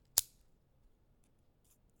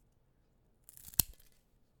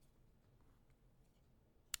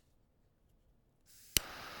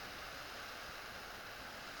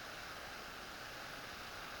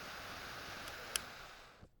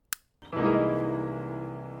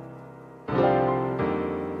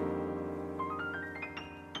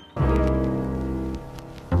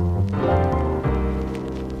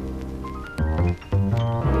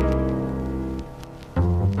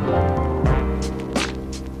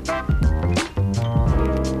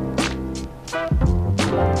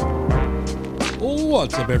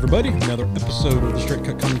What's up, everybody? Another episode of The Straight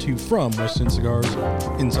Cut coming to you from West End Cigars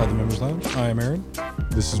inside the Members Lounge. I am Aaron.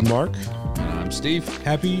 This is Mark. And I'm Steve.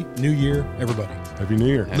 Happy New Year, everybody. Happy New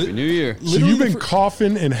Year. Happy New Year. So you've been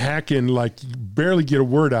coughing and hacking like you barely get a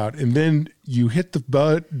word out, and then you hit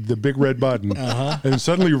the big red button, and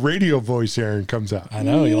suddenly radio voice Aaron comes out. I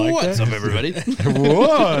know, you like What's that? up, everybody?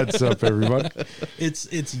 What's up, everybody?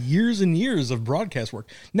 It's years and years of broadcast work.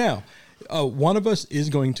 Now, one of us is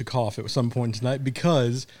going to cough at some point tonight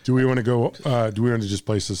because... Do we want to go, do we want to just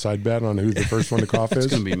place a side bet on who the first one to cough is?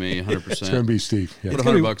 It's going to be me, 100%. It's going to be Steve. Yeah. Put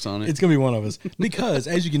 $100 on it. It's going to be one of us. Because,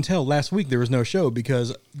 as you can tell, last week there was no show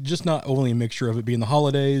because just not only a mixture of it being the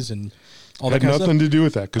holidays and all that Had kind of stuff. nothing to do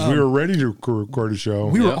with that because we were ready to record a show.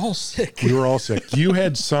 We were all sick. We were all sick. You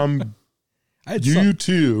had some... You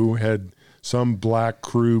too had some black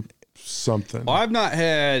croup something. Well, I've not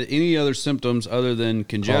had any other symptoms other than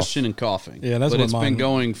congestion and coughing. Yeah, that's but what it's mine- been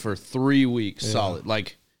going for 3 weeks solid,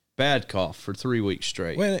 like bad cough for 3 weeks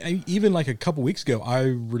straight. Well, even like a couple weeks ago, I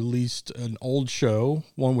released an old show,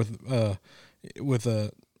 one with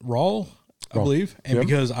Rawl, I believe, and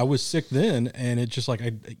because I was sick then, and it just like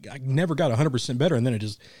I never got 100% better, and then it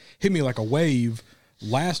just hit me like a wave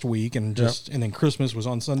last week, and and then Christmas was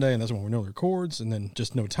on Sunday, and that's when we normally records, and then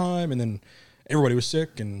just no time, and then everybody was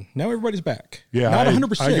sick, and now everybody's back. Yeah, not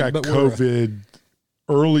 100%. I got but COVID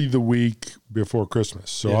early the week before Christmas,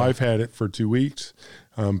 so I've had it for 2 weeks.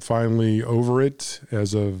 I'm finally over it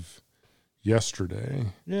as of yesterday.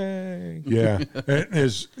 Yay! Yeah,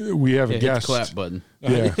 as we have a Hit guest. the clap button.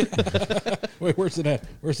 Yeah, Wait, where's it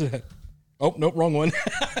at? Oh, nope, wrong one.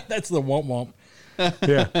 That's the womp womp.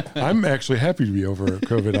 yeah. I'm actually happy to be over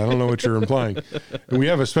COVID. I don't know what you're implying. And we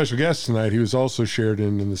have a special guest tonight who is also shared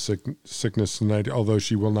in the sickness tonight, although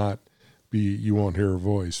she will not be, you won't hear her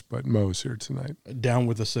voice, but Mo's here tonight. Down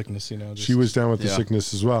with the sickness, you know. She was down with the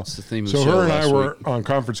sickness as well. It's the theme of so the show her and I last were week. on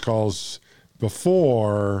conference calls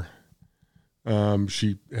before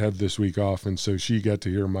she had this week off, and so she got to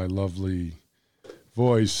hear my lovely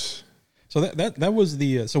voice. So that was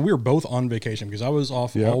the so we were both on vacation because I was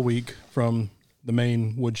off all week from the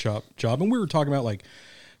main wood shop job, and we were talking about like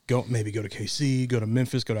maybe go to KC, go to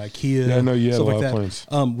Memphis, go to IKEA. Yeah, I know you had a lot like of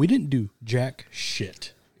plans. We didn't do jack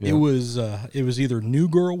shit. Yeah. It was either New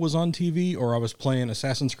Girl was on TV or I was playing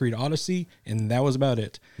Assassin's Creed Odyssey, and that was about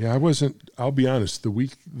it. Yeah, I wasn't. I'll be honest.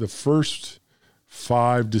 The first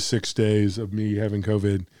 5 to 6 days of me having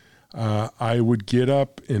COVID, I would get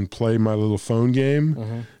up and play my little phone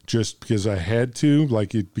game just because I had to.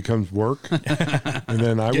 Like it becomes work, and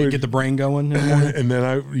then I would get the brain going. In the morning. and then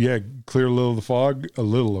I clear a little of the fog, a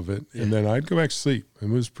little of it, and then I'd go back to sleep. It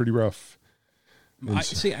was pretty rough.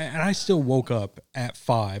 I still woke up at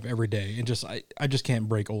 5 every day, and I just can't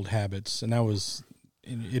break old habits, and that was.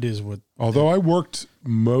 It is what. Although I worked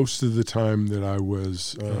most of the time that I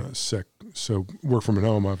was sick, so work from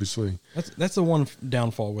home, obviously. That's the one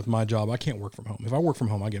downfall with my job. I can't work from home. If I work from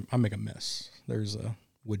home, I make a mess. There's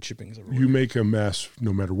wood chippings everywhere. You make a mess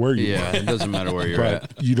no matter where you Yeah, work. it doesn't matter where you're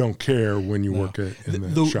at. But you don't care when you work in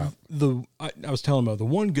the shop. I was telling about the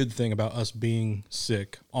one good thing about us being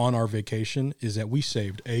sick on our vacation is that we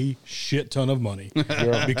saved a shit ton of money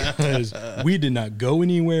because we did not go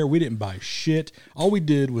anywhere. We didn't buy shit. All we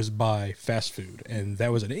did was buy fast food, and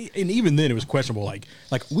that was it. And even then, it was questionable. Like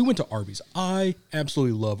we went to Arby's. I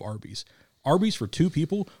absolutely love Arby's. Arby's for 2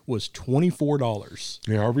 people was $24.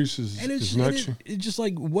 Yeah, Arby's is not cheap. It just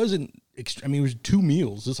like wasn't. I mean, it was 2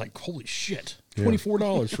 meals. It's like holy shit,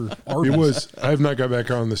 $24 for Arby's. It was. I have not got back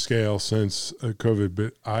on the scale since COVID,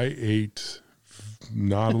 but I ate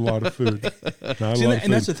not a lot lot of food.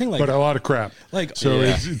 And that's the thing, like, but a lot of crap. Like, so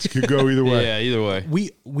it could go either way. Yeah, either way.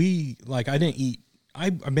 We like I didn't eat. I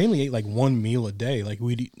mainly ate like 1 meal a day. Like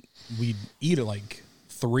we'd eat at like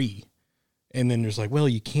 3, and then there's like, well,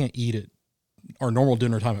 you can't eat at our normal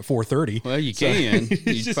dinner time at 4:30. Well, you can.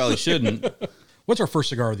 You probably shouldn't. What's our first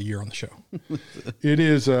cigar of the year on the show? It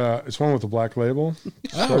is. It's one with a black label.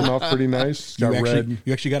 Starting off pretty nice. It's got red.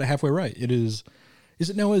 You actually got it halfway right. It is. Is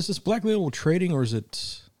it now? Is this Black Label Trading or is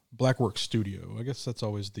it Blackwork Studio? I guess that's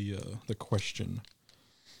always the question.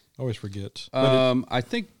 I always forget. I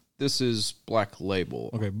think this is Black Label.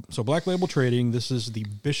 Okay, so Black Label Trading. This is the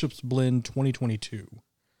Bishop's Blend 2022.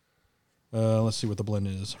 Let's see what the blend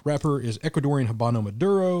is. Wrapper is Ecuadorian Habano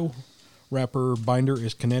Maduro. Wrapper binder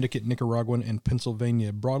is Connecticut, Nicaraguan, and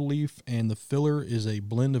Pennsylvania broadleaf, and the filler is a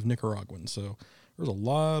blend of Nicaraguan. So there's a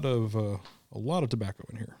lot of tobacco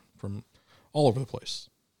in here from all over the place.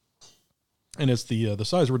 And it's the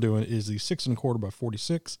size we're doing is the 6 1/4 by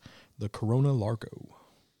 46, the Corona Largo.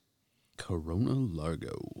 Corona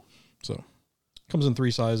Largo. So comes in 3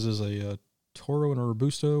 sizes: a Toro and a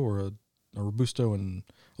Robusto, or a Robusto and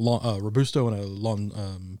a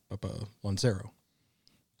Lancero.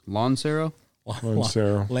 Lancero?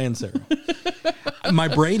 Lancero. My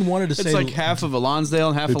brain wanted to say It's like half of a Lonsdale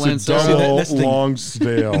and half a It's a Lancero. double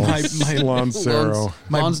Longsdale. Lancero.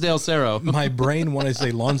 Lonsdale Cerro. My brain wanted to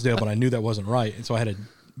say Lonsdale, but I knew that wasn't right, and so I had to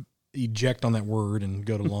eject on that word and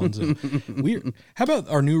go to Lonsdale. How about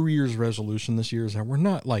our New Year's resolution this year? Is that we're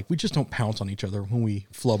not we just don't pounce on each other when we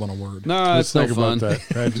flub on a word. No, it's no fun.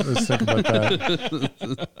 Let's think about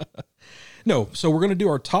that. No, so we're going to do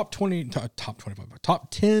our top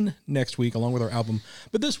 10 next week, along with our album.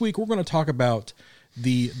 But this week, we're going to talk about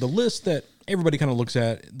the list that everybody kind of looks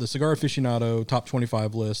at, the Cigar Aficionado top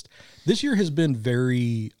 25 list. This year has been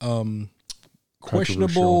very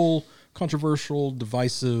questionable, controversial,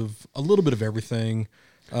 divisive, a little bit of everything.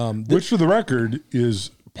 Which, for the record, is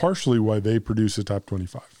partially why they produce a top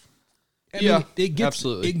 25.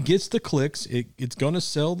 Absolutely. It gets the clicks. It's going to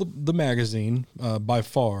sell the magazine by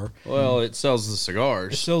far. Well, it sells the It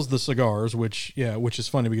cigars. sells the cigars, which is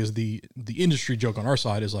funny because the industry joke on our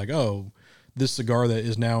side is like, oh, this cigar that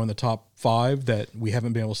is now in the top 5 that we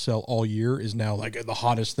haven't been able to sell all year is now like the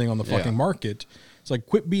hottest thing on the fucking market. It's like,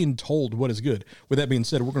 quit being told what is good. With that being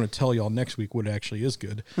said, we're going to tell y'all next week what actually is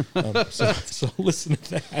good. So listen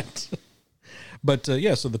to that. But so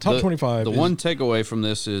the top 25. The one takeaway from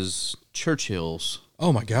this is Churchill's.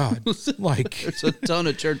 Oh my God! Like There's a ton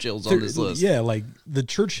of Churchills on this list. Yeah, like the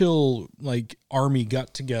Churchill army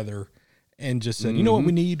got together and just said, you know what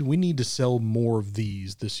we need? We need to sell more of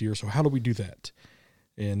these this year. So how do we do that?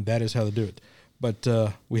 And that is how to do it. But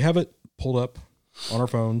we have it pulled up on our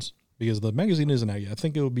phones because the magazine isn't out yet. I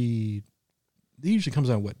think it'll be. It usually comes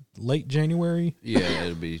out late January. Yeah,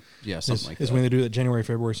 it'll be something like that. Is when they do it, January,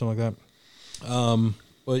 February, something like that.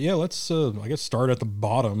 But yeah, let's I guess start at the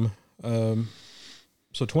bottom.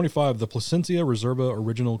 So 25, the Plasencia Reserva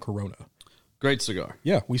Original Corona. Great cigar.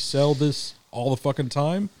 Yeah, we sell this all the fucking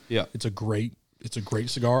time. Yeah. It's a great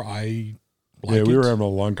cigar. I like Yeah, we it. were having a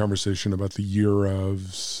long conversation about the year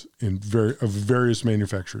ofs of various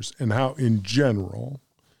manufacturers and how, in general,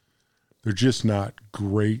 they're just not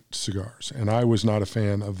great cigars. And I was not a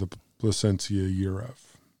fan of the Plasencia year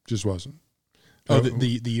of. Just wasn't. Oh,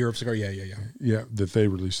 the year of cigar? Yeah. Yeah, that they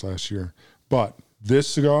released last year. But this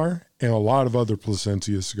cigar and a lot of other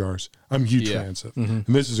Plasencia cigars, I'm huge fans of. And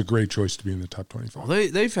this is a great choice to be in the top 25. Well,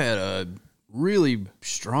 they've had a really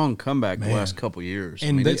strong comeback the last couple years.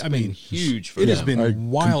 And it's been huge for it them. has been I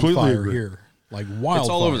wildfire completely agree. here. Like wildfire. It's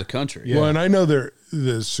all over the country. Yeah. Well, and I know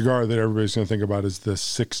the cigar that everybody's going to think about is the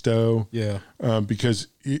Sixto. Yeah. Because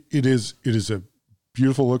it is a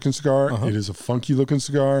beautiful looking cigar. It is a funky looking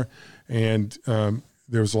cigar. And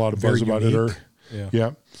there was a lot of buzz about it.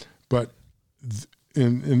 Yeah. But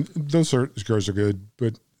and those cigars are good.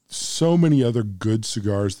 But so many other good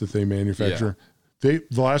cigars that they manufacture. The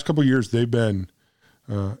last couple of years they've been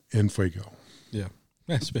en fuego. Yeah.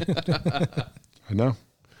 I know.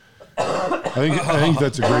 I think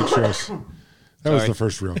that's a great choice. That was the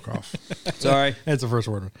first real cough. Sorry. That's the first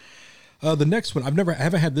word. The next one, I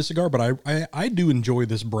haven't had this cigar, but I do enjoy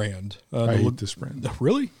this brand. I hate this brand.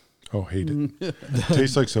 Really? Oh, hate it.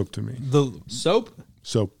 Tastes like soap to me. The Soap?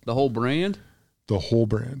 Soap. The whole brand? The whole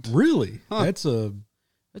brand. Really? Huh.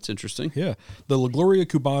 That's interesting. Yeah. The La Gloria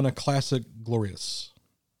Cubana Classic Glorious.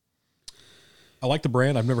 I like the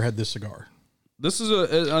brand. I've never had this cigar. This is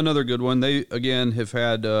another good one. They, again, have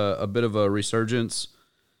had a bit of a resurgence.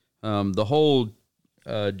 The whole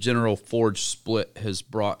General Forge split has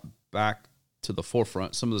brought back to the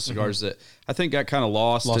forefront some of the cigars that I think got kind of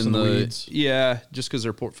lost in the weeds. Yeah, just because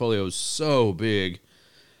their portfolio is so big.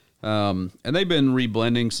 And they've been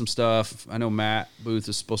reblending some stuff. I know Matt Booth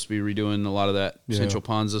is supposed to be redoing a lot of that Central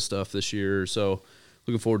Panza stuff this year. So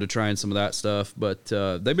looking forward to trying some of that stuff. But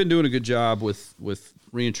they've been doing a good job with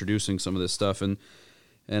reintroducing some of this stuff. And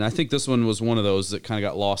I think this one was one of those that kind of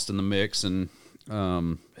got lost in the mix and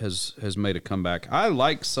has made a comeback. I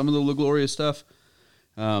like some of the La Gloria stuff.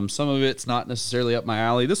 Some of it's not necessarily up my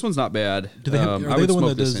alley. This one's not bad. Do they have, I are they would the one smoke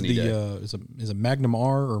that this does any the day. is it Magnum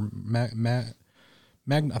R or I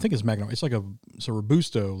think it's Magnum. It's like a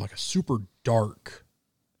Robusto, like a super dark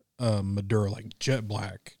Maduro, like jet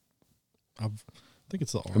black. I think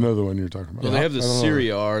it's the R. I know the one you're talking about. Well, they have the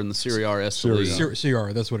Cigar and the Cigar Esteli.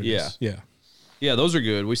 CR, that's what it is. Yeah. Yeah, those are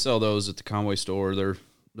good. We sell those at the Conway store. They're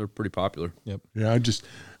pretty popular. Yep. Yeah, just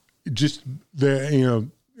the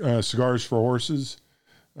cigars for horses,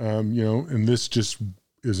 and this just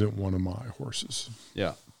isn't one of my horses.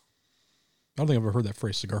 Yeah. I don't think I've ever heard that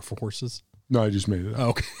phrase, cigar for horses. No, I just made it up. Oh,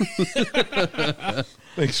 okay.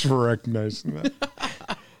 Thanks for recognizing that.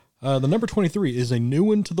 The number 23 is a new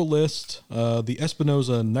one to the list. The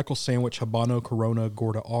Espinosa Knuckle Sandwich Habano Corona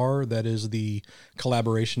Gorda R. That is the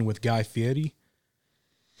collaboration with Guy Fieri.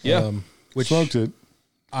 Yeah. Which Smoked it.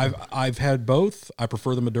 I've had both. I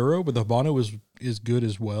prefer the Maduro, but the Habano is good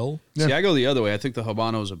as well. Yeah. See, I go the other way. I think the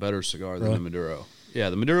Habano is a better cigar than the Maduro. Yeah,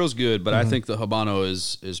 the Maduro's good, but I think the Habano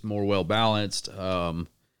is more well balanced.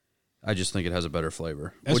 I just think it has a better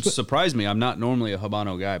flavor, which surprised me. I'm not normally a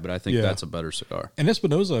Habano guy, but I think that's a better cigar. And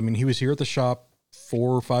Espinosa, I mean, he was here at the shop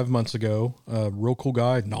 4 or 5 months ago. Real cool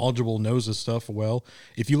guy, knowledgeable, knows his stuff well.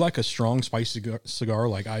 If you like a strong, spicy cigar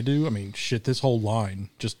like I do, I mean, shit, this whole line,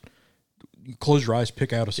 just close your eyes,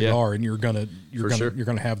 pick out a cigar, and you're gonna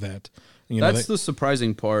have that. You know, that's the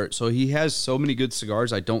surprising part. So he has so many good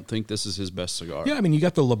cigars. I don't think this is his best cigar. Yeah, I mean, you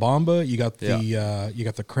got the La Bamba, you got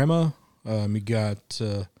the Crema, you got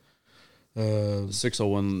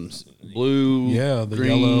 601 blue, the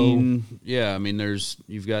green, yellow. Yeah, I mean,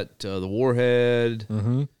 you've got the Warhead.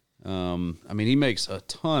 Mm-hmm. I mean, he makes a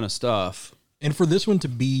ton of stuff. And for this one to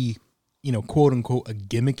be, you know, quote unquote, a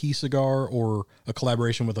gimmicky cigar or a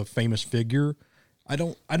collaboration with a famous figure, I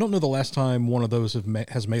don't know the last time one of those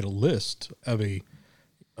has made a list of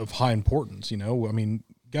high importance. You know, I mean,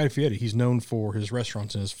 Guy Fieri, he's known for his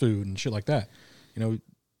restaurants and his food and shit like that. You know,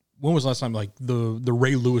 when was the last time like the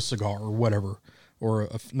Ray Lewis cigar or whatever, or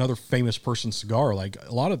another famous person's cigar? Like I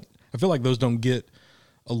feel like those don't get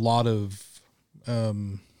a lot of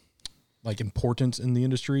like importance in the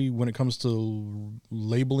industry when it comes to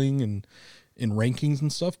labeling and in rankings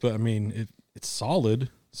and stuff. But I mean, it's solid.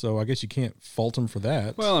 So I guess you can't fault him for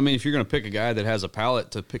that. Well, I mean, if you're going to pick a guy that has a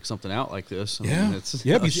palate to pick something out like this, I mean,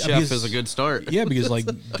 chef is a good start. Yeah, because like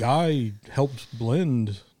Guy helped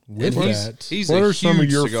blend with that. What are some of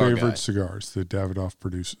your favorite cigars that Davidoff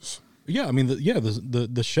produces? Yeah, I mean,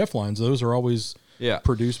 the chef lines, those are always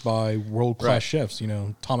produced by world-class chefs. You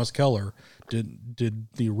know, Thomas Keller did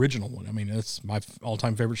the original one. I mean, that's my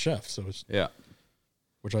all-time favorite chef. So it's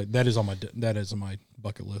that is on my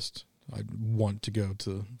bucket list. I want to go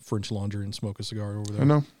to French Laundry and smoke a cigar over there. I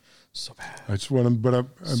know. So bad. I just want to, but I'm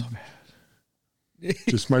so bad.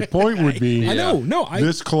 Just my point would be,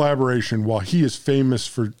 this collaboration, while he is famous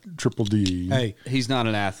for Triple D, hey, he's not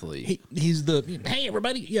an athlete. He's hey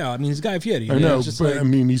everybody, yeah. I mean, he's Guy Fieri. I know, but I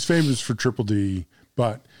mean, he's famous for Triple D.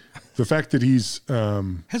 But the fact that he's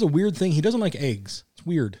has a weird thing. He doesn't like eggs. It's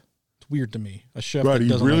weird. It's weird to me. A chef, but that he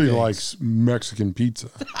doesn't really like likes Mexican pizza.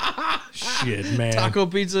 Shit, man. Taco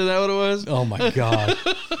pizza, is that what it was? Oh my god!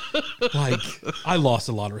 Like, I lost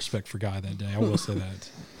a lot of respect for Guy that day. I will say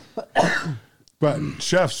that. But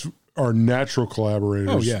chefs are natural collaborators.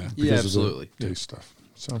 Oh, yeah. Because absolutely. of the taste stuff.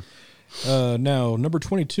 So now, number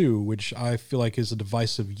 22, which I feel like is a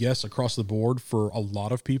divisive yes across the board for a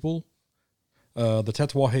lot of people, the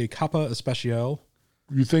Tatuaje Capa Especial.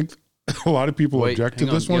 You think a lot of people object to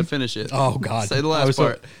this one? Finish it. Oh, God. Say the last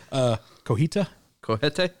part. Cojita?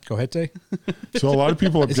 Cojete? So a lot of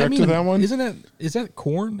people object to that one? Is that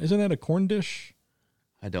corn? Isn't that a corn dish?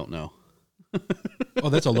 I don't know. Oh,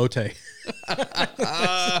 that's a elote.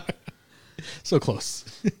 So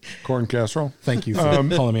close. Corn casserole. Thank you for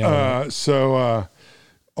calling me out. So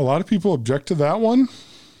a lot of people object to that one?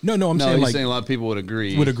 No, I'm saying saying a lot of people would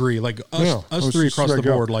agree. Like us three across the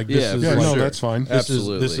board. Like this is no, that's fine.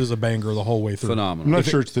 Absolutely. This is a banger the whole way through. Phenomenal. I'm not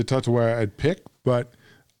sure it's the Tatuaje I'd pick, but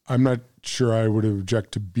I'm not sure I would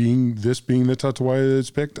object to being the Tatuaje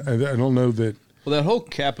that's picked. I don't know that. Well, that whole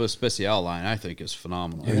Capa Especial line, I think, is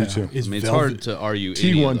phenomenal. Yeah, me too. It's hard to argue.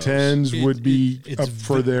 T110s would be up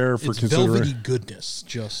for consideration. Velvety goodness,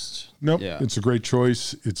 just. Nope, it's a great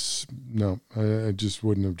choice. I just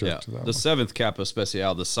wouldn't object to that. The 7th Capa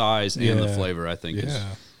Especial, the size and the flavor, I think, is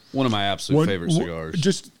one of my absolute favorite cigars.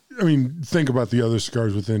 Think about the other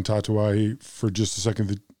cigars within Tatuaje for just a second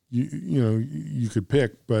that you could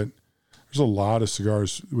pick, but there's a lot of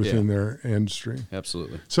cigars within their industry.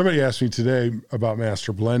 Absolutely. Somebody asked me today about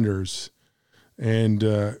master blenders,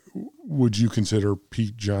 and would you consider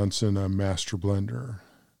Pete Johnson a master blender?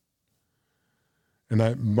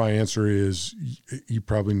 And my answer is he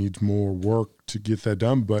probably needs more work to get that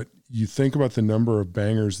done. But you think about the number of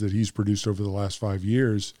bangers that he's produced over the last 5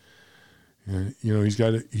 years. He's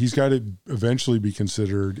got to eventually be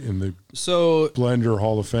considered in the Blender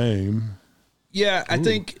Hall of Fame. Yeah, I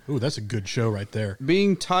think. Ooh, that's a good show right there.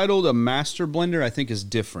 Being titled a master blender, I think, is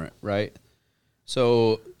different, right?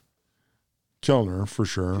 So, Kellner for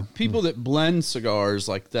sure. People that blend cigars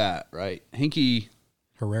like that, right? Hinky,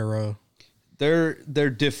 Herrera, they're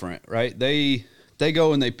different, right? They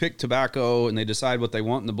go and they pick tobacco and they decide what they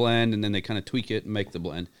want in the blend, and then they kind of tweak it and make the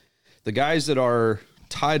blend. The guys that are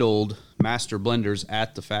titled master blenders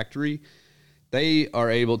at the factory, they are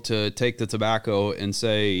able to take the tobacco and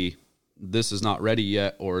say, this is not ready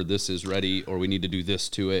yet, or this is ready, or we need to do this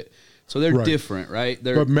to it. So they're different, right?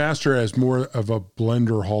 But Master has more of a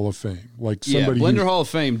blender Hall of Fame. Like somebody blender Hall of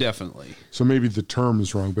Fame, definitely. So maybe the term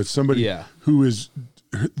is wrong, but somebody who is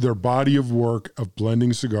their body of work of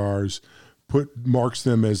blending cigars marks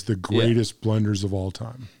them as the greatest blenders of all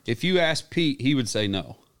time. If you ask Pete, he would say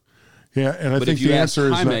no. Yeah, and I think the answer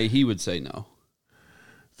is Jaime, he would say no.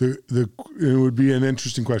 It would be an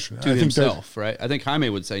interesting question. To himself, right? I think Jaime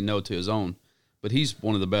would say no to his own, but he's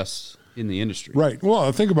one of the best in the industry. Right.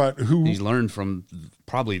 Well, think about who he's learned from,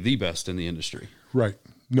 probably the best in the industry. Right.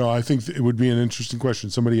 No, I think it would be an interesting question.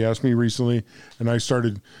 Somebody asked me recently, and I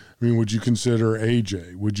started, would you consider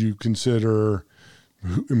AJ? Would you consider,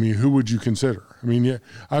 who would you consider? Yeah,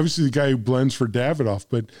 obviously the guy who blends for Davidoff,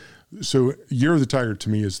 but so Year of the Tiger to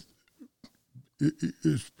me is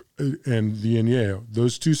and the Añejo.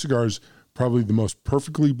 Those two cigars, probably the most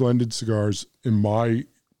perfectly blended cigars to my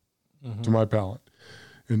palate.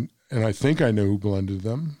 And I think I know who blended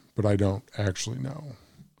them, but I don't actually know.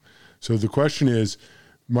 So the question is,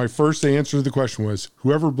 my first answer to the question was,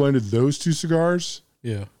 whoever blended those two cigars,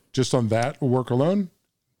 just on that work alone,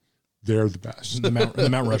 they're the best. The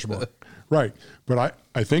Mount Rushmore. Right. But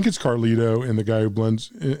I think it's Carlito and the guy who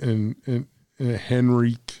blends in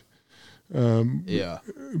Henrique Kellner,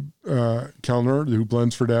 who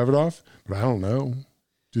blends for Davidoff, but I don't know.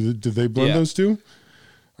 Did they blend those two?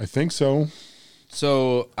 I think so.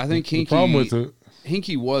 So I think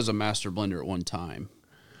Hinkie was a master blender at one time,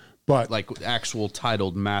 but like actual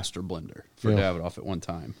titled master blender for Davidoff at one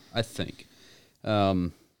time, I think.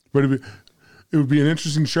 But it would be an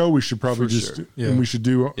interesting show. We should probably and we should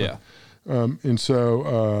do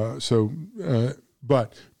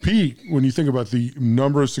but Pete, when you think about the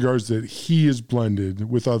number of cigars that he has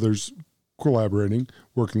blended with others collaborating,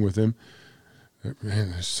 working with him,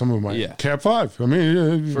 man, some of my Cab 5.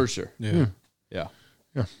 For sure. Yeah. Yeah.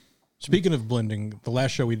 Speaking of blending, the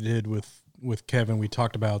last show we did with Kevin, we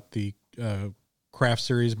talked about the craft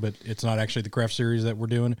series, but it's not actually the craft series that we're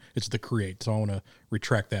doing. It's the Create. So I want to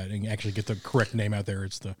retract that and actually get the correct name out there.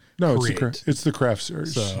 It's the Create. It's the craft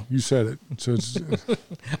series. So you said it. So it's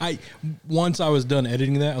once I was done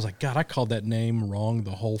editing that, I was like, God, I called that name wrong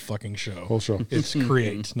the whole fucking show. It's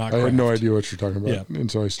Create, not Craft. I had no idea what you're talking about, and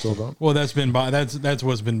so I still don't. Well, that's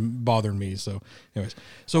what's been bothering me. So, anyways,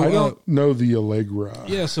 I don't know the Allegra.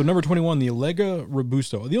 Yeah, so number 21, the Allegra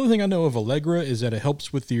Robusto. The only thing I know of Allegra is that it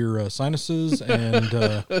helps with your sinuses and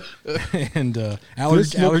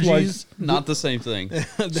allergies. Not the same thing.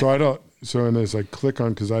 So I don't. So and as I click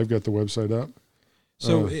on, because I've got the website up.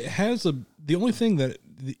 So it has the only thing that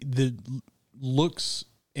looks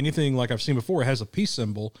anything like I've seen before. It has a peace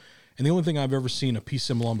symbol, and the only thing I've ever seen a peace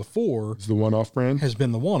symbol on before is the one-off brand. Has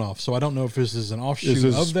been the one-off. So I don't know if this is an offshoot of that.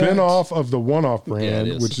 It's a spin-off of the one-off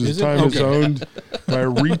brand, which is owned by a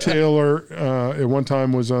retailer. At one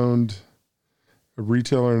time was owned a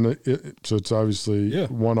retailer, and so it's obviously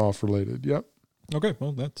one-off related. Yep. Okay,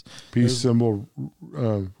 well that's peace symbol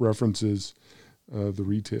references the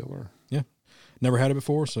retailer. Yeah, never had it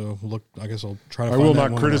before, so look. I guess I'll try to. I will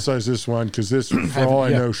not criticize this one because this, for all I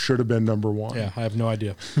know, should have been number one. Yeah, I have no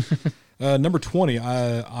idea. Number 20,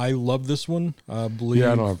 I love this one. I believe.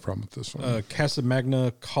 Yeah, I don't have a problem with this one. Casa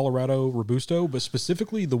Magna Colorado Robusto, but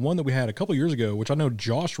specifically the one that we had a couple years ago, which I know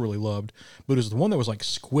Josh really loved, but it was the one that was like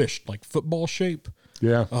squished, like football shape.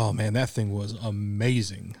 Yeah. Oh man, that thing was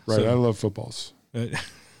amazing. Right, I love footballs.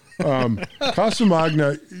 Casa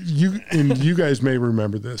Magna, you guys may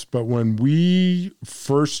remember this, but when we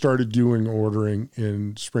first started doing ordering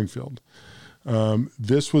in Springfield,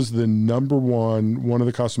 this was the number one of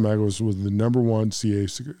the Casa Magnas was the number one CA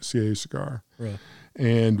cigar. Really?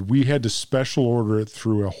 And we had to special order it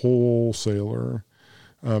through a wholesaler.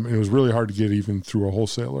 And it was really hard to get even through a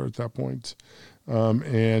wholesaler at that point.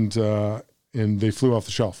 And they flew off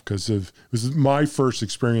the shelf because it was my first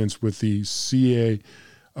experience with the CA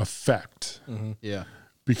effect. Mm-hmm. Yeah.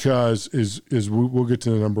 Because we'll get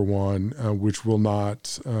to the number one, which we will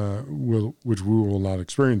not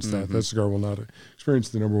experience that. Mm-hmm. That cigar will not experience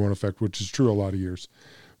the number one effect, which is true a lot of years.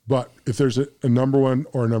 But if there's a number one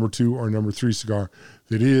or a number two or a number three cigar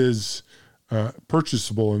that is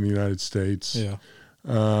purchasable in the United States,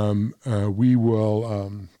 we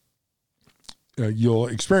will. You'll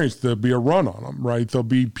experience there'll be a run on them, right? There'll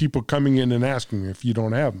be people coming in and asking if you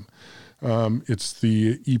don't have them. It's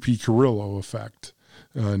the EP Carrillo effect.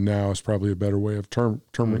 Now is probably a better way of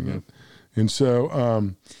terming it. And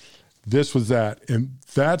so this was that. And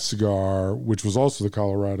that cigar, which was also the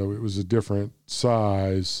Colorado, it was a different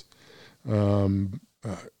size. No,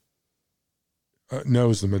 it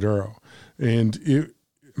was the Maduro. and it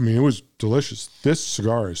was delicious. This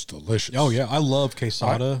cigar is delicious. Oh yeah, I love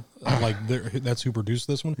Quesada. That's who produced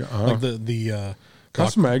this one. Like the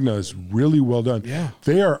Casa Magna is really well done. Yeah.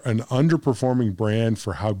 They are an underperforming brand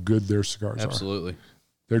for how good their cigars are. Absolutely.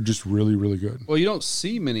 They're just really, really good. Well, you don't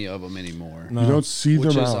see many of them anymore. No. You don't see them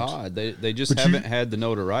which is out. odd. They just haven't had the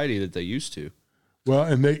notoriety that they used to. Well,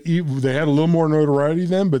 and they had a little more notoriety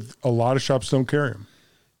then, but a lot of shops don't carry them.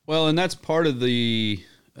 Well, and that's part of the,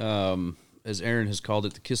 as Aaron has called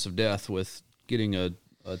it, the kiss of death with getting a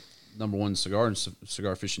number one cigar and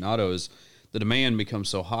Cigar Aficionado is the demand becomes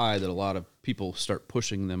so high that a lot of people start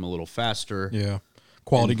pushing them a little faster. Yeah.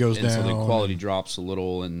 Quality goes down. So the quality drops a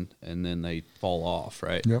little and then they fall off,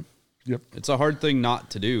 right? Yep. It's a hard thing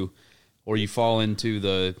not to do, or you fall into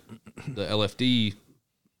the LFD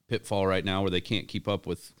pitfall right now where they can't keep up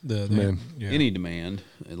with any demand,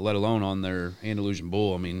 let alone on their Andalusian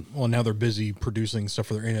Bull. I mean, well, now they're busy producing stuff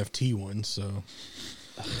for their NFT ones, so.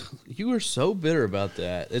 You are so bitter about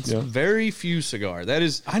that. It's very few cigar. That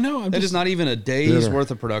is, I know. That is not even a day's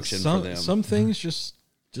worth of production for them. Some things just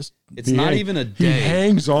it's not even a day. He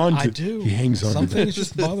hangs on to. I do. He hangs on. Some to things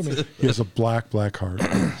just bother me. He has a black heart.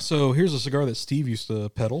 So here's a cigar that Steve used to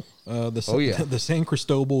peddle. The San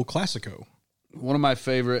Cristobal Classico. One of my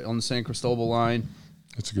favorite on the San Cristobal line.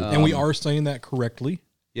 That's a good. And we are saying that correctly.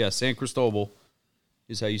 Yeah, San Cristobal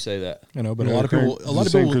is how you say that. I know, but a lot of people.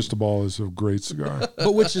 San Cristobal is a great cigar.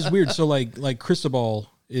 But which is weird. So like Cristobal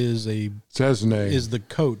is the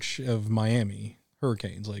coach of Miami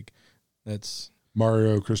Hurricanes. Like that's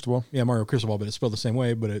Mario Cristobal. Yeah, Mario Cristobal, but it's spelled the same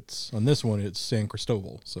way. But it's on this one, it's San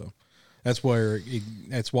Cristobal. So that's why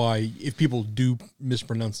if people do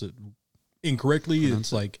mispronounce it incorrectly,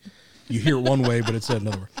 it's like you hear it one way, but it's said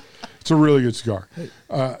another way. It's a really good cigar.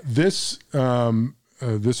 This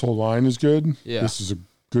whole line is good. Yeah. This is a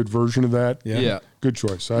good version of that. Yeah. Good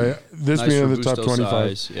choice. This Nice being in the top Robusto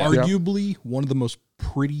 25. size. Yeah. Arguably one of the most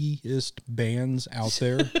prettiest bands out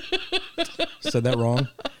there. Said that wrong.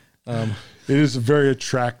 It is a very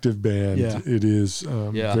attractive band. Yeah. It is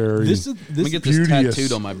very Let me get this beauteous.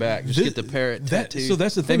 tattooed on my back. Just get the parrot tattoo. So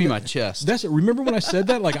that's the thing. Maybe my chest. Remember when I said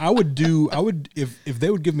that? Like I would if they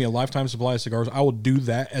would give me a lifetime supply of cigars, I would do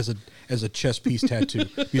that as a chest piece tattoo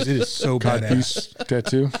because it is so cod badass. piece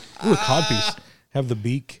tattoo. Ooh, a cod piece. Have the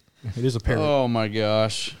beak. It is a parrot. Oh my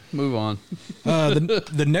gosh. Move on.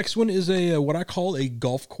 The next one is a what I call a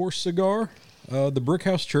golf course cigar. The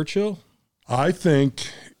Brickhouse Churchill. I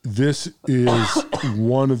think this is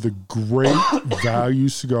one of the great value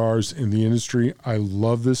cigars in the industry. I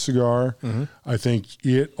love this cigar. Mm-hmm. I think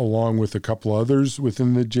it, along with a couple others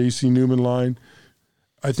within the J.C. Newman line,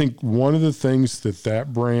 I think one of the things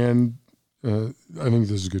that brand, I think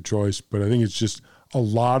this is a good choice, but I think it's just a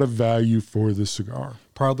lot of value for this cigar.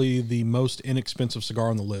 Probably the most inexpensive cigar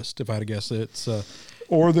on the list, if I had to guess. It's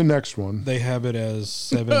or the next one. They have it as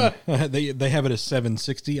they have it as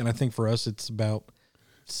 $7.60, and I think for us it's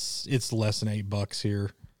less than $8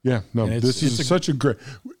 here. Yeah, no, this is such a great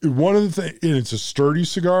one of the things, and it's a sturdy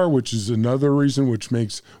cigar, which is another reason, which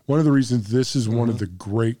makes one of the reasons this is one of the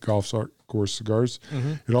great golf course cigars.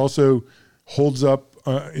 Mm-hmm. It also holds up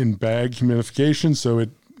in bag humidification, so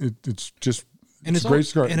it's just it's a great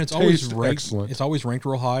cigar. And it's always ranked excellent. It's always ranked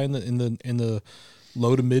real high in the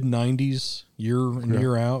low to mid 90s year in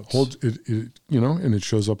year out. Holds it, and it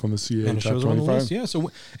shows up on the CA and it top shows 25. on the list. Yeah, so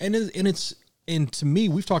and to me,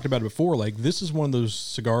 we've talked about it before. Like this is one of those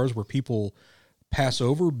cigars where people pass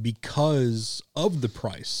over because of the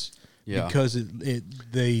price. Yeah, because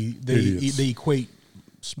they equate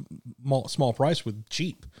small price with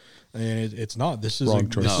cheap, and it's not. This is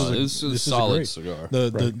this is a solid cigar.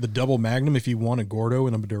 The double Magnum, if you want a Gordo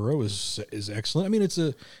and a Maduro, is excellent. I mean, it's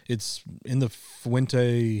in the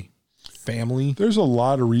Fuente family. There's a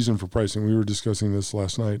lot of reason for pricing. We were discussing this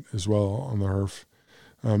last night as well on the HERF.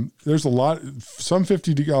 There's a lot. Some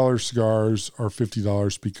 $50 cigars are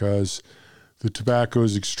 $50 because the tobacco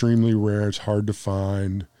is extremely rare. It's hard to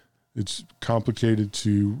find. It's complicated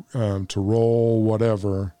to roll.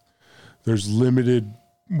 Whatever. There's limited.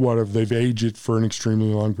 They've aged it for an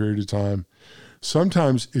extremely long period of time.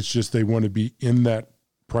 Sometimes it's just they want to be in that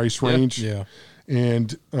price range. Yeah.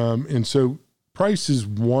 And so price is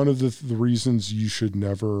one of the reasons you should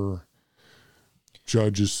never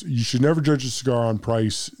judge a cigar on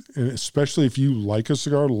price, and especially if you like a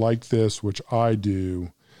cigar like this, which I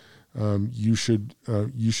do. You should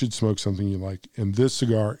smoke something you like, and this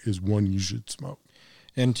cigar is one you should smoke.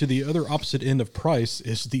 And to the other opposite end of price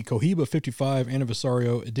is the Cohiba 55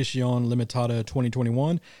 Aniversario Edición Limitada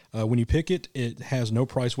 2021. When you pick it, it has no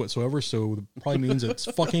price whatsoever, so it probably means it's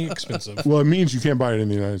fucking expensive. Well, it means you can't buy it in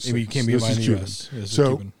the United States. You can't buy it in the U.S.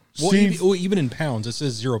 So Well, Steve, even in pounds, it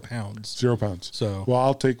says 0 pounds. 0 pounds. So, well,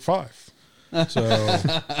 I'll take 5. So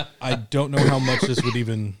I don't know how much this would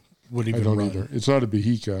even I don't run. either. It's not a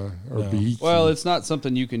Behika or Behiki. Well, it's not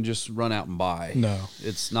something you can just run out and buy. No,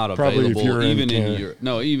 it's not Probably if available you're even in in Europe.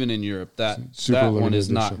 No, even in Europe, that Super one is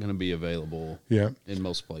limited not edition. going to be available. Yeah. In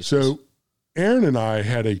most places. So Aaron and I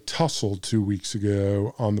had a tussle 2 weeks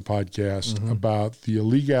ago on the podcast about the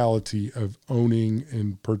illegality of owning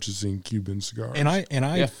and purchasing Cuban cigars. and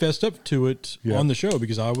I fessed up to it Yeah. on the show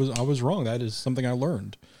because I was wrong. That is something I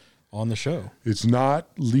learned on the show. It's not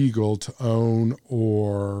legal to own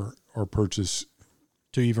or purchase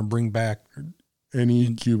To even bring back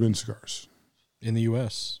any Cuban cigars. in the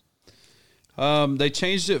U.S. They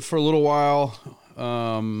changed it for a little while.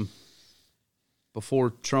 Before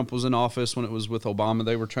Trump was in office, when it was with Obama,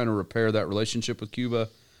 they were trying to repair that relationship with Cuba.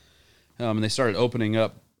 And they started opening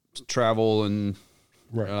up travel and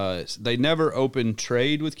Right. they never opened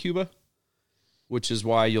trade with Cuba, which is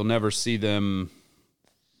why you'll never see them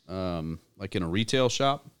like in a retail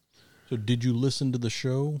shop. So did you listen to the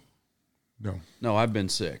show? No, I've been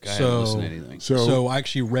sick. I So- haven't listened to anything. So I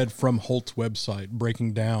actually read from Holt's website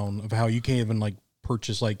breaking down of how you can't even like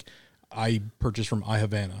purchase, like I purchased from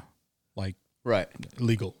iHavana, like Right.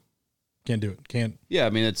 illegal. Can't do it. Can't, Yeah, I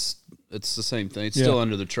mean it's the same thing. It's Yeah. still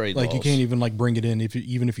under the trade like laws. you can't even like bring it in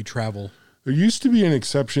even if you travel. There used to be an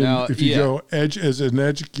exception Now, if you yeah. go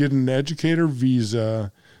get an educator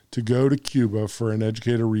visa to go to Cuba for an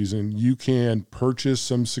educator reason. You can purchase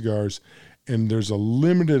some cigars, and there's a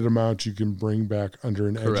limited amount you can bring back under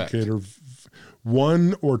an Correct. educator,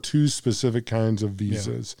 1 or 2 specific kinds of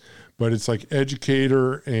visas. But it's like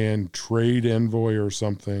educator and trade envoy or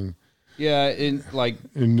something. Yeah, in like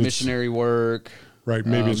And it's- missionary work. Right?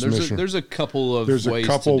 Maybe it's mission. there's a couple of There's ways a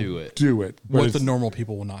couple to do it. but What it's the normal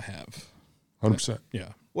people will not have. 100%. Yeah.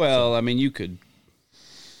 Well, I mean you can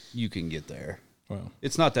get there. Well,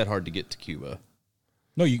 It's not that hard to get to Cuba.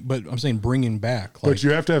 no, but I'm saying bringing back. Like, But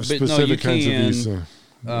you have to have But no, specific you kinds of can- visa.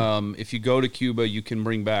 If you go to Cuba, you can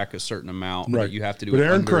bring back a certain amount, Right. but you have to do But it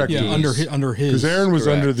Aaron under corrected a yeah, me. visa. under his. Because Aaron was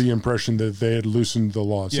Correct. under the impression that they had loosened the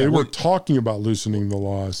laws. Yeah, They were well- talking about loosening the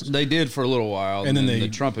laws. They did for a little while, And then the they-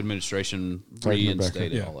 Trump administration Tightened it back up.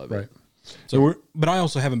 reinstated Yeah, all of it. Right. So, but I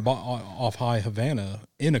also haven't bought off High Havana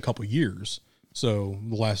in a couple years. So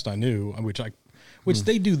the last I knew, which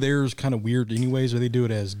they do theirs kind of weird anyways, or they do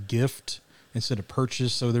it as gift instead of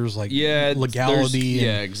purchase. So there's like Yeah, legality. there's-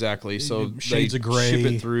 yeah, and exactly. So shades they of gray. ship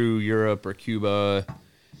it through Europe or Cuba.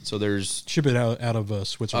 So there's, ship it out of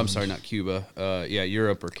Switzerland. I'm sorry, not Cuba.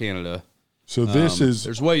 Europe or Canada. So this is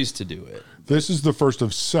There's ways to do it. this is the first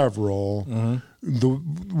of several.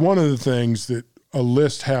 One of the things that a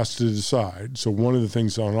list has to decide. So one of the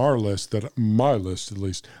things on our list, that my list at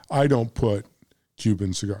least, I don't put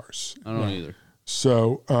Cuban cigars. I don't either.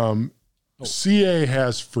 So CA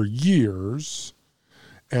has for years,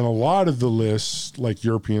 and a lot of the lists, like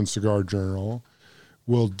European Cigar Journal,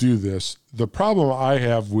 will do this. The problem I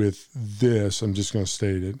have with this, I'm just going to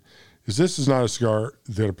state it, is this is not a cigar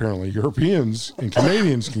that apparently Europeans and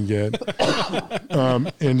Canadians can get,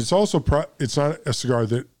 and it's also it's not a cigar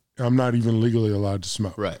that I'm not even legally allowed to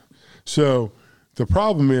smoke. Right. So the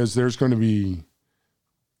problem is there's going to be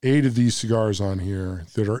 8 of these cigars on here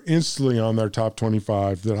that are instantly on their top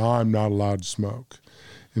 25 that I'm not allowed to smoke.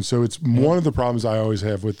 And so it's one of the problems I always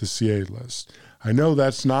have with the CA list. I know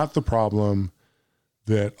that's not the problem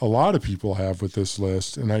that a lot of people have with this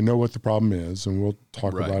list, and I know what the problem is, and we'll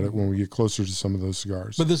talk Right. about it when we get closer to some of those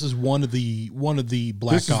cigars. But this is one of the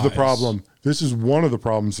black This is the eyes. problem. This is one of the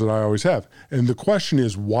problems that I always have. And the question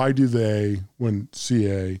is, why do they, when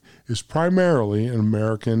CA is primarily an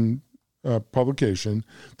American publication,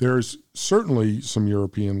 there's certainly some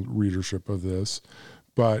European readership of this,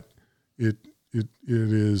 but it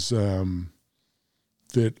is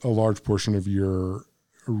that a large portion of your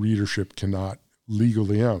readership cannot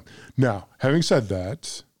legally own. Now, having said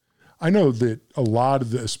that, I know that a lot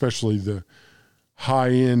of especially the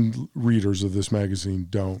high-end readers of this magazine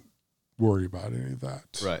don't worry about any of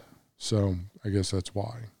that. Right. So I guess that's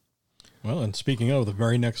why. Well, and speaking of, the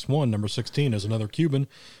very next one, number 16, is another Cuban.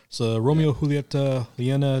 It's Romeo Julieta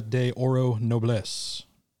Liena de Oro Noblesse.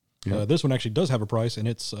 Yeah. This one actually does have a price, and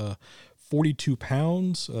it's 42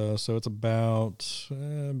 pounds, so it's about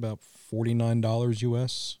 $49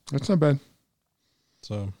 US. That's not bad.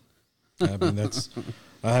 So, I mean,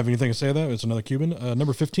 I have anything to say about that. It's another Cuban.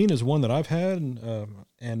 Number 15 is one that I've had,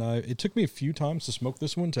 and it took me a few times to smoke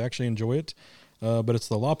this one to actually enjoy it. But it's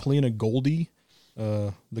the La Palina Goldie,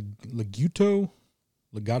 the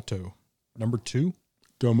Legato, number 2.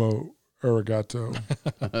 Domo Arigato,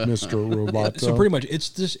 Mr. Roboto. So pretty much, it's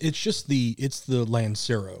the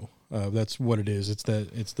Lancero. That's what it is. It's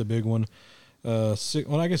the big one. Well,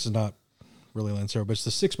 I guess it's not really Lancero, but it's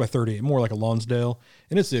the 6x38, more like a Lonsdale,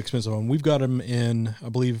 and it's the expensive one. We've got them in, I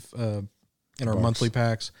believe, in our monthly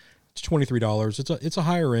packs. It's $23. It's a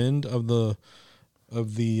higher end of the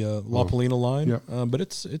La Polina line, yeah. But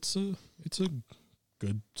it's a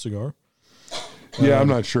good cigar. Yeah, I'm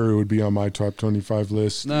not sure it would be on my top 25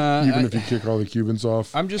 list, even if you kick all the Cubans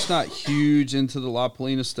off. I'm just not huge into the La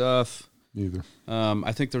Polina stuff. Neither.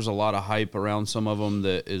 I think there's a lot of hype around some of them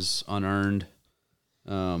that is unearned.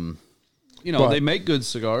 They make good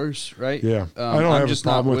cigars, right? Yeah. I don't have a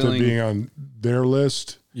problem with it being on their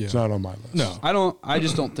list. Yeah. It's not on my list. No. I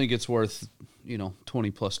just don't think it's worth,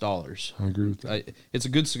 $20+. I agree with that. It's a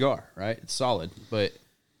good cigar, right? It's solid, but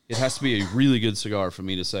it has to be a really good cigar for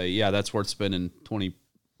me to say, yeah, that's worth spending $20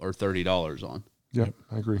 or $30 on. Yeah,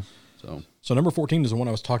 I agree. So number 14 is the one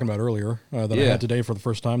I was talking about earlier that I had today for the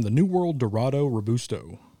first time, the New World Dorado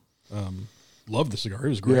Robusto. Love the cigar. It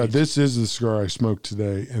was great. Yeah, this is the cigar I smoked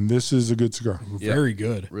today, and this is a good cigar. Very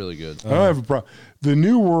good. Really good. I don't have a problem. The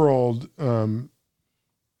New World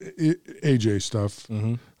AJ stuff,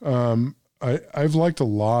 I've liked a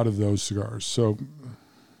lot of those cigars. So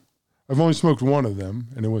I've only smoked one of them,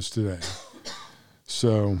 and it was today.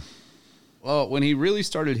 So... Well, when he really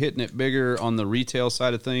started hitting it bigger on the retail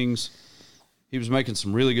side of things, he was making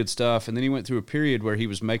some really good stuff. And then he went through a period where he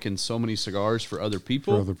was making so many cigars for other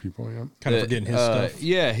people. Yeah. Kind of forgetting his stuff.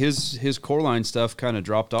 Yeah, his core line stuff kind of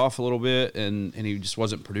dropped off a little bit, and he just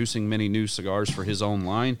wasn't producing many new cigars for his own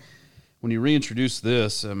line. When you reintroduce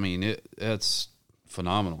this, I mean, that's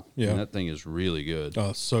phenomenal. Yeah. And that thing is really good. Oh,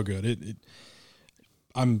 it's so good.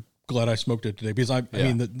 I'm glad I smoked it today because I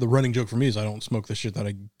mean, the running joke for me is I don't smoke the shit that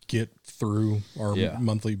I get through our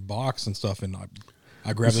monthly box and stuff, and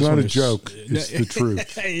I grab this one. It's not a joke. It's the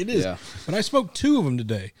truth. Hey, it is. Yeah. But I smoked 2 of them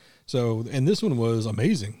today. So, and this one was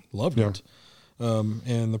amazing. Loved it.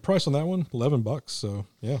 And the price on that one, $11. So,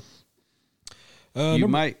 yeah. You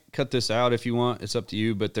might cut this out if you want. It's up to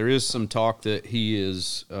you. But there is some talk that he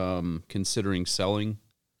is considering selling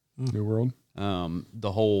New World,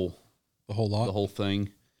 the whole lot, the whole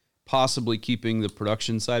thing. Possibly keeping the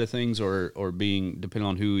production side of things, or being, depending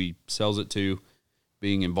on who he sells it to,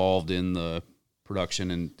 being involved in the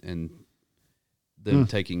production and them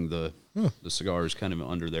taking the cigars kind of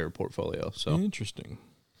under their portfolio. So interesting.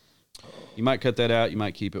 You might cut that out. You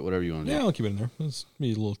might keep it. Whatever you want to do. Yeah, I'll keep it in there. That's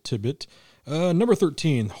me a little tidbit. Number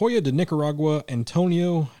 13, Joya de Nicaragua,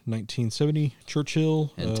 Antonio, 1970,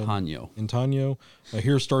 Churchill. Antonio.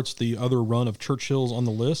 Here starts the other run of Churchills on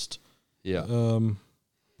the list. Yeah.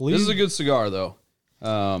 This is a good cigar, though.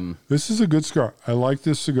 This is a good cigar. I like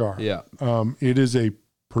this cigar. Yeah. It is a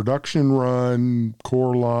production run,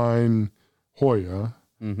 core line Joya.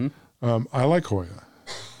 Mm-hmm. I like Joya.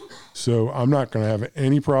 So I'm not going to have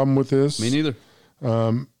any problem with this. Me neither.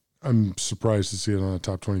 I'm surprised to see it on the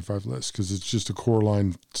top 25 list because it's just a core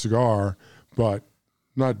line cigar, but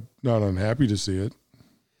not unhappy to see it.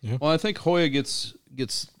 Yeah. Well, I think Joya gets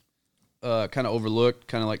kind of overlooked,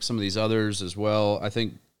 kind of like some of these others as well. I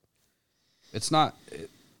think it's not,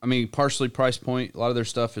 partially price point. A lot of their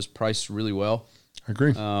stuff is priced really well. I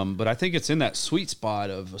agree. But I think it's in that sweet spot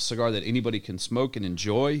of a cigar that anybody can smoke and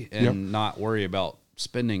enjoy and not worry about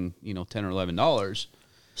spending, $10 or $11.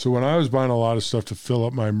 So when I was buying a lot of stuff to fill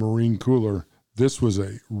up my marine cooler, this was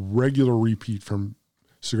a regular repeat from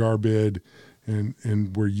Cigar Bid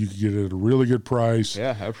and where you could get it at a really good price.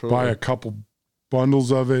 Yeah, absolutely. Buy a couple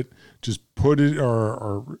bundles of it, just put it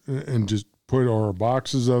or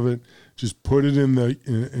boxes of it, just put it in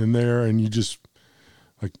there, and you just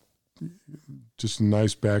a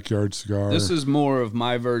nice backyard cigar. This is more of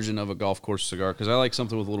my version of a golf course cigar because I like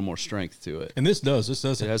something with a little more strength to it. And this does.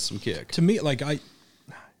 It has some kick. To me,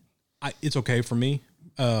 it's okay for me.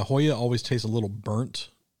 Joya always tastes a little burnt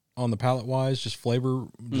on the palate wise, just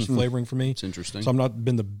flavoring for me. It's interesting. So I'm not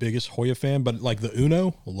been the biggest Joya fan, but like the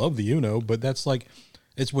Uno, love the Uno, but that's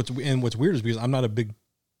what's weird is because I'm not a big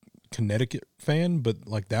Connecticut fan, but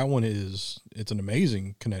like that one it's an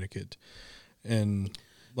amazing Connecticut. And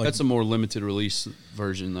that's a more limited release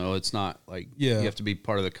version though. It's not like you have to be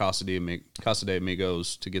part of the Casa de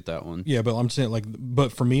Amigos to get that one. Yeah, but I'm saying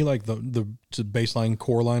but for me, like the baseline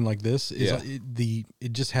core line like this is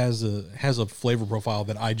it just has a flavor profile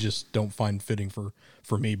that I just don't find fitting for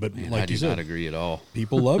me. But I do not agree at all.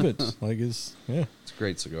 People love it. It's a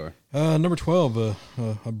great cigar. Number 12,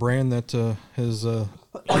 a brand that has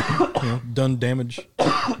done damage.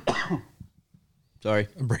 Sorry,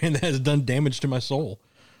 a brand that has done damage to my soul.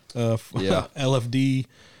 LFD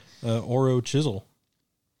Oro Chisel.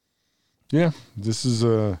 Yeah, this is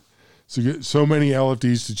so many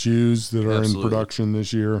LFDs to choose that are in production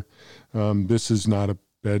this year. This is not a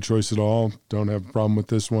bad choice at all. Don't have a problem with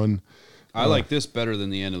this one. I like this better than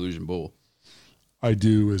the Andalusian Bull. I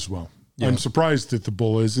do as well. Yeah. I'm surprised that the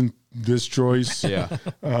Bull isn't this choice. Yeah.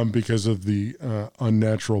 Because of the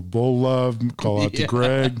unnatural bull love. Call out to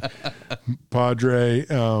Greg, Padre.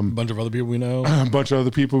 A bunch of other people we know. A bunch of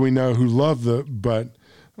other people we know who love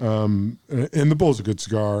and the Bull's a good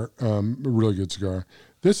cigar, a really good cigar.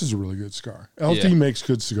 This is a really good cigar. LFD makes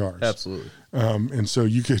good cigars. Absolutely. And so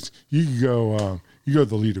you could go the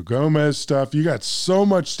Lito Gomez stuff. You got so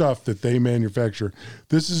much stuff that they manufacture.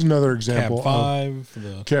 This is another example.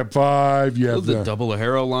 Cab 5. You have the double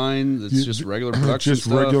Haro line. That's just regular production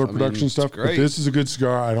stuff. Regular production stuff. But this is a good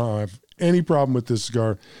cigar. I don't have any problem with this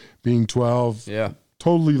cigar being 12. Yeah.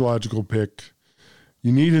 Totally logical pick.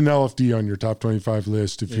 You need an LFD on your top 25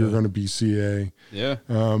 list if you're going to be CA. Yeah.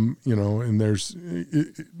 And there's,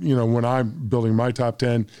 when I'm building my top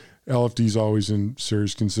 10, LFD's always in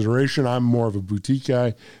serious consideration. I'm more of a boutique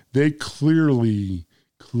guy. They clearly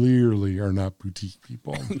are not boutique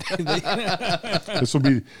people.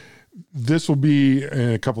 This will be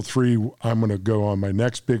in a couple 3. I'm going to go on my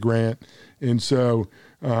next big rant. And so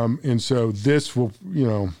this will,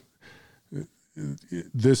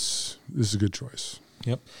 this is a good choice.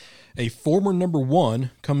 Yep. A former number 1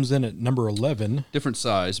 comes in at number 11. Different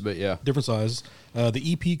size, but yeah. Different size. The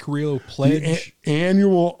EP Carrillo Pledge. The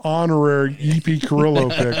annual honorary EP Carrillo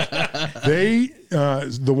pick.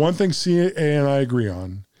 The one thing CA and I agree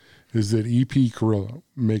on is that EP Carrillo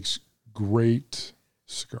makes great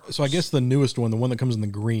cigars. So I guess the newest one, the one that comes in the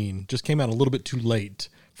green, just came out a little bit too late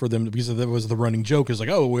for them because that was the running joke. Is like,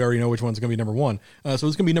 oh, we already know which one's going to be number 1. So it's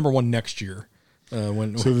going to be number 1 next year.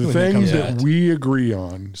 The thing that we agree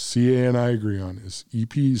on, CA and I agree on, is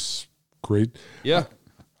EP's great. Yeah.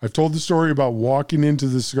 I've told the story about walking into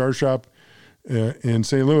the cigar shop in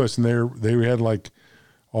St. Louis, and they had like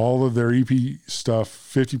all of their EP stuff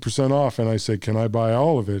 50% off, and I said, "Can I buy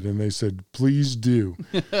all of it?" And they said, "Please do.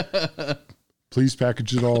 Please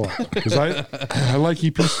package it all up because I like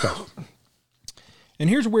EP stuff." And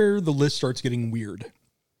here's where the list starts getting weird.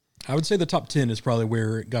 I would say the top 10 is probably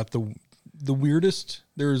where it got the weirdest.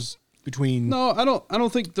 There's between No, I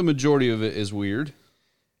don't think the majority of it is weird.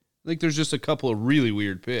 I think there's just a couple of really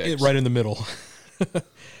weird picks. Right in the middle.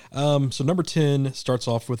 So number 10 starts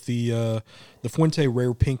off with the Fuente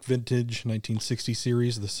Rare Pink Vintage 1960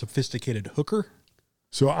 series, the Sophisticated Hooker.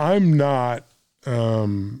 So I'm not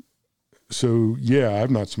I've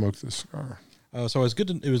not smoked this cigar. So I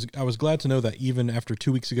was glad to know that even after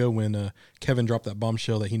 2 weeks ago when Kevin dropped that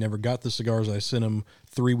bombshell that he never got the cigars I sent him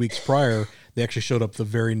 3 weeks prior, they actually showed up the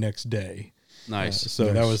very next day. Nice.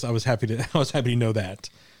 Nice. I was happy to know that.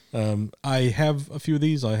 I have a few of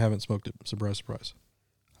these. I haven't smoked it. Surprise, surprise.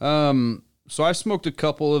 So I smoked a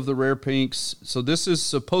couple of the rare pinks. So this is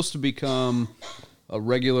supposed to become a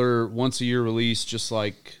regular once a year release, just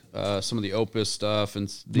like some of the Opus stuff and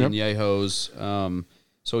the Añejos.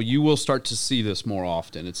 So you will start to see this more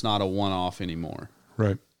often. It's not a one-off anymore.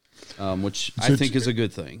 Right. Which I think is a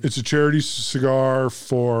good thing. It's a charity cigar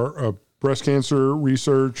for breast cancer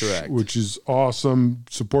research, correct, which is awesome.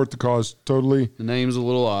 Support the cause totally. The name's a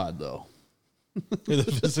little odd, though.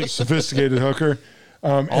 Sophisticated Hooker.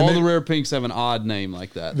 All the rare pinks have an odd name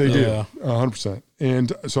like that. They do, 100%.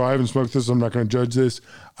 And so I haven't smoked this. I'm not going to judge this.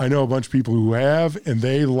 I know a bunch of people who have, and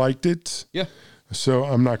they liked it. Yeah. So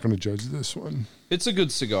I'm not going to judge this one. It's a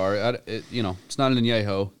good cigar. It's not an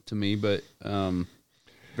añejo to me, but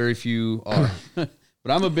very few are. But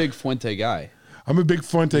I'm a big Fuente guy. I'm a big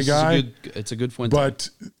Fuente guy. It's a good Fuente. But,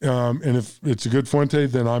 and if it's a good Fuente,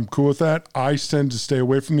 then I'm cool with that. I tend to stay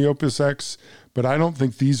away from the Opus X, but I don't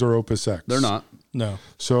think these are Opus X. They're not. No.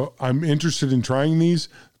 So I'm interested in trying these.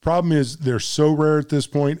 The problem is they're so rare at this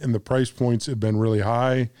point, and the price points have been really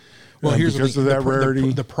high. Well, here's because of that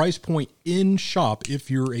rarity. The price point in shop,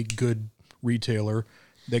 if you're a good retailer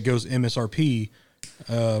that goes MSRP,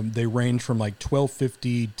 they range from like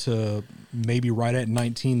 $12.50 to maybe right at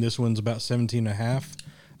 $19. This one's about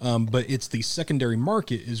 $17.50. But it's the secondary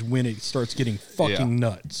market is when it starts getting fucking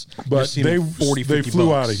nuts. But they flew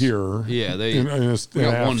bucks. out of here. Yeah, we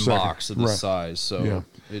got one box of this size, so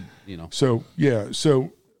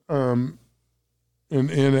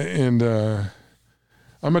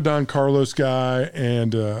I'm a Don Carlos guy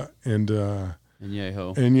and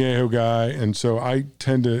Añejo guy, and so I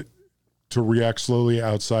tend to react slowly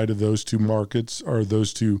outside of those two markets, or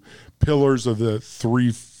those two pillars of the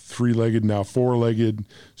three-legged, now four-legged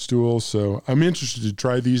stool. So I'm interested to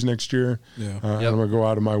try these next year. Yeah. And I'm going to go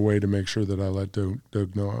out of my way to make sure that I let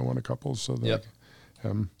Doug know I want a couple. So that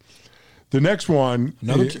The next one,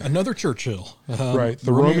 another Churchill, right?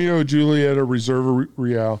 The Romeo Julieta Reserva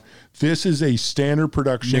Real. This is a standard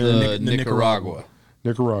production. Nicaragua.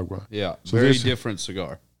 Nicaragua. Yeah, so very different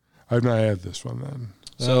cigar. I've not had this one then.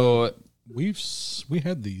 So we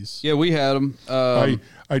had these. Yeah, we had them.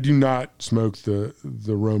 I do not smoke the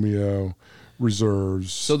Romeo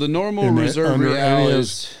Reserves. So the normal Reserve Real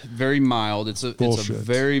is very mild. It's a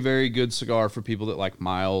very, very good cigar for people that like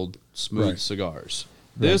mild, smooth cigars.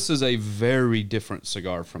 This is a very different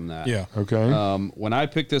cigar from that. Yeah. Okay. When I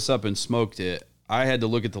picked this up and smoked it, I had to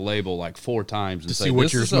look at the label like 4 times and say,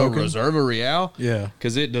 "This is a Reserva Real." Yeah,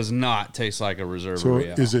 because it does not taste like a Reserva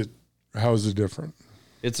Real. So how is it different?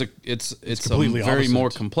 It's a completely very opposite. more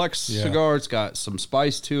complex cigar. It's got some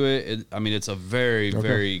spice to it. It's a very,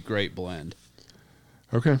 very great blend.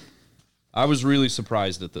 Okay. I was really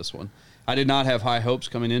surprised at this one. I did not have high hopes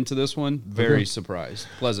coming into this one. Very surprised,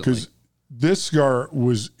 pleasantly. Because this cigar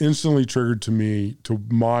was instantly triggered to me to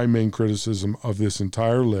my main criticism of this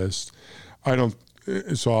entire list.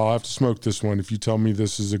 So I'll have to smoke this one if you tell me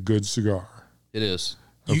this is a good cigar. It is.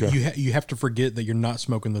 Okay. You have to forget that you're not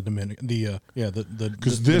smoking the Dominican. The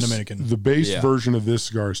Dominican. The base version of this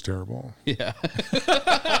cigar is terrible. Yeah.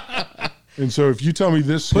 And so if you tell me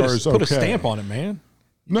this cigar is okay, put a stamp on it, man.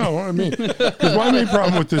 No, I mean, because my main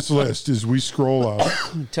problem with this list is we scroll up.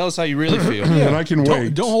 Tell us how you really feel. And I can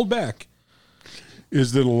wait. Don't hold back.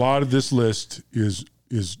 Is that a lot of this list is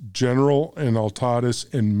General and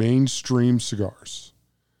Altadas and mainstream cigars.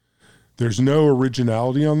 There's no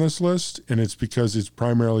originality on this list, and it's because it's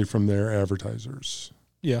primarily from their advertisers.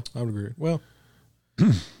 Yeah, I would agree. Well,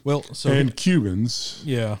 and Cubans.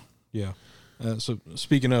 Yeah. So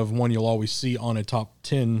speaking of one you'll always see on a top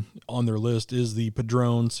 10 on their list is the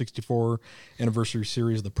Padron 64 Anniversary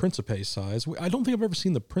Series, the Principe size. I don't think I've ever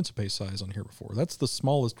seen the Principe size on here before. That's the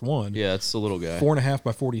smallest one. Yeah, it's the little guy. 4.5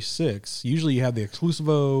 by 46. Usually you have the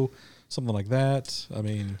Exclusivo, something like that. I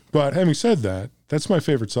mean, but having said that, that's my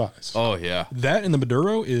favorite size. Oh yeah, that and the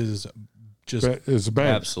Maduro is just it's a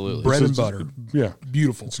bang. Absolutely bread and butter. Yeah,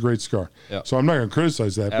 beautiful. It's a great cigar. Yep. So I'm not going to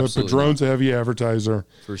criticize that. Absolutely but Padron's a heavy advertiser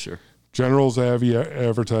for sure. General's a heavy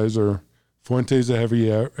advertiser. Fuente's a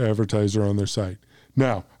heavy advertiser on their site.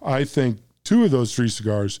 Now, I think 2 of those 3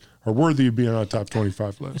 cigars are worthy of being on a top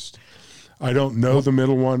 25 list. I don't know the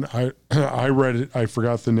middle one. I read it. I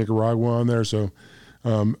forgot the Nicaragua on there. So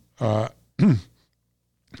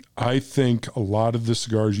I think a lot of the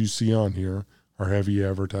cigars you see on here are heavy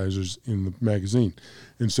advertisers in the magazine.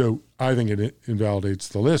 And so I think it invalidates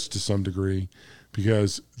the list to some degree.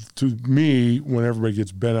 Because to me, when everybody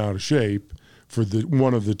gets bent out of shape for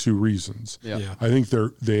one of the 2 reasons, I think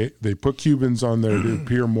they put Cubans on there to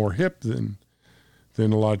appear more hip than a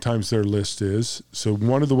lot of times their list is. So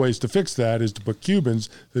one of the ways to fix that is to put Cubans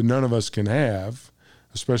that none of us can have,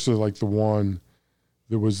 especially like the one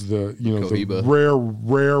that was the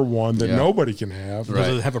rare one that nobody can have. Right.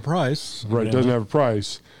 Does it have a price? Right, it doesn't have a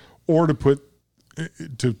price, or to put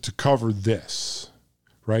to cover this,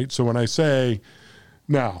 right? So when I say.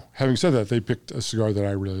 Now, having said that, they picked a cigar that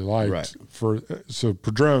I really liked. Right. So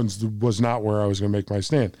Padron's was not where I was going to make my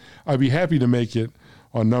stand. I'd be happy to make it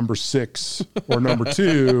on number 6 or number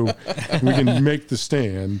 2. We can make the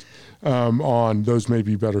stand on those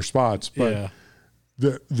maybe better spots. But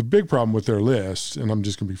the big problem with their list, and I'm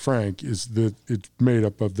just going to be frank, is that it's made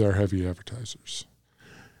up of their heavy advertisers.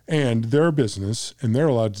 And they're a business, and they're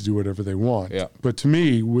allowed to do whatever they want. Yeah. But to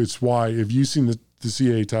me, it's why, have you seen the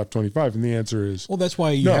CA top 25? And the answer is well. That's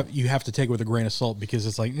why you have to take it with a grain of salt, because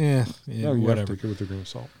it's like you whatever. have to take it with a grain of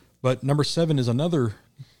salt. But number 7 is another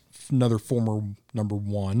former number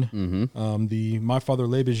 1. Mm-hmm. The My Father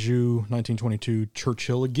Le Bijou 1922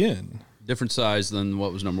 Churchill again. Different size than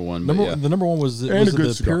what was number 1. The number 1 was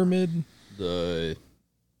the cigar. Pyramid. The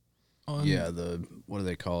what do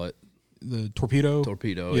they call it? The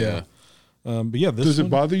Torpedo. Yeah. But yeah, does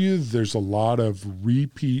it bother you? There's a lot of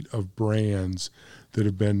repeat of brands that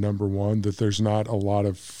have been number 1, that there's not a lot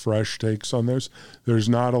of fresh takes on those. There's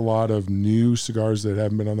not a lot of new cigars that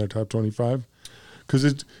haven't been on their top 25.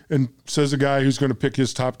 And says a guy who's going to pick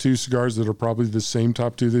his top 2 cigars that are probably the same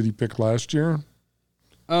top 2 that he picked last year.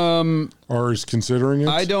 Or is considering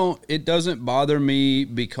it. It doesn't bother me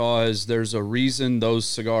because there's a reason those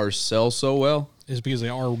cigars sell so well. It's because they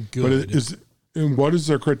are good. And what is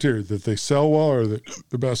their criteria? That they sell well, or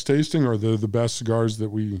the best tasting, or they're the best cigars that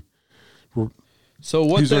we were? So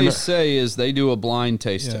what they say is they do a blind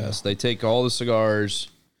taste test. They take all the cigars,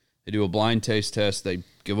 they do a blind taste test, they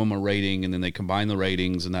give them a rating, and then they combine the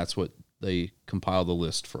ratings, and that's what they compile the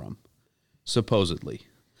list from, supposedly.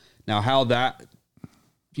 Now, how that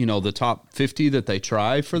the top 50 that they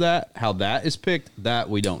try for that, how that is picked, that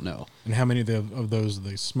we don't know. And how many of those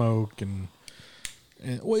they smoke and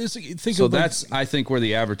well, I think where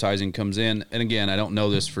the advertising comes in. And again, I don't know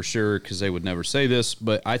this for sure because they would never say this,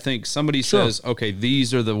 but I think somebody says, okay,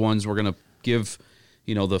 these are the ones we're going to give,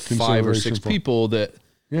 the 5 or 6 people that,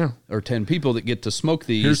 or 10 people that get to smoke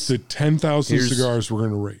these. Here's the 10,000 cigars we're going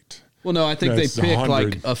to rate. Well, no, I think they pick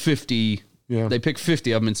like a 50. Yeah. They pick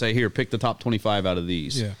 50 of them and say, here, pick the top 25 out of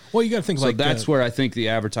these. Yeah. Well, you got to think so that's where I think the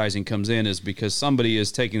advertising comes in, is because somebody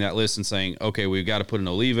is taking that list and saying, okay, we've got to put an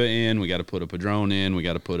Oliva in, we got to put a Padron in, we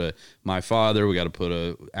got to put a My Father, we got to put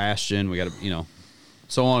a Ashton, we got to,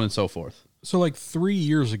 so on and so forth. So like 3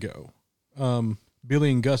 years ago,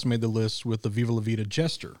 Billy and Gus made the list with the Viva La Vida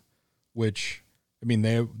Jester, which, I mean,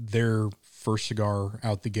 their first cigar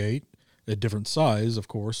out the gate, a different size, of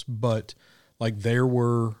course, but like there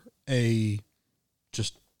were it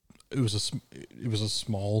was a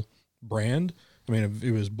small brand. I mean,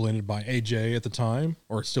 it was blended by AJ at the time,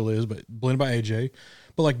 or it still is, but blended by AJ.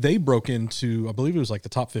 But like they broke into, I believe it was like the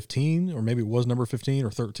top 15, or maybe it was number 15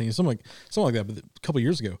 or 13, something like that. But a couple of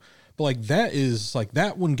years ago, but like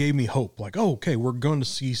that one gave me hope. Like, oh, okay, we're going to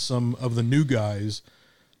see some of the new guys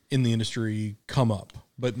in the industry come up.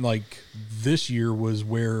 But like this year was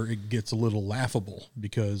where it gets a little laughable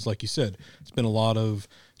because, like you said, it's been a lot of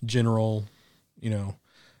general,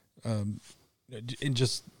 and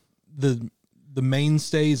just the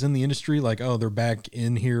mainstays in the industry. Like, oh, they're back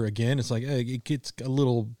in here again. It's like it gets a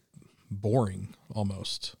little boring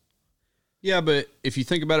almost. Yeah, but if you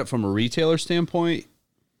think about it from a retailer standpoint,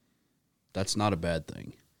 that's not a bad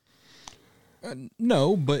thing.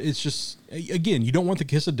 No, but it's just, again, you don't want the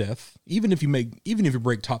kiss of death. Even if you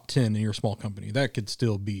break top 10 in your small company, that could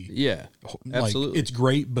still be, absolutely. It's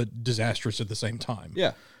great, but disastrous at the same time.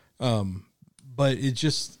 Yeah. But it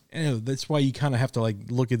just, that's why you kind of have to like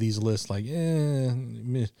look at these lists like,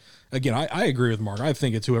 meh. Again, I agree with Mark. I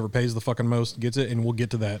think it's whoever pays the fucking most gets it, and we'll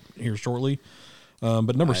get to that here shortly.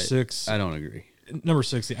 But number 6, I don't agree. Number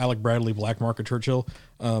 6, the Alec Bradley Black Market Churchill.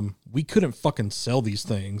 We couldn't fucking sell these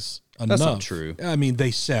things enough. That's not true. I mean,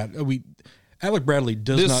 they sat. Alec Bradley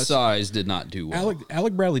this size did not do well.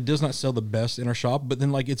 Alec Bradley does not sell the best in our shop, but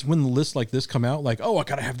then like it's when the lists like this come out, like, oh, I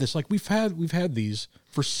gotta have this. Like we've had these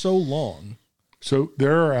for so long. So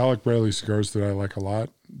there are Alec Bradley cigars that I like a lot.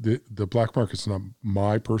 The Black Market's not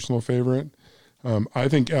my personal favorite. I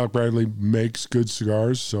think Alec Bradley makes good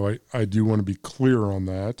cigars, so I do want to be clear on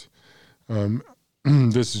that.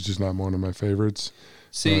 This is just not one of my favorites.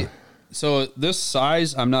 See, so this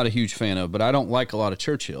size I'm not a huge fan of, but I don't like a lot of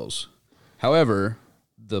Churchills. However,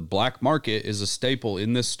 the Black Market is a staple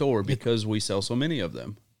in this store because we sell so many of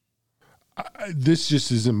them. This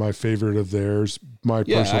just isn't my favorite of theirs. My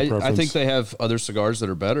personal preference. I think they have other cigars that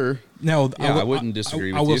are better. Now, I wouldn't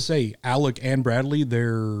disagree with you. I will say Alec and Bradley,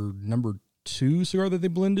 their number 2 cigar that they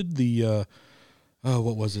blended, the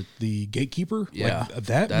what was it? The Gatekeeper. Yeah, like,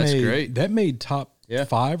 that's great. That made top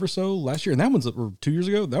 5 or so last year, and that one's or 2 years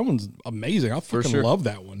ago. That one's amazing. I fucking love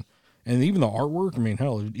that one. And even the artwork. I mean,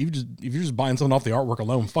 hell, if you're just buying something off the artwork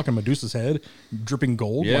alone, fucking Medusa's head dripping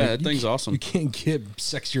gold. Yeah, like, that thing's awesome. You can't get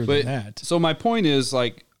sexier than that. So my point is,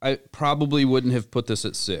 like, I probably wouldn't have put this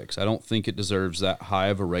at 6. I don't think it deserves that high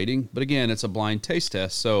of a rating. But again, it's a blind taste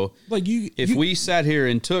test. So like if we sat here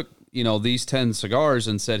and took these 10 cigars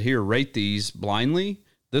and said, here, rate these blindly,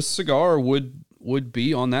 this cigar would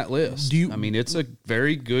be on that list. I mean, it's a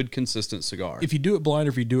very good, consistent cigar. If you do it blind or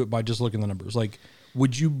if you do it by just looking at the numbers, like,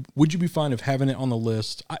 would you be fine of having it on the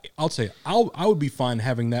list? I'll say I would be fine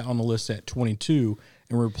having that on the list at 22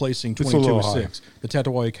 and replacing 22 with 6. The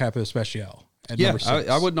Tatuaje Capa Especial at number 6.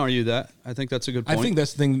 I wouldn't argue that. I think that's a good point. I think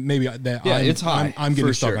that's the thing maybe that it's high. I'm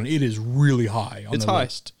getting stuck on. It is really high on the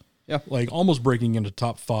list. Yeah. Like almost breaking into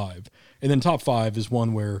top 5. And then top 5 is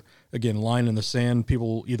one where, again, line in the sand,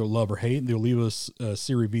 people either love or hate. They'll leave us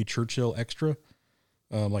Series V Churchill Extra.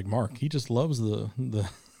 Like Mark, he just loves the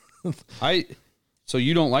So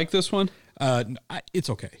you don't like this one? It's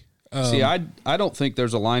okay. See, I don't think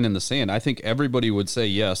there's a line in the sand. I think everybody would say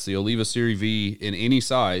yes. The Oliva Series V in any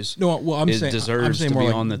size. No, well, I'm saying deserves to be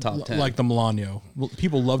like, on the top 10. Like the Milano.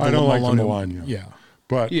 People love the I don't Milano. like the Milano. Yeah,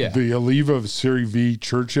 but the Oliva Series V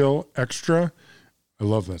Churchill Extra, I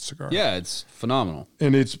love that cigar. Yeah, it's phenomenal.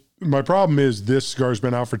 And my problem is this cigar's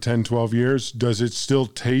been out for 10, 12 years. Does it still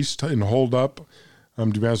taste and hold up? To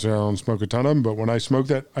be honest, I don't smoke a ton of them, but when I smoke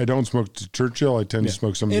that, I don't smoke the Churchill. I tend to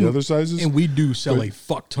smoke some of the other sizes. And we do sell a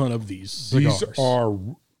fuck ton of these cigars.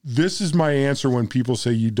 This is my answer when people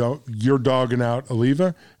say you're dogging out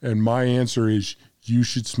Oliva, and my answer is you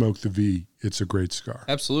should smoke the V. It's a great cigar.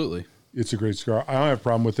 Absolutely. It's a great cigar. I don't have a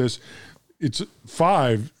problem with this. it's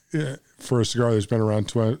 5 for a cigar that's been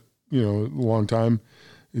around a long time.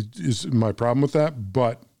 Is my problem with that.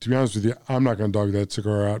 But to be honest with you, I'm not going to dog that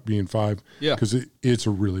cigar out being 5. Yeah, because it's a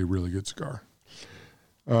really, really good cigar.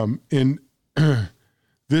 And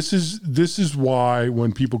this is why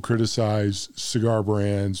when people criticize cigar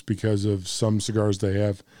brands because of some cigars they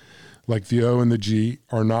have, like the O and the G,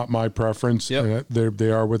 are not my preference. Yep. And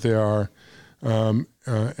they are what they are. And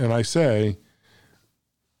I say,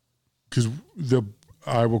 because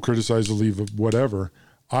I will criticize the leaf of whatever.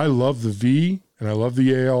 I love the V and I love the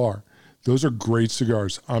ALR. Those are great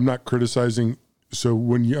cigars. I'm not criticizing. So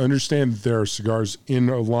when you understand that there are cigars in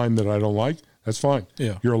a line that I don't like, that's fine.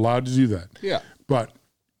 Yeah. You're allowed to do that. Yeah. But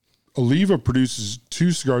Oliva produces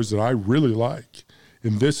 2 cigars that I really like,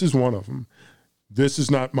 and this is one of them. This is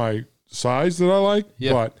not my size that I like,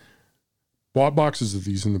 but bought boxes of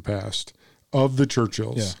these in the past of the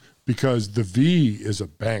Churchills because the V is a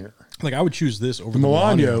banger. Like I would choose this over the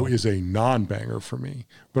Milano is a non-banger for me,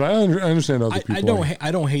 but I understand other people. I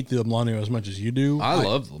don't hate the Milano as much as you do. I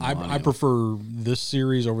love the Milano. I prefer this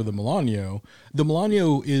series over the Milano. The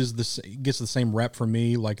Milano gets the same rep for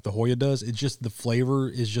me like the Hoya does. It's just the flavor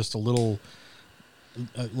is just a little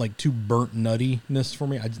like too burnt nuttiness for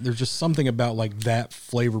me. There's just something about like that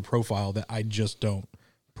flavor profile that I just don't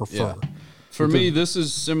prefer. Yeah. For me, this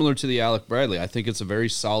is similar to the Alec Bradley. I think it's a very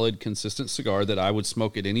solid, consistent cigar that I would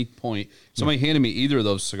smoke at any point. If somebody handed me either of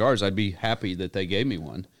those cigars, I'd be happy that they gave me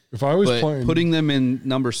one. If I was putting them in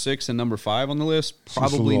number 6 and number 5 on the list,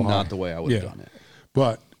 probably not the way I would have done it.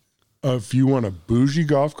 But if you want a bougie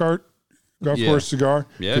golf course cigar,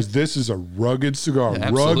 because this is a rugged cigar,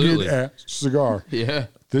 rugged ass cigar. Yeah.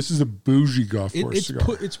 This is a bougie golf course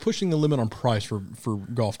cigar. It's pushing the limit on price for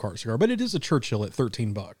golf cart cigar, but it is a Churchill at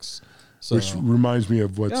 $13. So. Which reminds me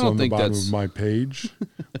of what's on the bottom of my page,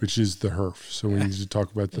 which is the Herf. So we need to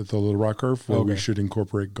talk about the Little Rock Herf, where we should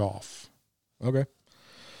incorporate golf. Okay.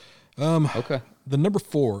 Okay. The number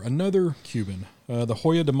 4, another Cuban, the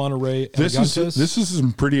Hoya de Monterrey. This is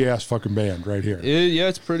some pretty ass fucking band right here. Yeah,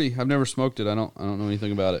 it's pretty. I've never smoked it. I don't know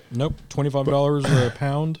anything about it. Nope. $25 a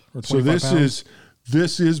pound or 25 So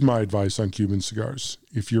this is my advice on Cuban cigars.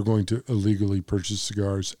 If you're going to illegally purchase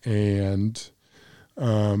cigars and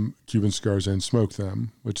Cuban cigars and smoke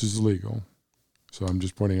them, which is illegal. So I'm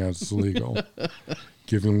just pointing out it's illegal.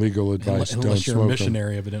 Giving legal advice, unless you're smoke a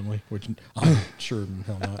missionary, them. evidently, which I'm sure in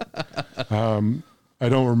hell not. I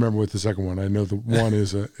don't remember what the second one. I know the one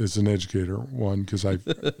is an educator one because I've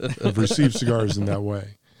received cigars in that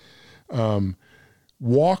way.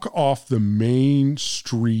 Walk off the main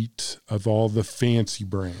street of all the fancy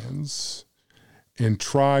brands and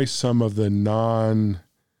try some of the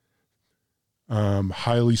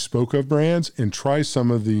highly spoke of brands, and try some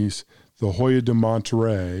of these, the Hoya de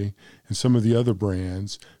Monterrey and some of the other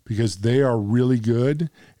brands, because they are really good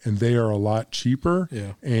and they are a lot cheaper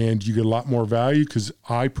and you get a lot more value. Because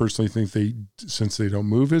I personally think since they don't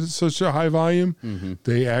move at such a high volume,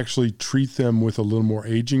 they actually treat them with a little more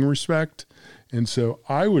aging respect. And so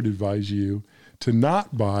I would advise you to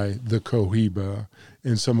not buy the Cohiba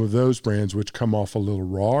and some of those brands, which come off a little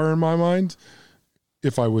raw in my mind,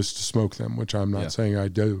 if I was to smoke them, which I'm not saying I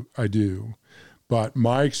do. But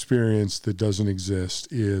my experience that doesn't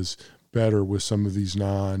exist is better with some of these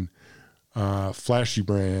flashy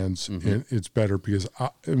brands, and it's better because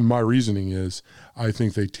my reasoning is I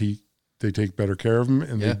think they take better care of them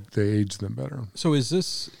and they age them better. So is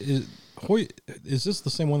this the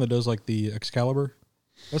same one that does like the Excalibur?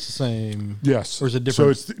 That's the same. Yes. Or is it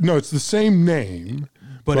different? So it's the same name,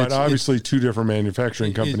 but obviously two different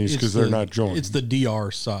manufacturing companies because they're not joined. It's the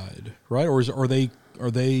DR side, right? Or are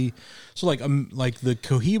they so like the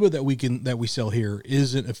Cohiba that we sell here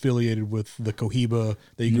isn't affiliated with the Cohiba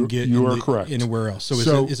that you can get correct. Anywhere else.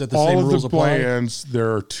 So is it the all same of rules the apply? brands,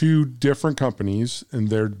 there are two different companies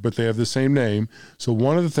but they have the same name. So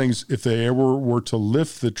one of the things, if they ever were to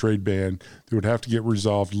lift the trade ban, they would have to get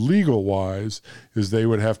resolved legal wise, is they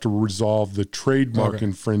would have to resolve the trademark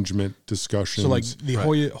infringement discussions. So like the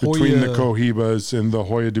Hoya between the Cohibas and the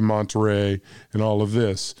Hoya de Monterrey and all of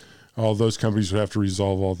this. All those companies would have to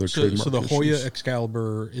resolve all their trademark issues. So the Hoya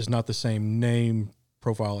Excalibur is not the same name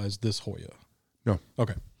profile as this Hoya? No.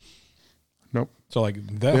 Okay. Nope. So like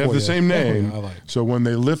that they have Hoya, the same name. Hoya, I like. So when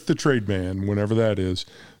they lift the trade ban, whenever that is,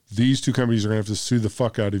 these two companies are going to have to sue the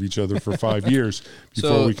fuck out of each other for 5 years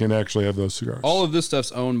before we can actually have those cigars. All of this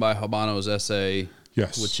stuff's owned by Habanos SA,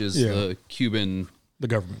 which is the Cuban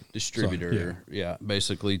government distributor,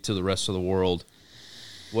 basically to the rest of the world.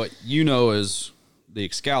 What you know is the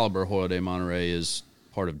Excalibur Hoya de Monterrey is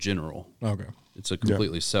part of General. Okay. It's a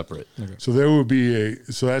completely separate. Okay. So there would be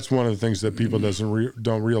so that's one of the things that people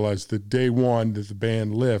don't realize, that day one that the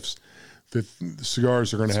band lifts, that the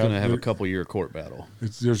cigars are going to have a couple year court battle.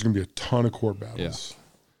 There's going to be a ton of court battles.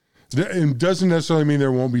 Yeah. It doesn't necessarily mean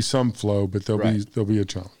there won't be some flow, but there'll be a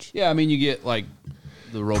challenge. Yeah, I mean, you get like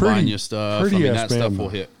the Robanya stuff. I mean, that stuff will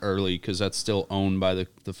hit early because that's still owned by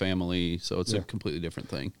the family, so it's a completely different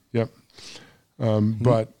thing. Yep.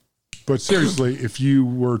 But seriously, if you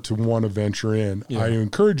were to want to venture in, I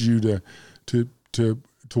encourage you to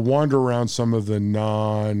wander around some of the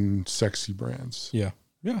non-sexy brands. Yeah.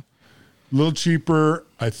 Yeah. A little cheaper.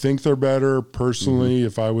 I think they're better. Personally,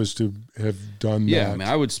 if I was to have done that. Yeah, I mean,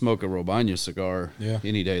 I would smoke a Robanya cigar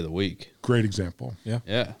any day of the week. Great example. Yeah.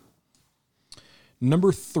 Yeah.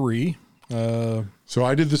 Number 3. So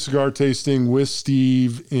I did the cigar tasting with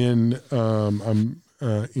Steve in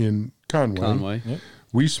Conway. Yep.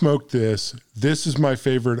 We smoked this. This is my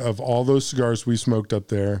favorite of all those cigars we smoked up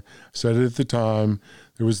there. I said it at the time.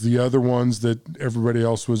 There was the other ones that everybody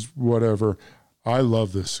else was whatever. I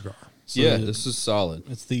love this cigar. So this is solid.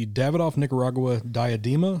 It's the Davidoff Nicaragua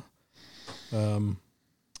Diadema.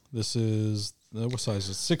 This is, what size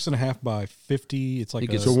is it? 6.5 by 50. It's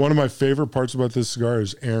like So one of my favorite parts about this cigar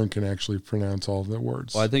is Aaron can actually pronounce all the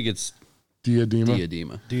words. Well, I think it's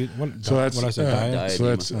Diadema. So that's when I say Diadema. So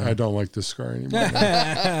that's I don't like this cigar anymore.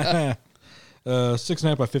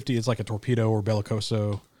 6.5 by 50. It's like a Torpedo or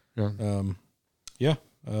Bellicoso. Yeah.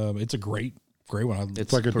 It's a great one.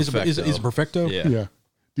 it's like a Perfecto. Is it Perfecto? Yeah.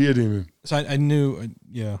 Diadema. So I knew.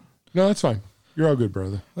 Yeah. No, that's fine. You're all good,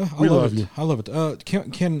 brother. We love you. I love it.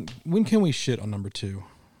 When can we shit on number 2?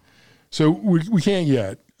 So we can't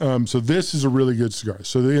yet. So this is a really good cigar.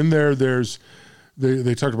 So in there's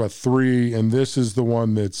they talked about 3, and this is the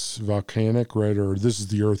one that's volcanic, right? Or this is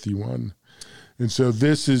the earthy one. And so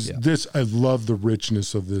this is this. I love the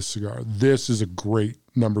richness of this cigar. This is a great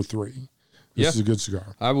number 3. This is a good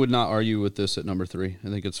cigar. I would not argue with this at number 3. I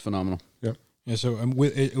think it's phenomenal. Yep. Yeah. So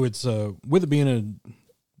with it being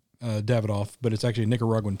a Davidoff, but it's actually a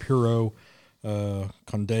Nicaraguan Puro,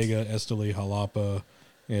 Condega, Esteli, Jalapa.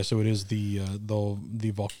 Yeah. So it is the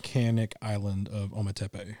volcanic island of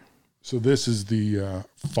Ometepe. So this is the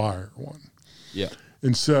fire one. Yeah.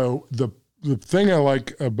 And so the thing I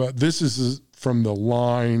like about this is from the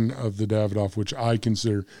line of the Davidoff, which I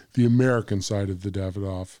consider the American side of the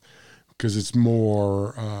Davidoff, because it's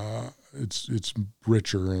more, it's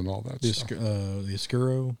richer and all that stuff. The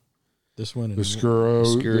Oscuro, this one. The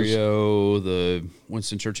Oscurio, the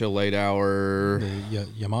Winston Churchill Late Hour. The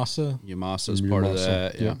Yamasa. Yamasa's part of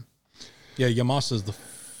that, yeah. Yeah, Yamasa's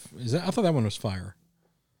is that? I thought that one was fire.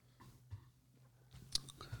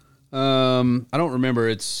 I don't remember.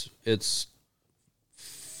 It's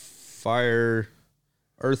fire,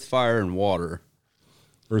 earth, fire, and water.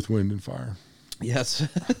 Earth, wind, and fire. Yes,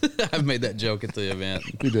 I've made that joke at the event.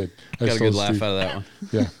 You did. Got a good laugh out of that one.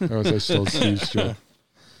 Yeah, I stole Steve's joke.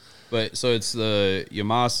 But so it's the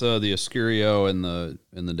Yamasa, the Oscurio, and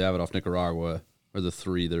the Davidoff Nicaragua are the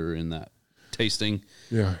 3 that are in that tasting.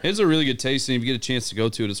 Yeah, it's a really good tasting. If you get a chance to go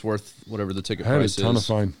to it, it's worth whatever the ticket I had price a ton is. of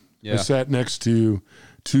fun. Yeah. I sat next to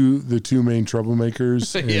the 2 main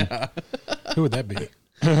troublemakers. Yeah. Who would that be?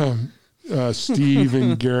 Steve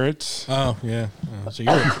and Garrett. Oh yeah. So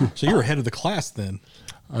you're ahead of the class then.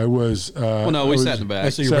 I was. Well, no, we sat in the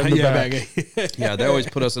back. So you're back. Yeah, they always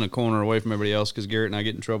put us in a corner away from everybody else because Garrett and I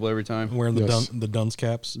get in trouble every time. Wearing the dunce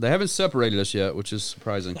caps. They haven't separated us yet, which is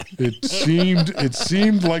surprising. It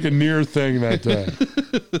seemed like a near thing that day.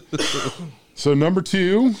 So number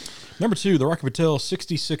 2, the Rocky Patel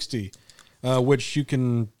 6060, which you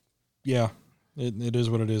can, it is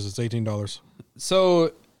what it is. It's $18.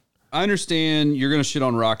 So I understand you're going to shit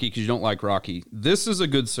on Rocky because you don't like Rocky. This is a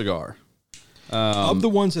good cigar. Of the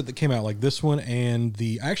ones that came out, like this one and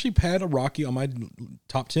I actually had a Rocky on my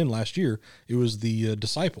top 10 last year. It was the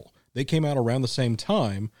Disciple. They came out around the same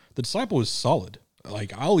time. The Disciple is solid.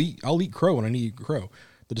 Like I'll eat crow when I need to eat crow.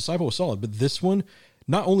 The Disciple was solid, but this one,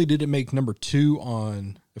 not only did it make number 2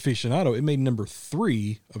 on Aficionado, it made number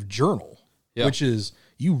 3 of Journal, which is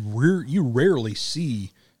you rarely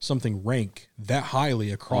see something rank that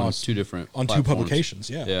highly across on 2 different platforms. 2 publications.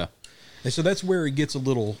 Yeah. And so that's where it gets a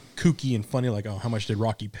little kooky and funny, like, oh, how much did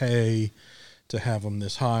Rocky pay to have them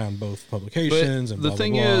this high on both publications? But and the blah,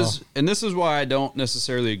 thing blah, blah. is, and this is why I don't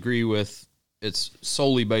necessarily agree with it's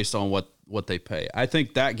solely based on what they pay. I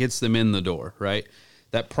think that gets them in the door, right?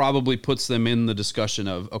 That probably puts them in the discussion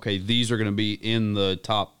of, okay, these are going to be in the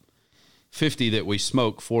top 50 that we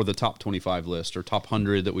smoke for the top 25 list or top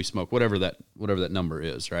 100 that we smoke, whatever that number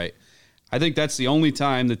is, right? I think that's the only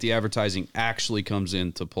time that the advertising actually comes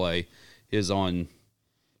into play is on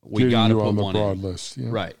we got to put on the one broad in. list. Yeah.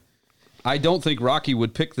 Right. I don't think Rocky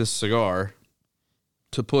would pick this cigar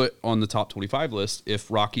to put on the top 25 list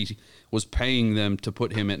if Rocky was paying them to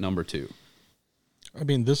put him at number 2. I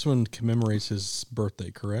mean, this one commemorates his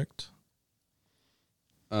birthday, correct?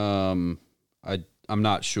 I'm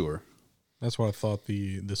not sure. That's what I thought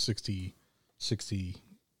the 60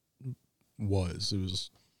 was. It was.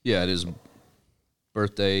 Yeah, it is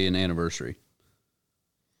birthday and anniversary.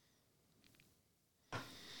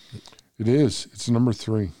 It is. It's number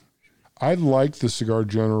 3. I like the Cigar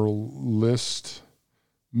General list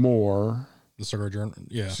more. The Cigar Journal,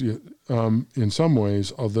 yeah. In some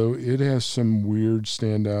ways, although it has some weird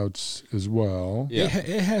standouts as well. Yeah.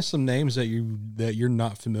 It has some names that you're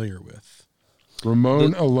not familiar with.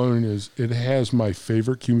 Ramon Alonias. It has my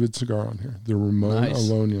favorite Cuban cigar on here. The Ramon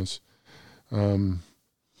Alonias.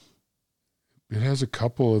 It has a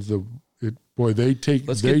couple of the.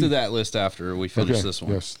 Let's get to that list after we finish this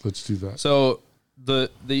one. Yes, let's do that. So the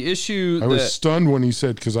issue. I was stunned when he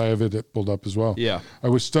said, because I have it pulled up as well. Yeah. I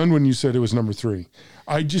was stunned when you said it was number 3.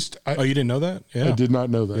 Oh, you didn't know that? Yeah. I did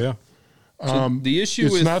not know that. Yeah. So the issue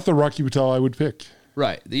it's not the Rocky Patel I would pick.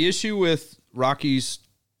 Right. The issue with Rocky's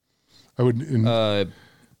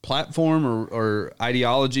platform or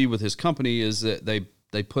ideology with his company is that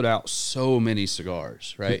they put out so many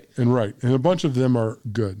cigars, right? And a bunch of them are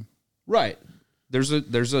good. Right. There's a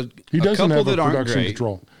he doesn't couple have that a aren't production great.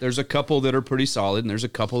 control. There's a couple that are pretty solid, and there's a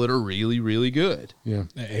couple that are really, really good. Yeah.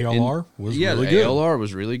 The ALR was really the good. ALR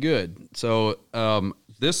was really good. So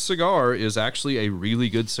this cigar is actually a really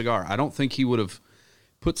good cigar. I don't think he would have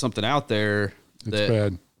put something out there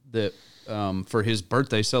that for his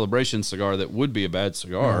birthday celebration cigar that would be a bad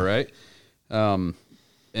cigar, right? And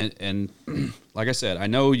like I said, I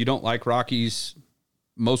know you don't like Rockies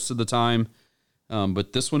most of the time.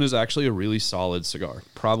 But this one is actually a really solid cigar.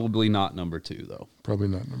 Probably not number 2, though. Probably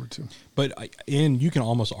not number 2. But you can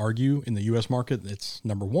almost argue in the U.S. market it's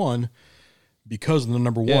number 1 because the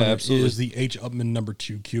number 1 is the H. Upmann number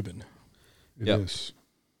 2 Cuban. It is.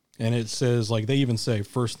 And it says, like they even say,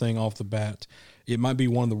 first thing off the bat, it might be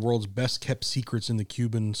one of the world's best kept secrets in the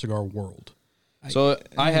Cuban cigar world. So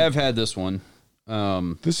I have had this one.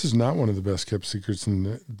 This is not one of the best kept secrets in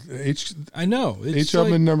the H. I know. H.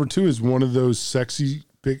 Upmann number 2 is one of those sexy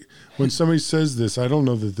big. When somebody says this, I don't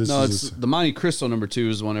know that this is. It's the Monte Cristo number 2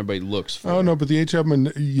 is the one everybody looks for. Oh no, but the H.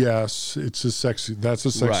 Upmann, yes, it's a sexy. That's a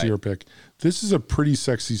sexier pick. This is a pretty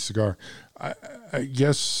sexy cigar. I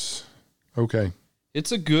guess. Okay.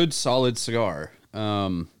 It's a good, solid cigar.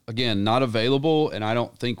 Again, not available, and I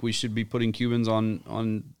don't think we should be putting Cubans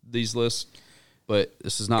on these lists. But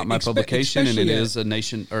this is not my publication, and it is a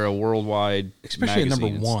nation or a worldwide, especially magazine.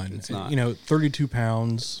 At number 1. It's not. 32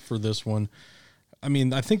 pounds for this one. I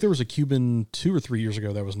mean, I think there was a Cuban 2 or 3 years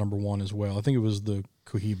ago that was number 1 as well. I think it was the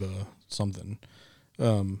Cohiba something.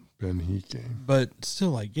 Benhique. But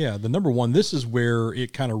still, the number 1. This is where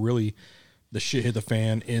it kind of really the shit hit the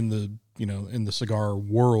fan in the cigar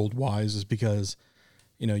world wise, is because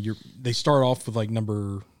they start off with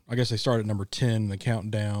they start at number 10, the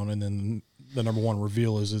countdown, and then the number 1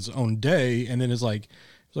 reveal is its own day, and then it's like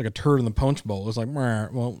a turd in the punch bowl. It's like,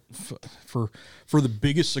 well, for the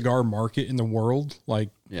biggest cigar market in the world,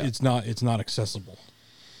 it's not accessible.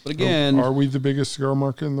 But again, are we the biggest cigar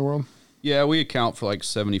market in the world? Yeah, we account for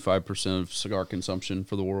 75% of cigar consumption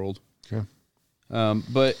for the world. Okay.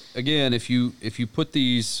 But again, if you put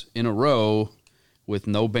these in a row with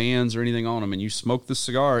no bands or anything on them, and you smoke the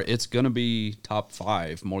cigar, it's going to be top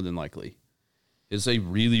 5 more than likely. It's a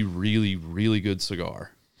really, really, really good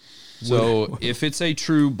cigar. So if it's a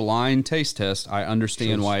true blind taste test, I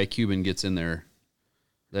understand why a Cuban gets in there.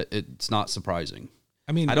 That it's not surprising.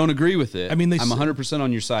 I mean, I don't agree with it. I mean, I'm 100%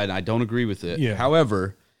 on your side, and I don't agree with it. Yeah.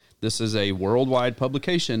 However, this is a worldwide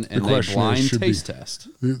publication, and they blind taste test.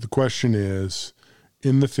 The question is,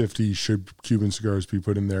 in the 50s, should Cuban cigars be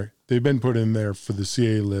put in there? They've been put in there for the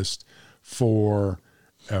CA list forever.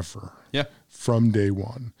 Yeah. From day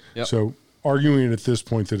one. Yep. So arguing it at this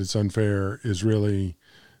point that it's unfair is really,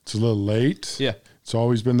 it's a little late. Yeah. It's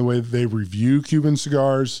always been the way that they review Cuban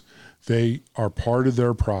cigars. They are part of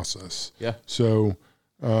their process. Yeah. So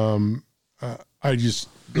I just,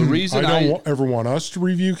 the reason I don't ever want us to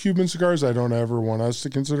review Cuban cigars. I don't ever want us to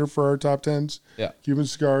consider for our top 10s Cuban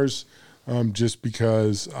cigars, just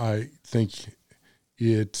because I think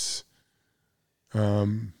it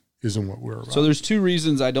isn't what we're about. So there's 2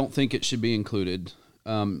 reasons I don't think it should be included.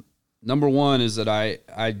 Number 1 is that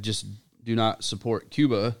I just do not support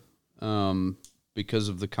Cuba because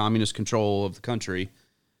of the communist control of the country.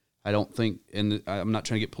 I don't think, and I'm not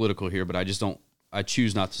trying to get political here, but I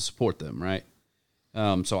choose not to support them, right?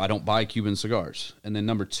 So I don't buy Cuban cigars. And then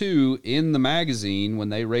number 2, in the magazine, when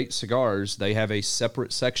they rate cigars, they have a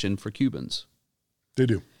separate section for Cubans. They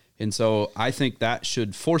do. And so I think that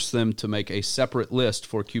should force them to make a separate list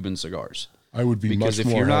for Cuban cigars. I would be much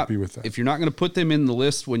more happy with that. If you're not going to put them in the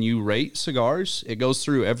list when you rate cigars, it goes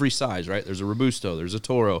through every size, right? There's a Robusto, there's a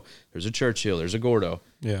Toro, there's a Churchill, there's a Gordo.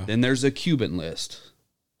 Yeah. Then there's a Cuban list.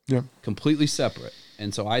 Yeah. Completely separate.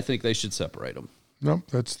 And so I think they should separate them. No,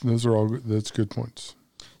 that's good points.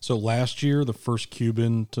 So last year, the first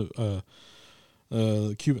Cuban to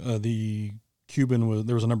the Cuban was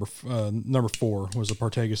there was a number 4 was a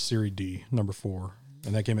Partagas Series D number 4,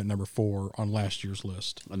 and that came at number 4 on last year's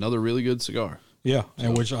list. Another really good cigar. Yeah,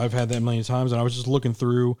 and which I've had that many times, and I was just looking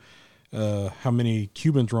through how many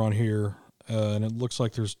Cubans are on here, and it looks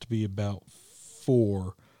like there's to be about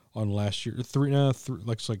 4 on last year. 3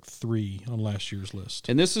 looks like 3 on last year's list.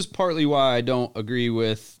 And this is partly why I don't agree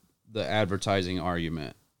with the advertising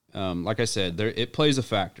argument. Like I said, it plays a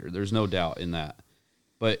factor. There's no doubt in that.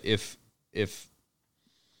 But if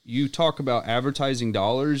you talk about advertising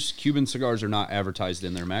dollars, Cuban cigars are not advertised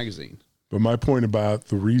in their magazine. But my point about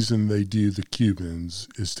the reason they do the Cubans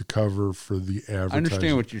is to cover for the advertising. I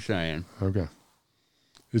understand what you're saying. Okay.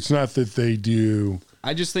 It's not that they do.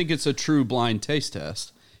 I just think it's a true blind taste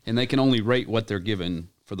test, and they can only rate what they're given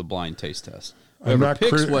for the blind taste test. Whoever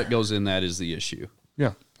picks what goes in that is the issue.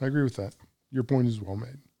 Yeah, I agree with that. Your point is well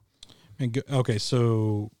made. Okay,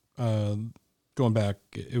 so going back,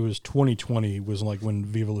 it was 2020 was like when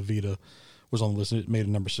Viva La Vida was on the list. It made it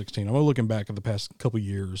number 16. I'm looking back at the past couple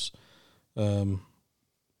years,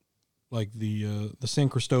 like the San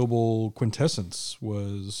Cristobal Quintessence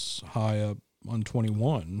was high up on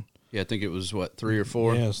 21. Yeah, I think it was 3 or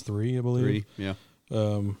 4. Yeah, it's 3, I believe. 3, yeah.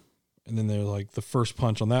 And then there's like the first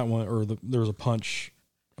punch on that one, or there was a punch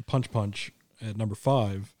at number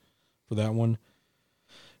 5 for that one.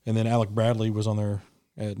 And then Alec Bradley was on there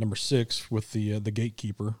at number 6 with the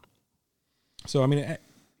Gatekeeper. So, I mean,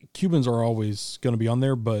 Cubans are always going to be on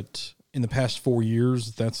there, but in the past 4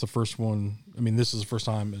 years, that's the first one. I mean, this is the first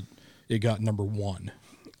time it got number 1.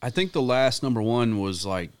 I think the last number 1 was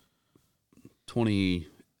like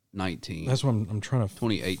 2019. That's what I'm trying to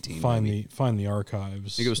 2018. Find the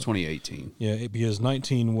archives. I think it was 2018. Yeah, because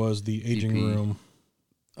 19 was the Aging EP. Room.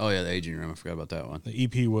 Oh, yeah, the Aging Room. I forgot about that one. The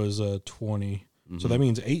EP was 20. So that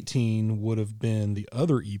means 18 would have been the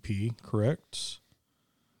other EP, correct?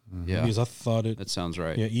 Yeah. Because I thought it... That sounds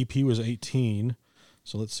right. Yeah, EP was 18.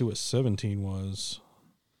 So let's see what 17 was.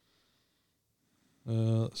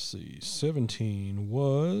 Let's see. 17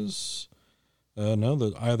 was... no,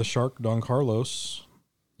 the Eye of the Shark, Don Carlos.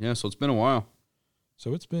 Yeah, so it's been a while.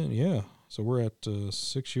 So it's been, yeah. So we're at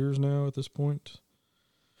 6 years now at this point.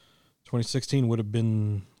 2016 would have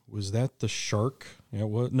been... Was that the Shark? Yeah,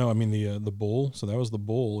 what? No, I mean the Bull. So that was the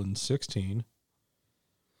Bull in 16.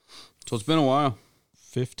 So it's been a while.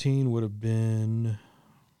 15 would have been.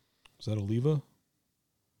 Was that Oliva?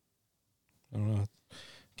 I don't know.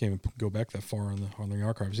 Can't even go back that far on the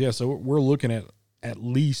archives. Yeah, so we're looking at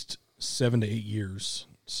least 7 to 8 years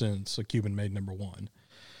since a Cuban made number 1.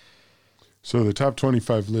 So the top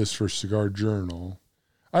 25 list for Cigar Journal,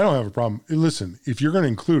 I don't have a problem. Listen, if you're going to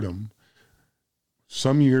include them.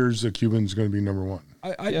 Some years a Cuban's going to be number 1.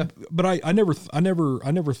 But I never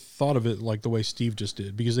thought of it like the way Steve just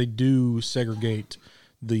did, because they do segregate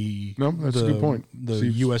the that's a good point. The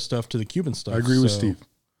U.S. stuff to the Cuban stuff. I agree with Steve.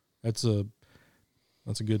 That's a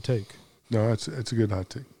good take. No, it's a good hot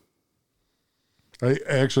take. I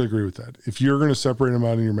actually agree with that. If you're going to separate them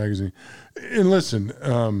out in your magazine, and listen,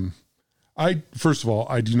 first of all,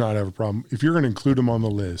 I do not have a problem if you're going to include them on the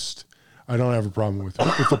list. I don't have a problem with it.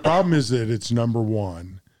 If the problem is that it's number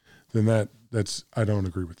 1, then that's I don't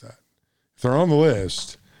agree with that. If they're on the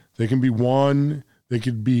list, they can be 1. They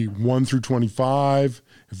could be 1 through 25.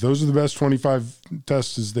 If those are the best 25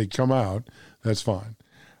 tests as they come out, that's fine.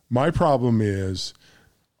 My problem is,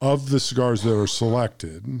 of the cigars that are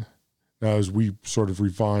selected, now as we sort of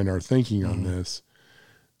refine our thinking on this,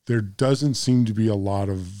 there doesn't seem to be a lot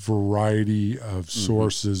of variety of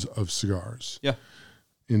sources of cigars. Yeah.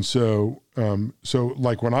 And so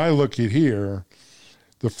like when I look at here,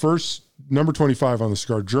 the first number 25 on the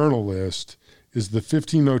Cigar Journal list is the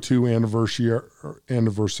 1502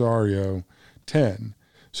 Anniversario 10.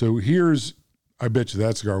 So I bet you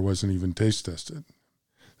that cigar wasn't even taste tested.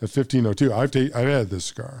 The 1502, I've had this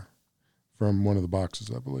cigar from one of the boxes,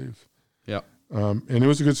 I believe. Yeah. And it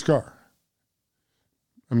was a good cigar.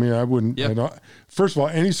 I mean, I wouldn't. Yep. First of all,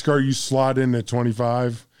 any cigar you slot in at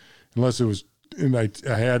 25, unless it was, and I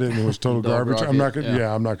had it and it was total garbage. I'm not gonna.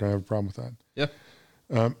 Yeah, I'm not gonna have a problem with that. Yeah.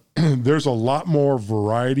 There's a lot more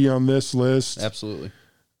variety on this list. Absolutely.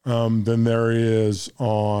 Than there is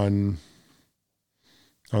on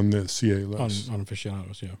the CA list. On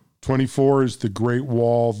Aficionados, yeah. 24 is the Great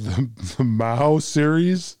Wall, the Mao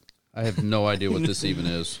series. I have no idea what this even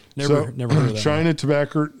is. Never heard of that. China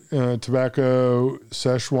Tobacco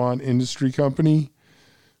Szechuan Industry Company.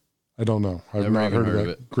 I don't know. I've not heard of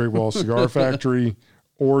it. Great Wall Cigar Factory,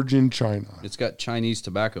 origin China. It's got Chinese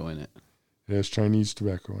tobacco in it. It has Chinese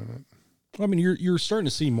tobacco in it. I mean, you're starting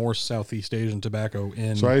to see more Southeast Asian tobacco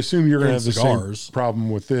in. So I assume you're going to have cigars. the same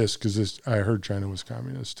problem with this because I heard China was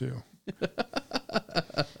communist too.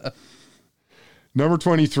 Number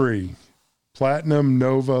 23, Platinum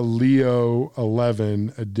Nova Leo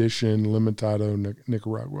 11 Edition Limitado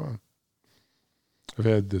Nicaragua. I've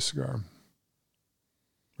had this cigar.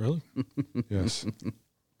 Really? Yes.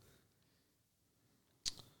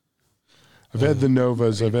 I've had the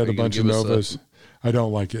Novas. I've had a bunch of Novas. I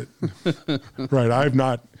don't like it. Right. I'm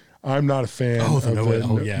not a fan of the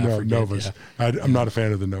Novas. Yeah. I'm not a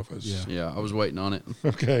fan of the Novas. Yeah, I was waiting on it.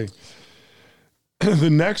 Okay.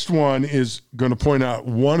 The next one is going to point out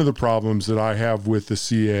one of the problems that I have with the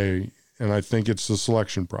CA, and I think it's the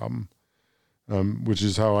selection problem, which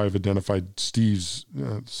is how I've identified Steve's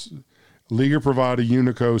Liga Privada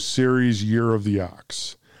Unico Series Year of the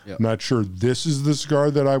Ox. Yep. I'm not sure this is the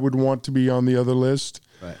cigar that I would want to be on the other list,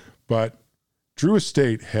 right. But Drew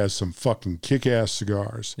Estate has some fucking kick-ass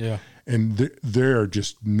cigars. Yeah. And they're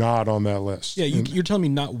just not on that list. Yeah, you're telling me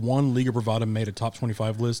not one Liga Privada made a top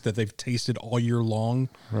 25 list that they've tasted all year long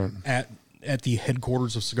at the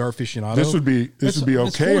headquarters of Cigar Aficionado? This would be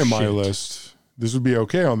okay on my list. This would be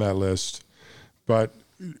okay on that list. But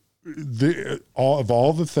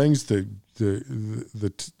all the things, the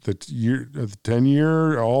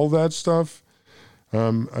 10-year, all that stuff,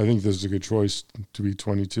 I think this is a good choice to be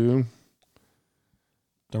 22.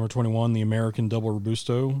 Number 21, the American Double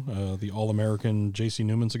Robusto, the All-American J.C.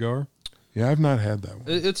 Newman cigar. Yeah, I've not had that one.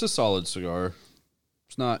 It's a solid cigar.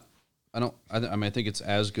 It's not. I think it's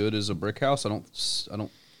as good as a Brick House. I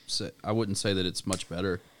wouldn't say that it's much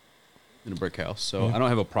better than a Brick House. So I don't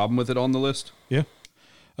have a problem with it on the list. Yeah.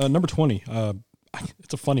 Number 20.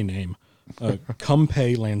 It's a funny name.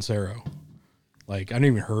 Cumpe Lancero. Like, I didn't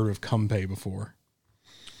even heard of Cumpe before.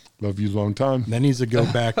 Love you long time. That needs to go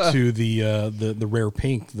back to the rare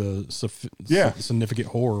pink, the significant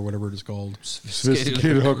whore, or whatever it is called.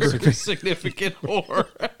 Sophisticated hooker. Significant whore.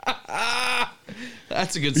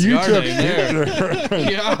 That's a good cigar name there.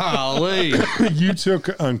 Golly. You took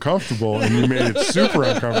uncomfortable and you made it super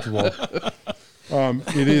uncomfortable.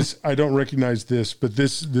 It is. I don't recognize this, but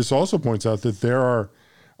this also points out that there are.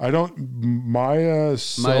 Maya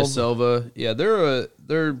Selva. Yeah,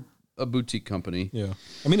 they're a boutique company. Yeah,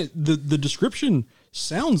 I mean the description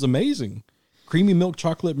sounds amazing. Creamy milk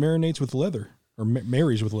chocolate marinates with leather or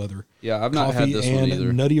marries with leather. Yeah, I've not had this one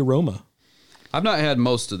either. Nutty aroma. I've not had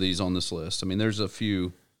most of these on this list. I mean, there's a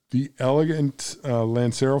few. The elegant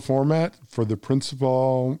Lancero format for the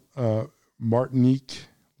Principal Martinique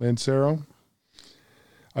Lancero.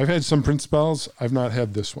 I've had some Principals. I've not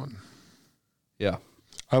had this one. Yeah.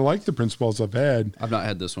 I like the Principals I've had. I've not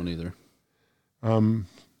had this one either.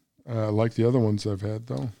 I like the other ones I've had,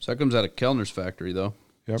 though. So that comes out of Kellner's factory, though.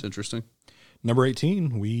 Yep. It's interesting. Number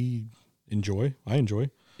 18, I enjoy.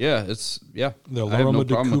 Yeah, The I have no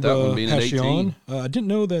problem with that one being at 18. I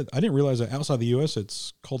didn't realize that outside the U.S.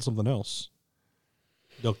 it's called something else.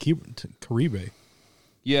 Del Caribe.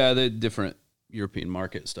 Yeah, the different European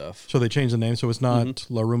market stuff. So they changed the name, so it's not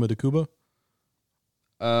La Roma de Cuba?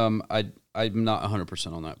 I'm not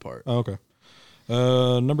 100% on that part. Oh, okay.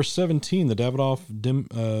 Number 17, the Davidoff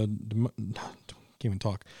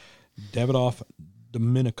Davidoff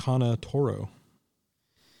Dominicana Toro,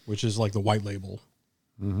 which is like the white label.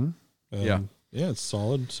 Mm-hmm. Yeah, it's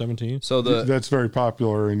solid. 17. So that's very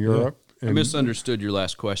popular in Europe. I misunderstood your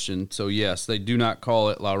last question. So yes, they do not call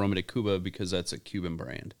it La Roma de Cuba because that's a Cuban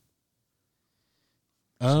brand.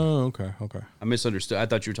 Oh, okay. I misunderstood. I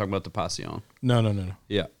thought you were talking about the Pasión. No.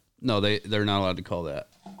 Yeah. No, they're not allowed to call that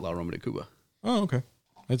La Roma de Cuba. Oh, okay.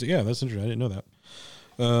 That's interesting. I didn't know that.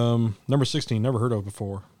 Number 16, never heard of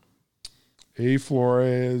before. A.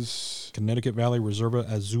 Flores. Connecticut Valley Reserva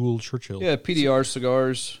Azul Churchill. Yeah, PDR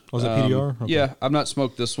cigars. Was it PDR? Okay. Yeah, I've not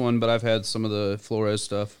smoked this one, but I've had some of the Flores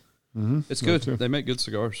stuff. Mm-hmm. It's good. They make good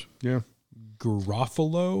cigars. Yeah.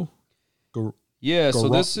 Garofalo? So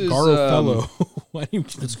this is Garofalo.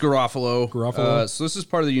 It's Garofalo. Garofalo. So this is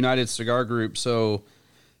part of the United Cigar Group. So,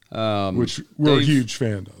 which we're a huge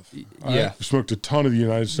fan of. Yeah, I've smoked a ton of the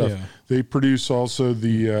United stuff. Yeah. They produce also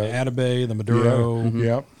the Atabay, the Maduro.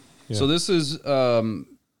 Yeah. So this is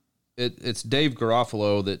it's Dave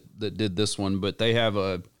Garofalo that did this one, but they have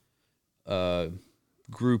a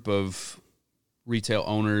group of retail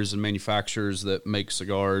owners and manufacturers that make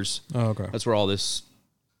cigars. Oh, okay. That's where all this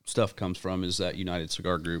stuff comes from, is that United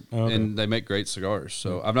Cigar Group. Oh, okay. And they make great cigars.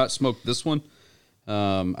 So I've not smoked this one.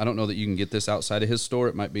 I don't know that you can get this outside of his store.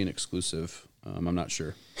 It might be an exclusive. I'm not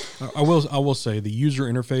sure. I will say the user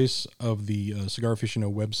interface of the Cigar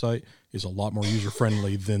Aficionado website is a lot more user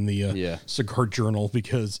friendly than the Cigar Journal,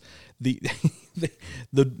 because the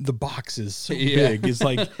box is so big. It's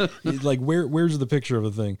like where's the picture of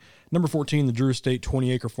the thing? Number 14, the Drew Estate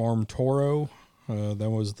 20 Acre Farm Toro. That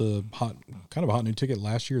was the kind of a hot new ticket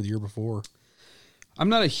last year, or the year before. I'm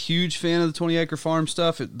not a huge fan of the 20 Acre Farm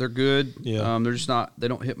stuff. They're good. Yeah. They're just not. They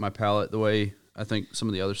don't hit my palate the way I think some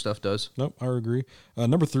of the other stuff does. Nope, I agree.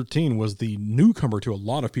 Number 13 was the newcomer to a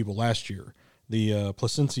lot of people last year, the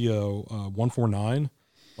Plasencia 149.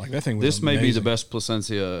 Like, that thing was This amazing. may be the best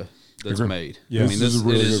Plasencia that's made. Yeah, I mean, this is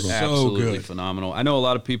really it is good one. absolutely So good. phenomenal. I know a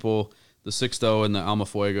lot of people, the Sixto and the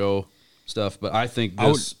Almafuego stuff, but I think the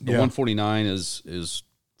 149 is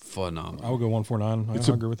phenomenal. I would go 149. It's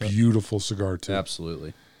I agree with that. beautiful cigar too.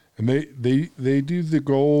 Absolutely. And they do the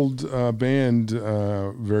gold band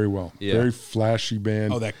very well. Yeah. Very flashy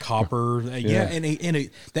band. Oh, that copper. Yeah, and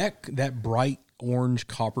that bright orange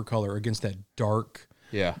copper color against that dark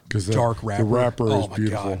Yeah. dark wrapper. The wrapper oh is my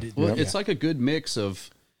beautiful. God. Well, it's like a good mix of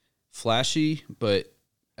flashy but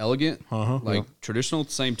elegant, like traditional at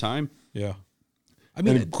the same time. Yeah. I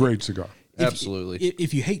mean, and a great cigar. Absolutely.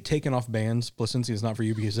 If you hate taking off bands, Plasencia is not for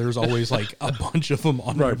you, because there's always like a bunch of them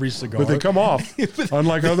on every cigar. But they come off,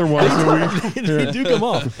 unlike other ones. They do come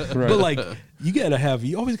off. But like,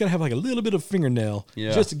 you always gotta have like a little bit of fingernail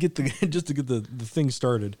just to get the thing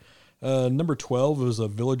started. Number 12 was a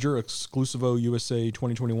Villager Exclusivo USA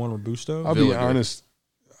 2021 Robusto. I'll be honest,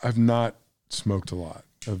 I've not smoked a lot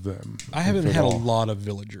of them. I haven't had a lot of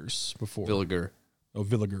Villagers before. Villager. Oh,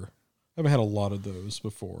 Villager. I haven't had a lot of those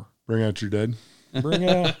before. Bring out your dead. Bring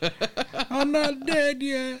out. I'm not dead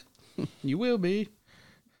yet. You will be.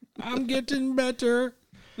 I'm getting better.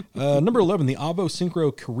 Number 11, the Avo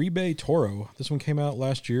Synchro Caribe Toro. This one came out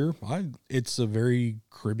last year. It's a very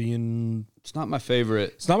Caribbean. It's not my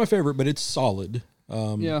favorite. It's not my favorite, but it's solid.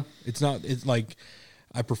 Yeah. It's not. It's like,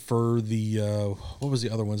 I prefer the what was the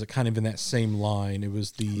other ones that kind of in that same line? It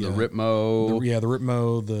was the Ritmo. the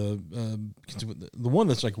Ritmo. The one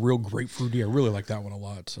that's like real grapefruity. I really like that one a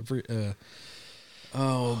lot.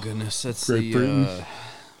 Oh goodness, that's Grapefruit.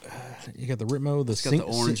 You got the Ritmo, the, got the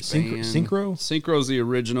orange band. Synchro. Synchro's the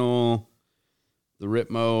original. The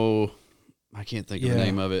Ritmo, I can't think of the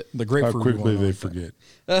name of it. The How grapefruit. quickly one, they like forget.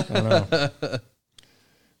 that. I know.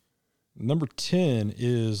 Number 10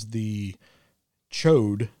 is the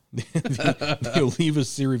Chode, the Oliva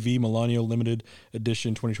Serie V Milano Limited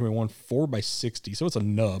Edition 2021 4x60. So it's a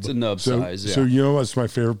nub. It's a nub size. Yeah. So you know what's my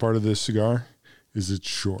favorite part of this cigar? Is it's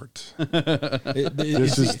short.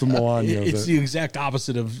 This is the Milano. It's the exact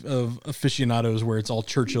opposite of Aficionados, where it's all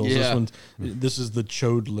Churchills. Yeah. This is the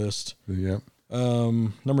Chode list. Yeah.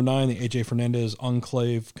 Number 9, the AJ Fernandez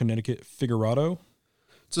Enclave Connecticut Figurado.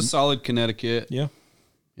 It's a solid Connecticut. Yeah.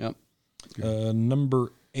 Yep.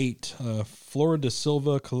 Number 8, Flora de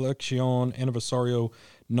Silva Coleccion Aniversario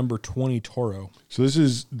number 20 Toro. So this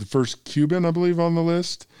is the first Cuban, I believe, on the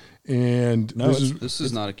list. And No, This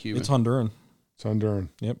is not a Cuban. It's Honduran. it's Honduran.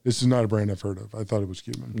 Yep. This is not a brand I've heard of. I thought it was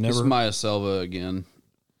Cuban. This is Never. Maya Selva again.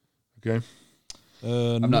 Okay.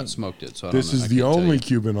 I've not smoked it, so I don't This know. is I the can't tell only you.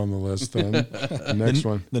 Cuban on the list then. The next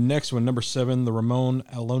one. The next one, number 7, the Ramon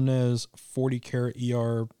Alones 40 karat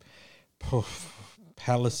ER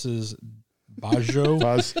Palaces Bajo.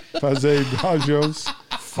 Faze Bajos.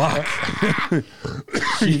 Fuck.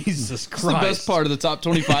 Jesus Christ. The best part of the top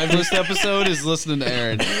 25 list episode is listening to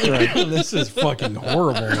Aaron. This is fucking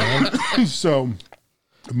horrible, man. So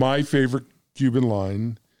my favorite Cuban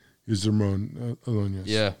line is the Ramon Alones.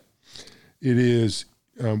 Yeah. It is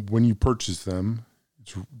when you purchase them,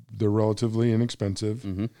 they're relatively inexpensive,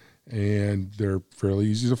 and they're fairly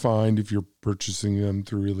easy to find if you're purchasing them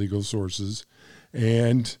through illegal sources,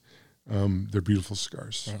 and they're beautiful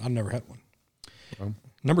cigars. I've never had one.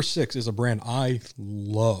 Number 6 is a brand I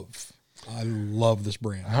love. I love this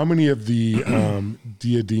brand. How many of the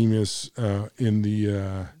diademas in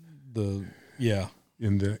the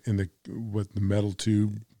what the metal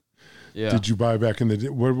tube Yeah. did you buy back in the day?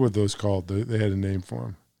 What were those called? They had a name for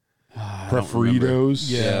them. I don't remember.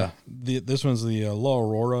 Preferidos. Yeah. This one's the La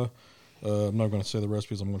Aurora. I'm not going to say the rest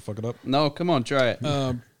because I'm going to fuck it up. No, come on, try it.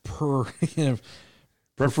 Preferidos.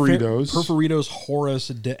 Preferidos Horace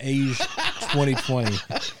de Age 2020.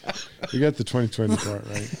 You got the 2020 part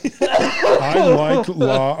right. I like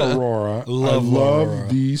La Aurora. I love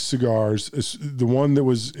these cigars. It's the one that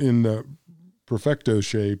was in the Perfecto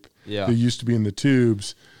shape. Yeah. They used to be in the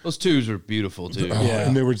tubes. Those tubes are beautiful too.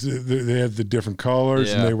 And they had the different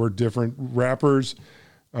colors and they were different wrappers.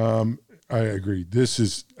 I agree. This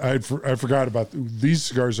is I forgot about these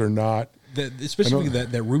cigars are not especially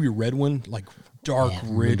that ruby red one, like dark,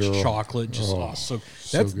 rich chocolate. Just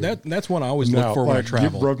that's one I always look for when I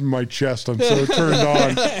travel. Rubbing my chest. I'm so turned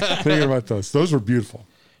on thinking about those. Those were beautiful.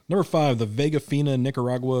 Number 5, the Vega Fina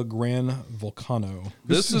Nicaragua Gran Volcano.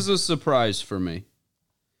 This is a surprise for me.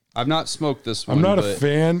 I've not smoked this one. I'm not a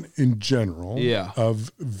fan in general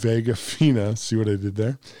of Vega Fina. See what I did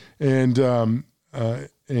there? And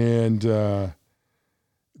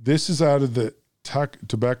this is out of the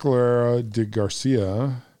Tabacalera de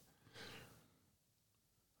Garcia.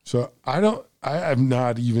 So I have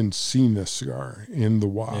not even seen this cigar in the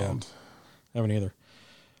wild. Yeah, haven't either.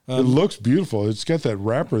 It looks beautiful. It's got that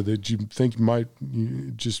wrapper that you think might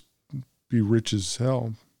just be rich as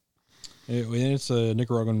hell. It's a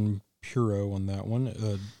Nicaraguan Puro on that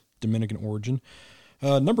one, Dominican origin.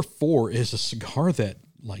 Number 4 is a cigar that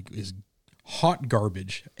is hot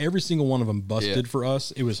garbage. Every single one of them busted for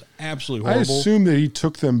us. It was absolutely horrible. I assume that he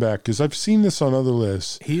took them back because I've seen this on other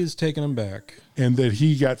lists. He has taken them back. And that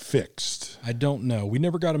he got fixed. I don't know. We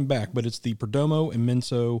never got him back, but it's the Perdomo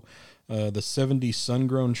Immenso, the 70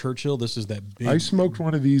 Sun-Grown Churchill. This is that big... I smoked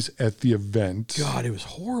one of these at the event. God, it was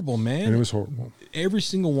horrible, man. And it was horrible. Every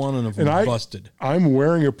single one of them busted. I'm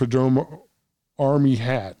wearing a Perdomo Army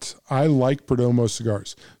hat. I like Perdomo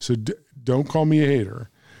cigars. So don't call me a hater.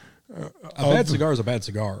 A bad cigar is a bad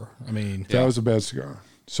cigar. I mean... That was a bad cigar.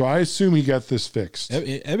 So I assume he got this fixed.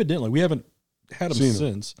 Evidently. We haven't had him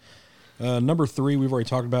since. Number 3, we've already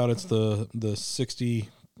talked about. It's the 60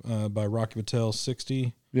 by Rocky Patel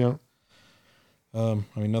 60. Yeah. I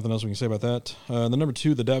mean, nothing else we can say about that. The number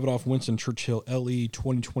 2, the Davidoff Winston Churchill LE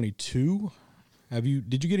 2022.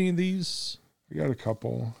 Did you get any of these? I got a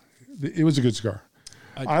couple. It was a good cigar.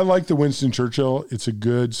 I like the Winston Churchill. It's a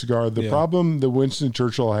good cigar. The problem the Winston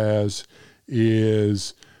Churchill has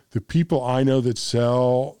is the people I know that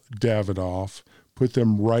sell Davidoff put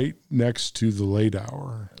them right next to the late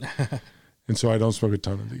hour. And so I don't smoke a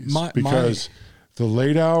ton of these because the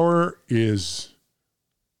late hour is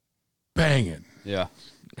banging. Yeah.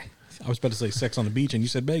 I was about to say sex on the beach, and you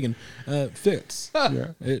said bacon. Fits. Yeah,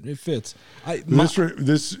 it fits.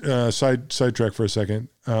 This sidetrack for a second.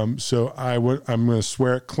 So I'm going to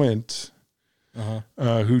swear at Clint,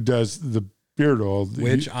 who does the beard oil,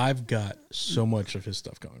 which I've got so much of his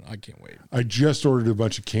stuff going. I can't wait. I just ordered a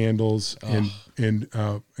bunch of candles and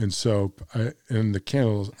soap. And the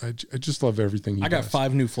candles, I just love everything he does. I got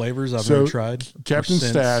 5 new flavors I've never tried. Captain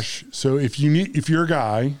Stash. So if you're a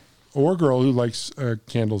guy or a girl who likes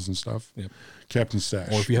candles and stuff, Captain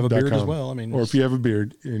Stash. Or if you have a beard as well. I mean, or if you have a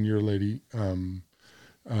beard and you're a lady, can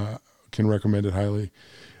recommend it highly.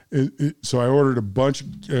 So I ordered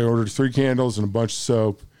I ordered 3 candles and a bunch of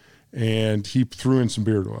soap, and he threw in some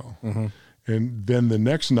beard oil. Mm-hmm. And then the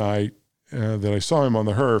next night that I saw him on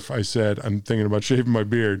the Herf, I said, I'm thinking about shaving my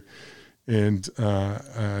beard. And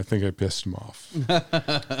I think I pissed him off.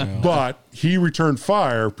 But he returned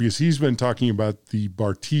fire because he's been talking about the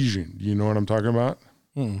Bartesian. Do you know what I'm talking about?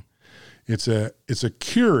 It's a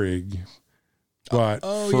Keurig, but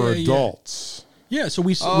for adults. Yeah, so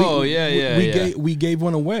we gave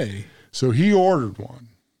one away. So he ordered one.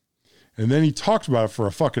 And then he talked about it for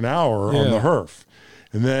a fucking hour on the Herf.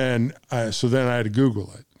 And then I had to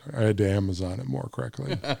Google it. I had to Amazon it more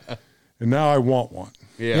correctly. And now I want one.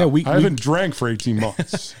 Yeah, I haven't drank for 18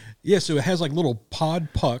 months. Yeah, so it has like little pod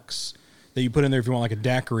pucks that you put in there if you want like a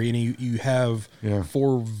daiquiri, and you have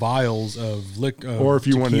 4 vials of liquor. Or if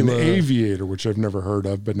you want an aviator, which I've never heard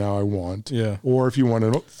of, but now I want. Yeah. Or if you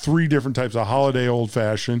want 3 different types of holiday old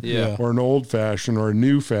fashioned, or an old fashioned, or a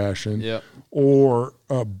new fashioned, or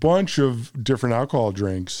a bunch of different alcohol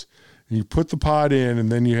drinks. And you put the pod in,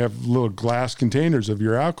 and then you have little glass containers of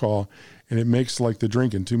your alcohol, and it makes like the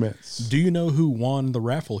drink in 2 minutes. Do you know who won the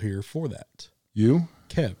raffle here for that? You?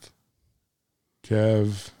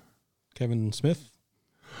 Kevin Smith.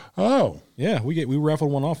 Oh. Yeah, we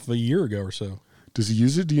raffled one off a year ago or so. Does he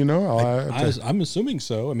use it? Do you know? I'm assuming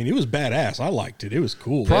so. I mean, it was badass. I liked it. It was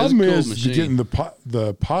cool. Problem is getting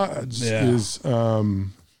the pods is...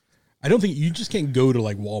 I don't think you just can't go to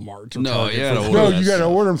like Walmart. Or no, Target you got to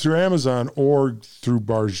order them through Amazon or through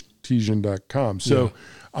Bartesian.com. So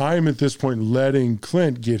I'm at this point letting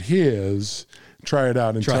Clint get his, try it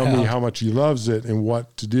out, and tell me how much he loves it and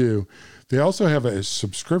what to do. They also have a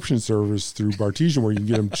subscription service through Bartesian where you can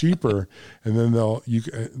get them cheaper, and then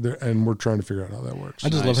and we're trying to figure out how that works. I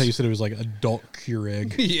just love how you said it was like adult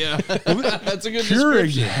Keurig. Yeah, that's a good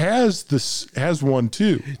Keurig description. has one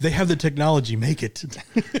too. They have the technology. Make it.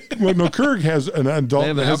 Well, no, Keurig has an adult. They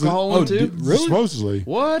have an alcohol one too? Really? Supposedly.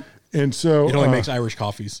 What? And so It only makes Irish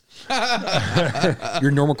coffees.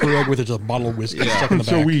 Your normal Keurig with a bottle of whiskey stuck in the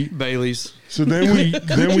back. Bailey's. So then we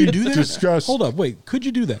do that? discuss. Hold up, wait. Could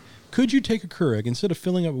you do that? Could you take a Keurig, instead of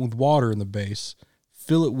filling it with water in the base,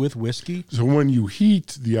 fill it with whiskey? So when you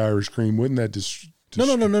heat the Irish cream, wouldn't that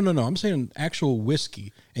No. I'm saying actual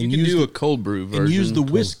whiskey. And You can do a cold brew version. And use the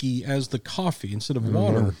whiskey as the coffee instead of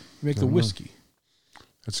water. You make the whiskey.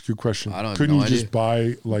 That's a good question. I don't have Couldn't no you just idea.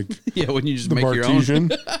 buy like Yeah, wouldn't you just the make your own?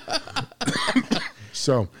 Bartesian?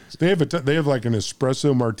 So they have like an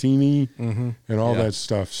espresso martini and all Yeah. that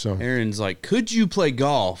stuff. So Aaron's like, could you play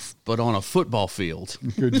golf, but on a football field?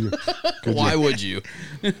 could you? Why would you?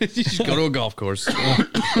 You just go to a golf course.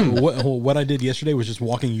 What I did yesterday was just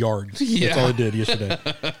walking yards. That's all I did yesterday.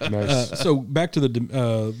 Nice. So back to the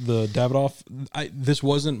Davidoff. This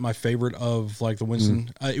wasn't my favorite of like the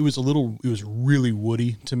Winston. It was really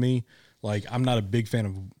woody to me. Like I'm not a big fan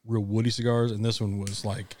of real woody cigars, and this one was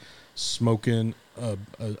like smoking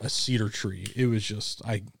a cedar tree. It was just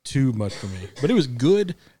too much for me. But it was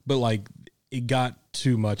good, but like it got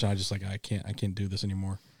too much. And I just like I can't do this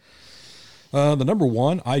anymore. The number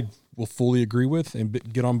one I will fully agree with and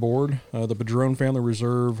get on board. The Padron Family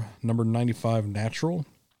Reserve number 95 Natural.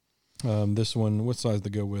 This one, what size to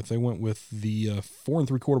go with? They went with the 4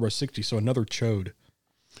 3/4 by 60, so another chode.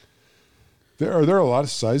 There are a lot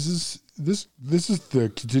of sizes. This is the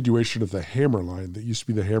continuation of the Hammer line that used to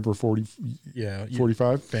be the Hammer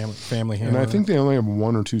 45 family Hammer. and I think they only have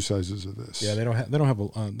 1 or 2 sizes of this. Yeah, they don't have a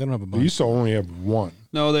bunch. They used to only have 1.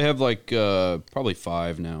 No, they have like probably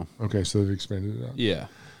 5 now. Okay, so they've expanded it out. Yeah.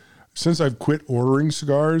 Since I've quit ordering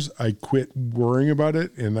cigars, I quit worrying about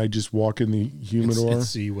it, and I just walk in the humidor, and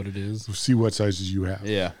see what it is, see what sizes you have.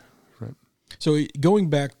 Yeah. Right. So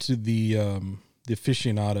going back to the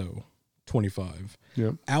Aficionado 25.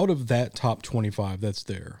 Yep. Out of that top 25 that's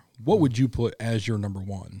there, what would you put as your number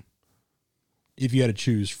one if you had to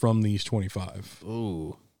choose from these 25?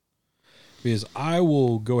 Ooh. Because I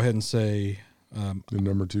will go ahead and say The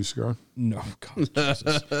number 2 cigar. no, God,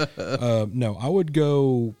 Jesus. No, I would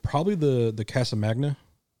go probably the Casa Magna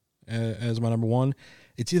as my number one.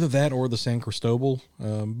 It's either that or the San Cristobal,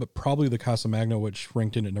 but probably the Casa Magna, which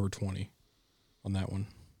ranked in at number 20 on that one.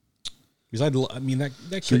 Because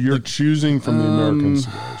that. So you're choosing from the American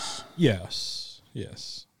cigars. Yes.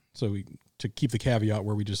 So to keep the caveat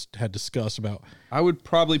where we just had discussed about. I would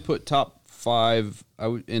probably put top 5.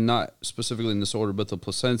 And not specifically in this order, but the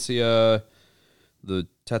Plasencia, the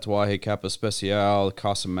Tatuaje Capa Especial, the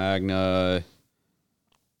Casa Magna,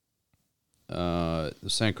 the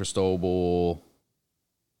San Cristobal,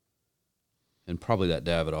 and probably that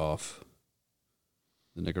Davidoff,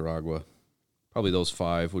 the Nicaragua. Probably those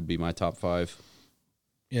 5 would be my top 5.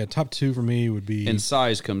 Yeah, top 2 for me would be. And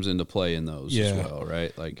size comes into play in those as well,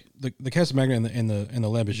 right? Like the Casa Magna and the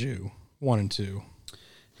Le Bijou 1 and 2.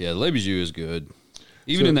 Yeah, the Le Bijou is good.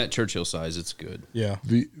 Even in that Churchill size, it's good. Yeah.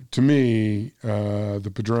 To me,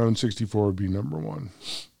 the Padron 64 would be number 1.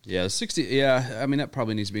 Yeah, 60. Yeah, I mean that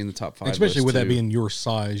probably needs to be in the top 5. Especially with too. that being your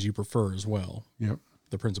size you prefer as well. Yep.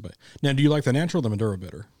 The Principe. Now, do you like the natural or the Maduro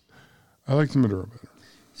better? I like the Maduro better.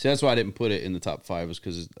 See, that's why I didn't put it in the top 5, was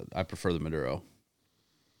because I prefer the Maduro.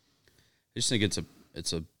 I just think it's a.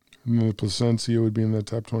 And then the Plasencia would be in the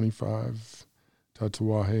top 25.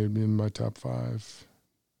 Tatuaje would be in my top 5.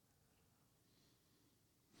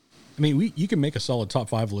 I mean, you can make a solid top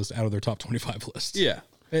 5 list out of their top 25 list. Yeah.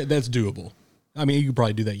 That's doable. I mean, you could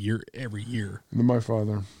probably do that every year. And then my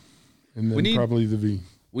father. And then probably the V.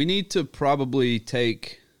 We need to probably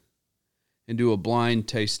take and do a blind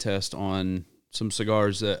taste test on some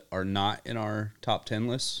cigars that are not in our top 10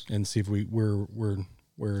 lists. And see if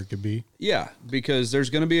where it could be. Yeah, because there's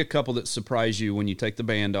going to be a couple that surprise you when you take the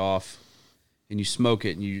band off and you smoke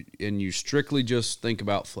it and you strictly just think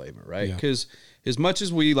about flavor, right? Because as much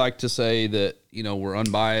as we like to say that, we're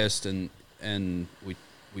unbiased and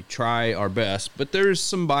we try our best, but there's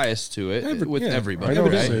some bias to it with everybody. I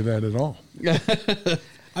don't right? say that at all.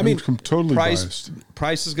 I mean, I'm totally biased.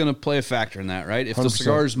 Price is going to play a factor in that, right? If 100%. the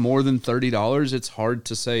cigar is more than $30, it's hard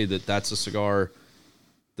to say that that's a cigar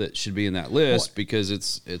that should be in that list because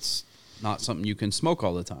it's not something you can smoke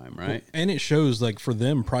all the time, right? Well, and it shows like for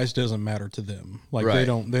them, price doesn't matter to them. Like they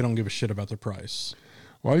don't give a shit about the price.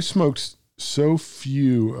 Well, I smoked so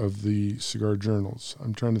few of the cigar journals.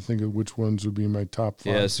 I'm trying to think of which ones would be in my top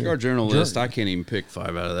 5. Yeah, cigar journal list. I can't even pick 5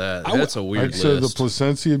 out of that. That's a weird I'd list. say the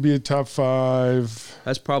Plasencia would be a top 5.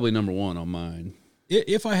 That's probably number 1 on mine.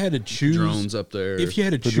 If I had to choose, Padrone's up there. If you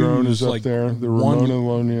had to Padrone choose, is up like there. The Ramona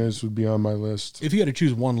Lonias would be on my list. if you had to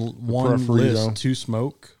choose one list to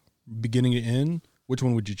smoke, beginning to end, which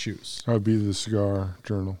one would you choose? I would be the cigar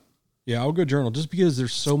journal. Yeah, I'll go journal just because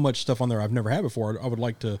there's so much stuff on there I've never had before. I would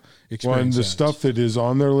like to experience. Well, and the stuff that is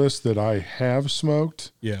on their list that I have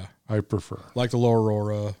smoked, yeah, I prefer. like the La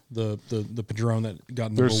Aurora, the Padrone that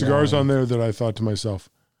got in the There's cigars on there that I thought to myself,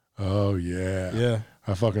 oh yeah,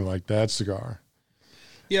 I fucking like that cigar.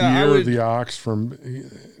 Yeah, the Ox from,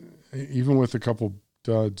 even with a couple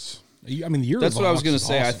duds. I mean, the year. That's of what I was Ox going to is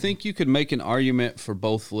say. I awesome. think you could make an argument for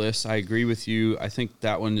both lists. I agree with you. I think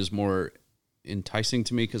that one is more enticing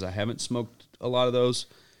to me because I haven't smoked a lot of those.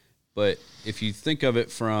 But if you think of it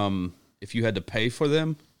from, if you had to pay for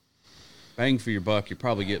them, bang for your buck, you're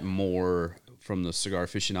probably getting more from the Cigar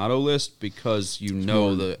Aficionado list because you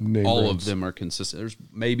know that all of them are consistent. There's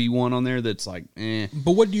maybe one on there that's like, eh.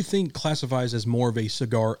 But what do you think classifies as more of a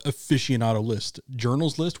Cigar Aficionado list?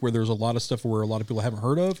 Journals list, where there's a lot of stuff where a lot of people haven't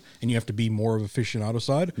heard of, and you have to be more of aficionado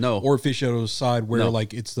side? No. Or aficionado side where No.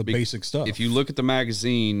 like it's the basic stuff? If you look at the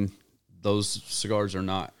magazine, those cigars are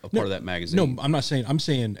not a part of that magazine. No, I'm not saying. I'm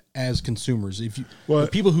saying as consumers, if you Well,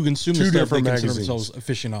 the people who consume two the stuff, they different consider magazines. themselves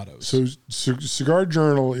aficionados. So Cigar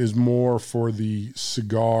Journal is more for the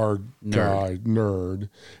cigar guy, nerd.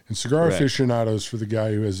 And Cigar Correct. Aficionado is for the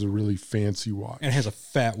guy who has a really fancy watch. and has a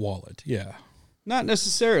fat wallet. Yeah. Not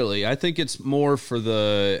necessarily. I think it's more for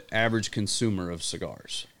the average consumer of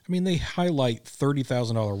cigars. I mean, they highlight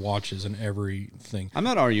 $30,000 watches in everything. I'm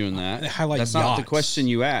not arguing that. They highlight That's not the yachts. question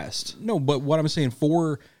you asked. No, but what I'm saying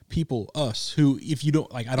for people, us, who, if you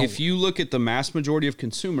don't like, I don't. If you look at the mass majority of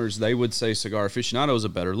consumers, they would say Cigar Aficionado is a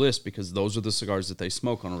better list because those are the cigars that they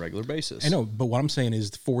smoke on a regular basis. I know, but what I'm saying is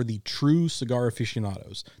for the true cigar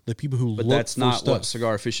aficionados, the people who But look that's for not stuff. what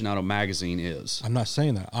Cigar Aficionado magazine is. I'm not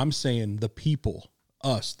saying that. I'm saying the people,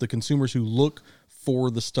 us, the consumers who look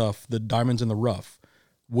for the stuff, the diamonds in the rough.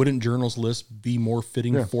 Wouldn't Journals list be more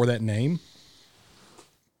fitting for that name?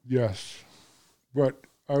 Yes. But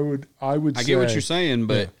I would I get what you're saying,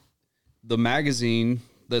 but the magazine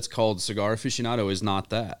that's called Cigar Aficionado is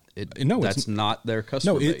not that. That's not their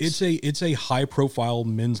customer base. it's a high profile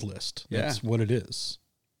men's list. That's what it is.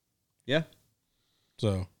 Yeah.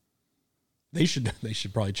 So they should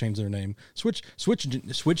probably change their name. Switch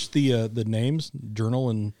the names, Journal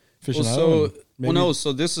and Aficionado.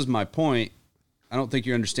 So this is my point. I don't think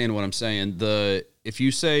you understand what I'm saying. If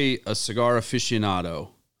you say a Cigar Aficionado,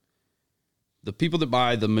 the people that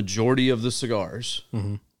buy the majority of the cigars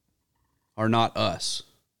are not us.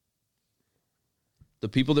 The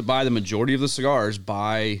people that buy the majority of the cigars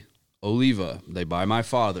buy Oliva. They buy My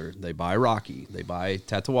Father. They buy Rocky. They buy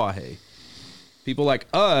Tatuaje. People like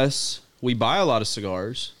us, we buy a lot of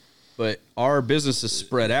cigars, but our business is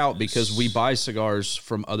spread out because we buy cigars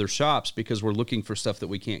from other shops because we're looking for stuff that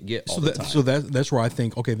we can't get all the time. So that's where I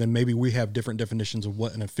think, okay, then maybe we have different definitions of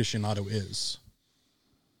what an aficionado is.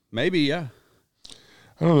 Maybe, yeah.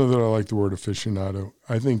 I don't know that I like the word aficionado.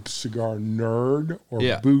 I think cigar nerd or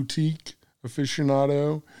boutique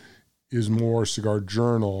aficionado is more Cigar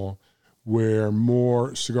Journal, where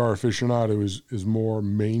more Cigar Aficionado is more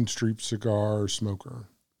mainstream cigar smoker.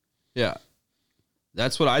 Yeah.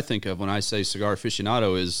 That's what I think of when I say Cigar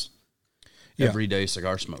Aficionado is everyday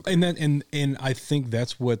cigar smoker. And I think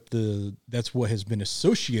that's what has been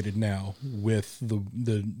associated now with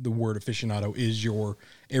the word aficionado is your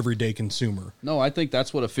everyday consumer. No, I think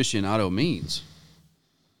that's what aficionado means.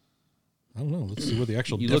 I don't know. Let's see what the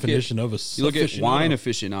actual definition of a You look at wine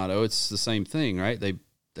aficionado, it's the same thing, right?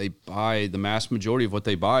 They buy, the mass majority of what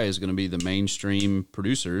they buy is going to be the mainstream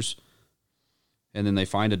producers, and then they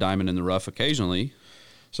find a diamond in the rough occasionally.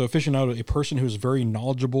 So aficionado, a person who is very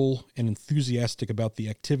knowledgeable and enthusiastic about the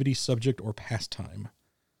activity, subject, or pastime.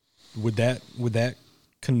 Would that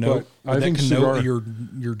connote? I think you're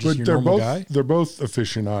just your normal guy. They're both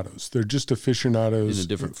aficionados. They're just aficionados In a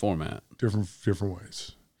different format. different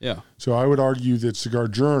ways. Yeah. So I would argue that Cigar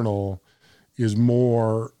Journal is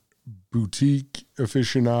more boutique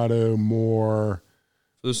aficionado, more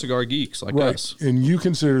For the cigar geeks like right. us. And you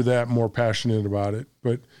consider that more passionate about it,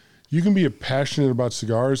 but you can be passionate about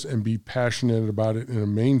cigars and be passionate about it in a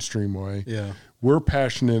mainstream way. Yeah. We're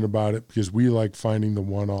passionate about it because we like finding the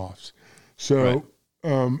one-offs. So,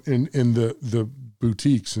 in the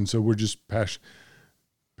boutiques, and so we're just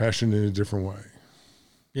passionate in a different way.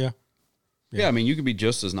 Yeah. Yeah, I mean, you could be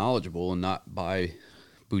just as knowledgeable and not buy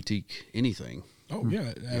boutique anything. Oh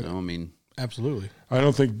yeah. You know, I mean, Absolutely. I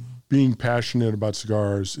don't think being passionate about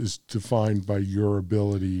cigars is defined by your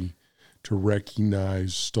ability to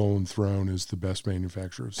recognize Stolen Throne as the best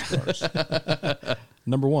manufacturer of cigars.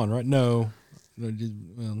 Number one, right? No.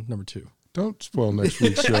 Well, number two. Don't spoil next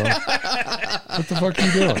week's show. What the fuck are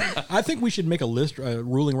you doing? I think we should make a list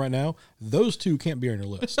ruling right now. Those two can't be on your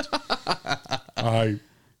list.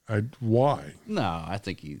 Why? No, I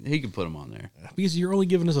think he can put them on there. Because you're only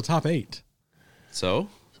giving us a top 8. So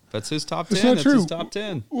that's his top That's 10. not That's true. his top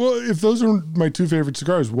 10. Well, if those are my 2 favorite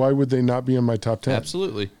cigars, why would they not be in my top 10?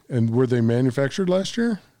 Absolutely. And were they manufactured last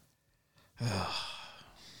year?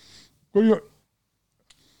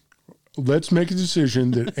 Let's make a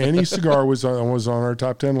decision that any cigar was on our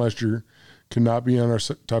top 10 last year cannot be on our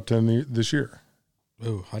top 10 this year.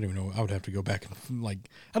 Oh, I don't even know. I would have to go back and I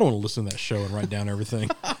don't want to listen to that show and write down everything.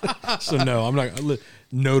 So no, I'm not.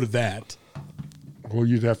 No to that. Well,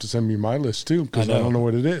 you'd have to send me my list too because I don't know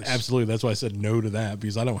what it is. Absolutely, that's why I said no to that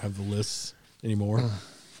because I don't have the lists anymore.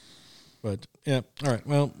 But yeah, all right.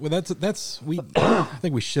 Well, that's we. I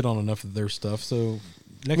think we shit on enough of their stuff. So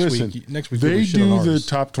next week they we shit on do ours. the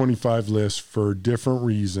top 25 list for different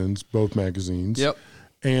reasons, both magazines. Yep.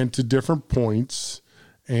 And to different points,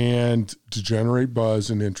 and to generate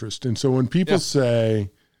buzz and interest. And so when people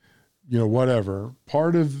say, whatever,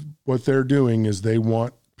 part of what they're doing is they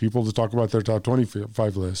want people to talk about their top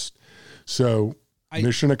 25 list. So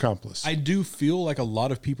mission accomplished. I do feel like a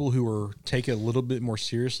lot of people who are taking it a little bit more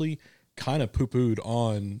seriously kind of poo-pooed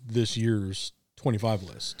on this year's 25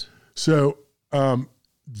 list. So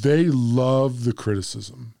they love the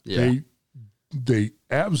criticism. Yeah. They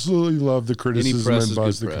absolutely love the criticism Any press and is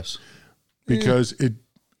buzz good press. because it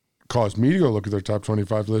caused me to go look at their top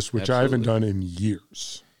 25 list, which I haven't done in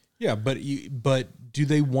years. Yeah, but do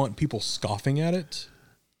they want people scoffing at it?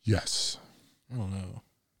 Yes. I don't know.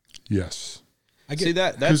 Yes. See,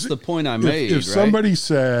 that's the point I made. If somebody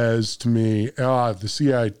says to me, the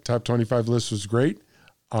CI top 25 list was great,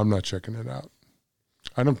 I'm not checking it out.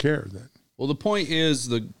 I don't care then. Well, the point is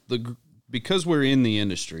because we're in the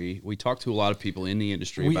industry, we talk to a lot of people in the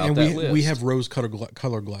industry about that list. We have rose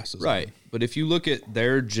color glasses. Right. But if you look at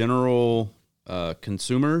their general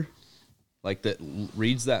consumer, like that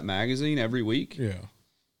reads that magazine every week,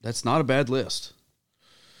 that's not a bad list.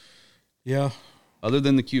 Yeah. Other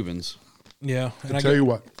than the Cubans. Yeah. And I tell you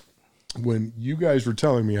what, when you guys were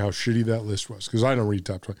telling me how shitty that list was, because I don't read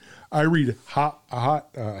top 20, I read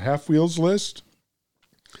Half Wheels list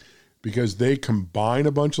because they combine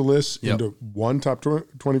a bunch of lists into one top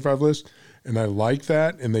 25 list, and I like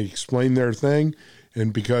that, and they explain their thing,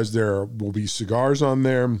 and because there will be cigars on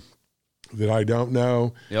there that I don't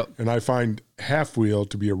know, and I find Half Wheel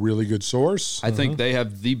to be a really good source. I think they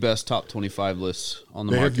have the best top 25 lists on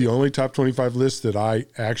the market. They have the only top 25 list that I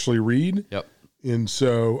actually read. Yep. And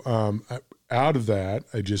so out of that,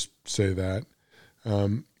 I just say that.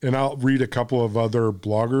 And I'll read a couple of other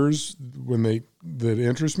bloggers that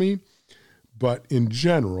interest me. But in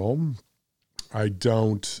general, I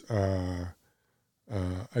don't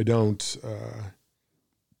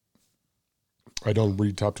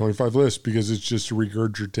read top 25 lists because it's just a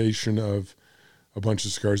regurgitation of a bunch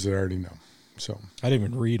of cigars that I already know. So I didn't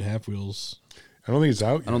even read Half Wheels. I don't think it's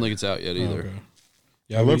out yet. I don't think it's out yet either. Okay.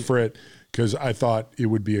 Yeah, I looked for it because I thought it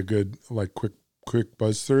would be a good quick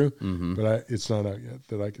buzz through, but it's not out yet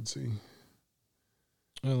that I could see.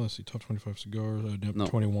 Let's see, top 25 cigars. No.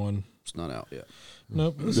 21. It's not out yet.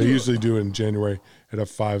 Nope. They usually do it in January at a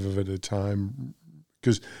 5 of it at a time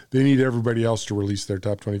because they need everybody else to release their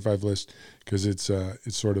top 25 list because it's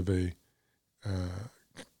sort of a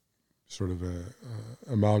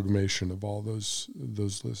amalgamation of all those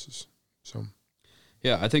lists. So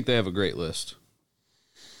yeah, I think they have a great list.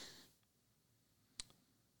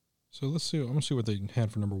 So let's see. I'm gonna see what they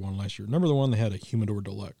had for number one last year. Number one, they had a Humidor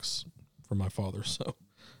Deluxe from my father. So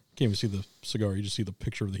can't even see the cigar; you just see the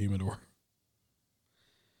picture of the humidor.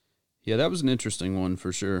 Yeah, that was an interesting one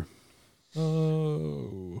for sure.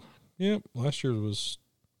 Oh, yeah. Last year's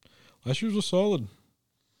was solid.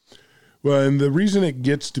 Well, and the reason it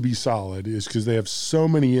gets to be solid is because they have so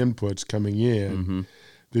many inputs coming in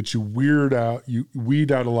that you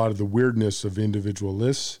weed out a lot of the weirdness of individual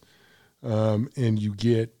lists, and you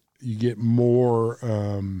get more.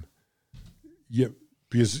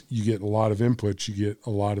 Because you get a lot of inputs, you get a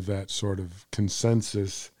lot of that sort of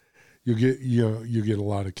consensus. You get a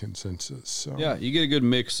lot of consensus. So yeah, you get a good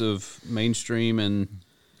mix of mainstream and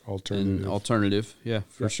alternative. Yeah,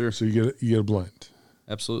 for sure. So you get a blend.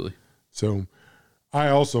 Absolutely. So I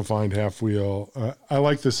also find Half Wheel. I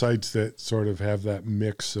like the sites that sort of have that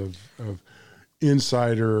mix of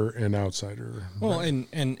insider and outsider. Well, and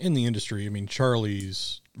in the industry, I mean,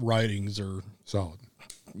 Charlie's writings are Solid.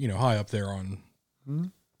 high up there on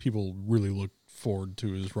people really look forward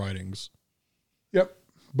to his writings. Yep.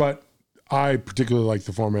 But I particularly like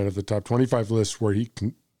the format of the top 25 list where he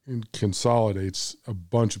consolidates a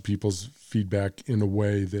bunch of people's feedback in a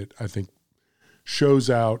way that I think shows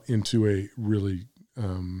out into a really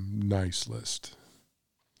nice list.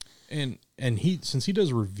 And he, since he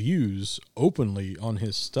does reviews openly on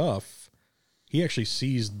his stuff, he actually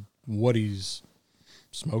sees what he's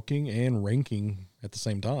smoking and ranking at the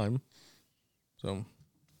same time. So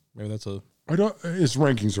maybe that's a... his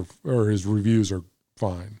rankings or his reviews are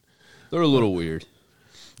fine. They're a little weird.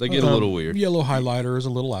 They get a little weird. Yellow highlighter is a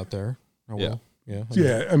little out there. Oh, Yeah. well. Yeah.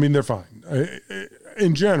 Yeah, I mean, they're fine.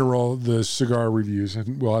 In general, the cigar reviews,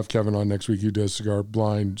 and we'll have Kevin on next week who does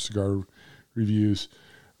blind cigar reviews.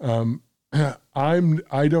 I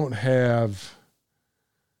don't have...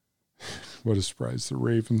 What a surprise. The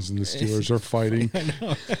Ravens and the Steelers are fighting.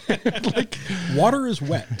 Water is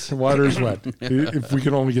wet. Water is wet. If we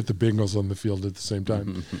could only get the Bengals on the field at the same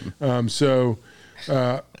time.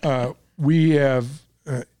 We have,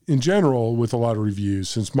 in general, with a lot of reviews,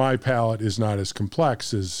 since my palate is not as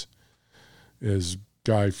complex as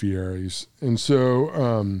Guy Fieri's. And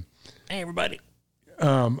so... hey, everybody.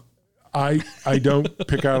 I don't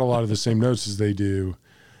pick out a lot of the same notes as they do.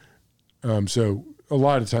 So a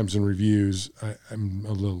lot of times in reviews, I'm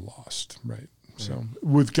a little lost, right? So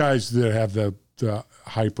with guys that have the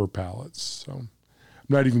hyper palates. So I'm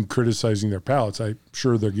not even criticizing their palates. I'm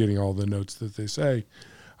sure they're getting all the notes that they say.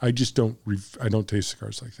 I just don't taste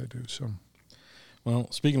cigars like they do. So, well,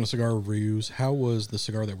 speaking of cigar reviews, how was the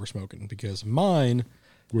cigar that we're smoking? Because mine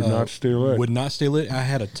would not stay lit. Would not stay lit. I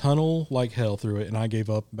had a tunnel like hell through it, and I gave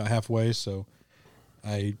up about halfway. So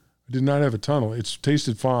I did not have a tunnel. It's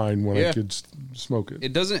tasted fine when I could smoke it.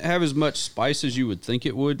 It doesn't have as much spice as you would think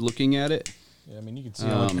it would looking at it. Yeah, I mean, you can see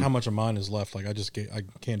how much of mine is left. Like, I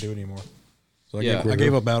can't do it anymore. So I Yeah.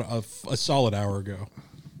 gave about a solid hour ago.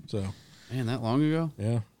 So, Man, that long ago?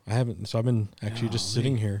 yeah, I haven't. So I've been actually just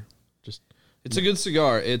sitting here. It's a good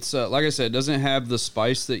cigar. It's like I said, it doesn't have the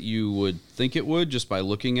spice that you would think it would just by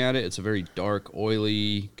looking at it. It's a very dark,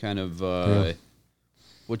 oily kind of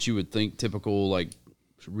what you would think typical, like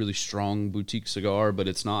really strong boutique cigar, but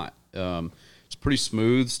it's not. It's pretty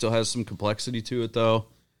smooth. Still has some complexity to it, though.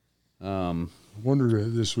 I wonder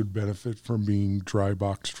if this would benefit from being dry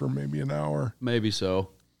boxed for maybe an hour. Maybe so.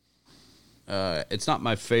 It's not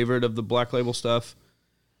my favorite of the Black Label stuff,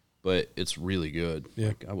 but it's really good. Yeah.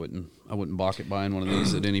 Like, I wouldn't balk at buying one of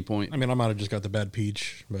these at any point. I mean, I might have just got the bad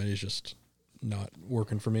peach, but it's just not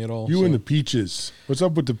working for me at all. You and the peaches. What's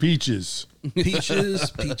up with the peaches?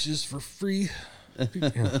 Peaches for free.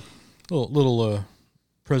 Yeah. Little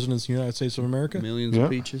presidents of the United States of America. Millions of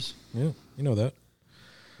peaches. Yeah, you know that.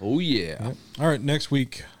 Oh, yeah. Yep. All right, next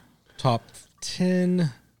week, top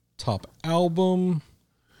 10, top album.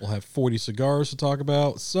 We'll have 40 cigars to talk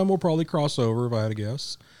about. Some will probably cross over, if I had to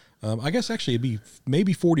guess. I guess actually it'd be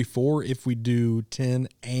maybe 44 if we do 10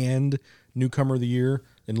 and Newcomer of the Year,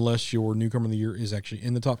 unless your Newcomer of the Year is actually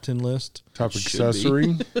in the top 10 list. Top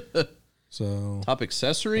accessory. So Top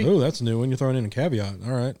accessory? Oh, that's a new one. You're throwing in a caveat.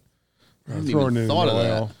 All right. I haven't even thought of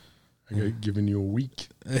that. I got giving you a week.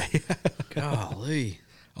 Golly.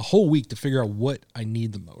 A whole week to figure out what I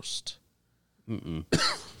need the most. I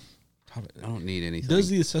don't need anything. Does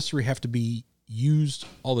the accessory have to be used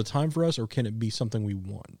all the time for us, or can it be something we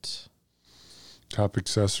want? Top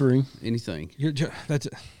accessory. Anything. That's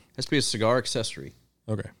Has to be a cigar accessory.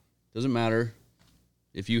 okay. Doesn't matter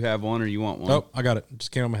if you have one or you want one. Oh, I got it.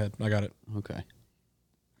 Just came on my head. I got it. Okay.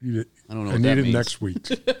 I don't know I what need that it means. next week.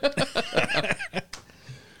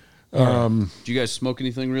 Do you guys smoke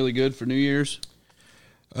anything really good for New Year's?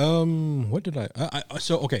 What did I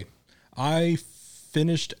okay. I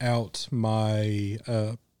finished out my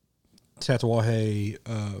Tatuaje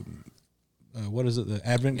what is it, the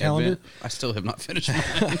Advent calendar? I still have not finished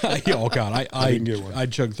mine. Oh God, I didn't get one. I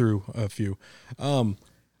chugged through a few.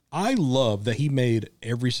 I love that he made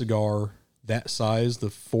every cigar that size, the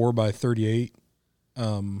 4x38.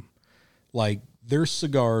 Like there's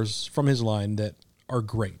cigars from his line that are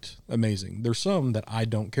great, amazing. There's some that I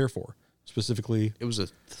don't care for. Specifically, It was a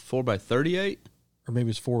 4x38? or maybe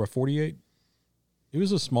it's 4x48. It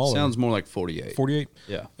was a smaller. Sounds more like 48. 48.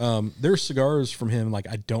 Yeah. There's cigars from him like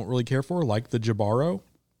I don't really care for, like the Jabaro,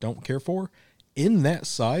 don't care for. In that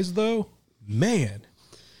size though, man,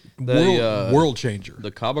 world changer.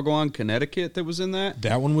 The Cabaguan, Connecticut that was in that?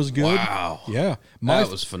 That one was good. Wow. Yeah. That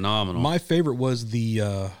was phenomenal. My favorite was the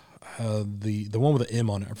one with the M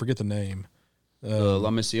on it. I forget the name. La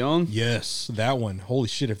Mission? Yes, that one. Holy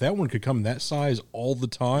shit! If that one could come in that size all the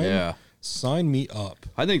time, Yeah. sign me up.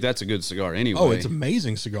 I think that's a good cigar anyway. Oh, it's an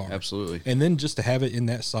amazing cigar. Absolutely. And then just to have it in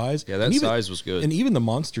that size. Yeah, that size was good. And even the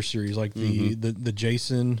Monster series, like the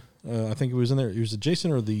Jason, I think it was in there. It was the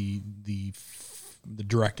Jason or the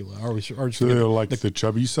Dracula. I always so they're like the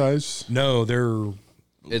chubby size? No,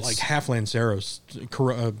 it's like half Lanceros.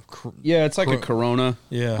 Yeah, it's like a Corona.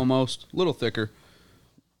 Yeah. Almost. A little thicker.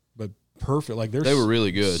 But perfect. Like they were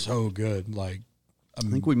really good. So good. Like I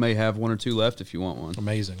think we may have 1 or 2 left if you want one.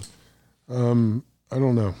 Amazing. I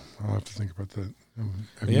don't know. I'll have to think about that.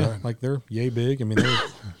 Like they're yay big. I mean,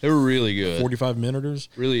 they were really good. 45 minuters.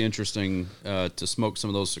 Really interesting to smoke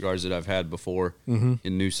some of those cigars that I've had before in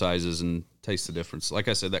new sizes and taste the difference. Like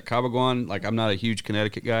I said, that Cabaguan, like I'm not a huge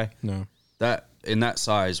Connecticut guy. No. That in that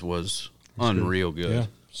size was unreal good. Yeah,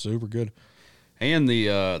 super good. And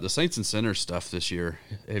the Saints and Sinners stuff this year.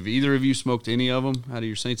 Have either of you smoked any of them out of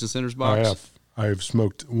your Saints and Sinners box? I have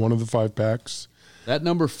smoked one of the 5-packs. That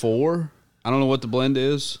number 4, I don't know what the blend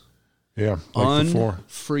is. Yeah, like the 4.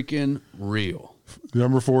 Freaking real. The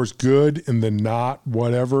number 4 is good, and the not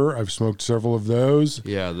whatever. I've smoked several of those.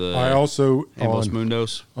 Yeah, I also Ambos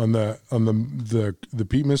Mundos on the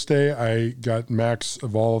Peatmas Day. I got max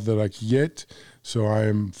of all that I could get, so I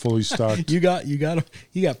am fully stocked. You got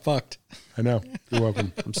fucked. I know. You're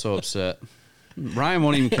welcome. I'm so upset. Ryan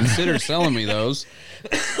won't even consider selling me those.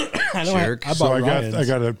 I know. Jerk. I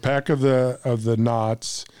got a pack of the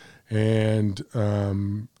knots and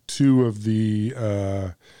 2 of the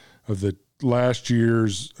last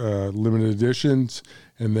year's limited editions,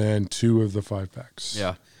 and then 2 of the 5-packs.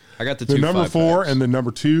 Yeah, I got the number 4 5-packs. and the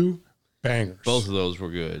number 2 bangers. Both of those were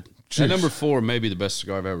good. Jeez. That number 4 may be the best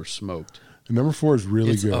cigar I've ever smoked. The number 4 is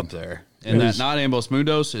really It's good. up there. And that not Ambos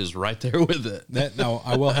Mundos is right there with it. Now,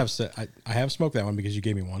 I will have said, I have smoked that one because you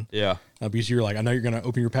gave me one. Yeah. Because you're like, I know you're going to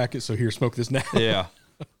open your packet, so here, smoke this now. Yeah.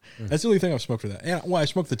 That's the only thing I've smoked for that. And, I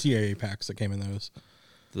smoked the TAA packs that came in those.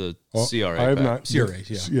 The CRA I have pack. not.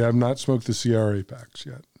 CRAs, yeah. Yeah, I've not smoked the CRA packs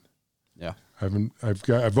yet. Yeah.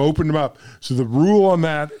 I've opened them up. So the rule on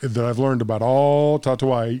that I've learned about all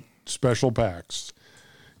Tatuai special packs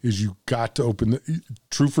is you got to open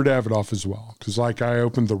true for Davidoff as well. Because like I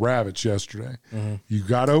opened the rabbits yesterday. Mm-hmm. You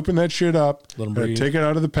got to open that shit up. Take it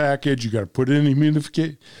out of the package. You got to put it in a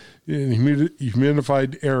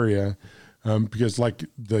humidified area. Because like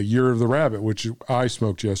the Year of the Rabbit, which I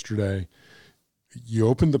smoked yesterday, you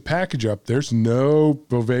open the package up. There's no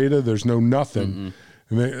Boveda. There's no nothing. Mm-hmm.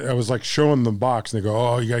 And I was like showing them the box, and they go,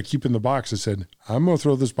 "Oh, you got to keep it in the box." I said, "I'm going to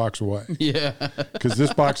throw this box away." Yeah. Because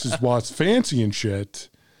this box is, while it's fancy and shit,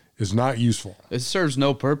 is not useful. It serves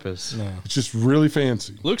no purpose. No. It's just really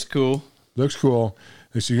fancy. Looks cool. Looks cool.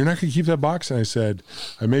 They said, "You're not going to keep that box?" And I said,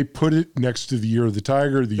 "I may put it next to the Year of the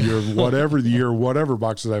Tiger, the Year of whatever, the Year of whatever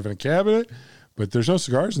boxes I have in a cabinet, but there's no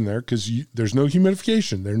cigars in there because there's no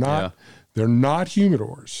humidification. They're not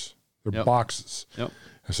humidors. They're boxes." Yep.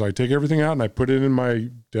 And so I take everything out and I put it in my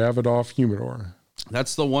Davidoff humidor.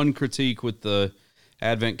 That's the one critique with the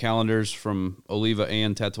advent calendars from Oliva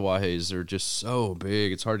and Tatuajes. They're just so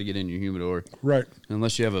big. It's hard to get in your humidor. Right.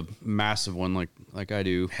 Unless you have a massive one like I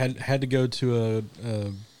do. Had to go to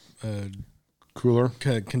a cooler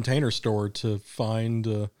container store to find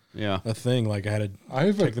a thing. Like I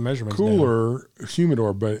have take the measurements. Cooler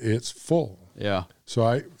humidor, but it's full. Yeah.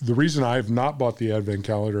 So the reason I've not bought the advent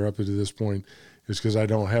calendar up to this point is because I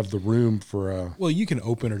don't have the room for a. Well, you can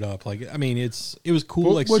open it up. Like I mean, it was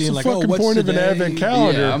cool. Like what's seeing the like, fucking what's point of an today? advent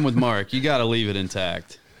calendar? Yeah, I'm with Mark. You got to leave it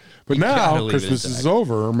intact. But now Christmas is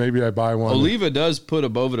over. Maybe I buy one. Oliva does put a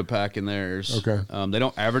Boveda pack in theirs. Okay. They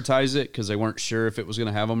don't advertise it because they weren't sure if it was going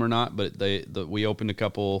to have them or not. But we opened a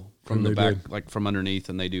couple from the back, like from underneath,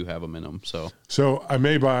 and they do have them in them. So I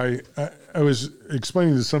may buy. I was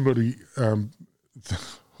explaining to somebody the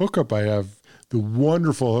hookup I have, the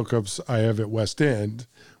wonderful hookups I have at West End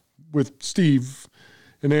with Steve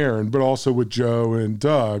and Aaron, but also with Joe and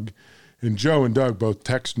Doug. And Joe and Doug both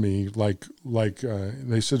text me like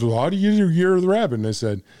they said, "Well, how do you do your Year of the Rabbit?" And I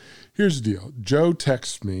said, "Here's the deal." Joe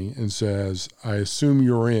texts me and says, "I assume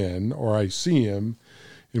you're in," or I see him,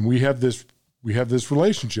 and we have this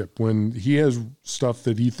relationship. When he has stuff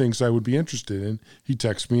that he thinks I would be interested in, he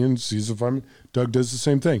texts me and sees if I'm. Doug does the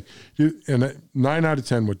same thing. And 9 out of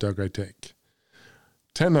 10 with Doug I take.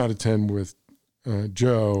 10 out of 10 with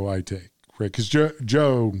Joe I take. Right? Because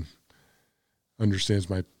Joe understands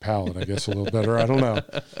my palate, I guess, a little better. I don't know.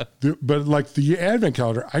 But like the advent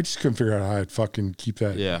calendar, I just couldn't figure out how I'd fucking keep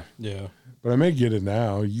that. yeah. But I may get it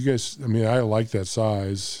now. You guys, I mean, I like that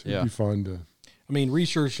size. Yeah. It'd be fun to. I mean,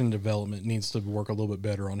 research and development needs to work a little bit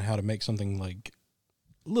better on how to make something like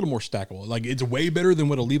a little more stackable. Like it's way better than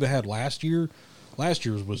what Oliva had last year, Last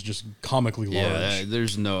year's was just comically large. Yeah,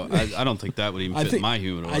 there's no. I don't think that would even fit my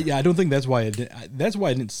humidor. I don't think that's why it. That's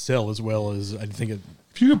why it didn't sell as well as I think it.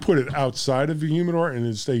 If you could put it outside of the humidor and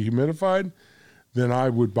it stay humidified, then I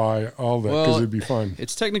would buy all that because it'd be fun.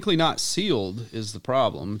 It's technically not sealed is the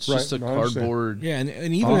problem. It's just a cardboard. Yeah,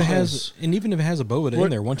 and even if it has a Boveda in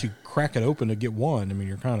there, once you crack it open to get one, I mean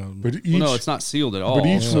you're kind of. But no, it's not sealed at all. But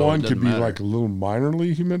each so one could be matter. like a little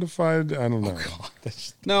minorly humidified. I don't know. Oh, God,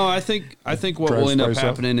 no, I think what will end up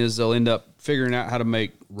happening is they'll end up figuring out how to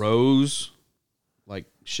make rows, like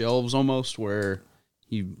shelves almost, where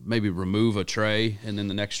you maybe remove a tray and then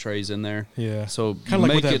the next tray's in there. Yeah. So kind of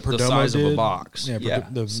like make what it that the size of a box.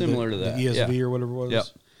 Yeah, similar to that. The ESV yeah. or whatever it was. Yep.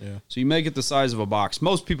 Yeah. So you make it the size of a box.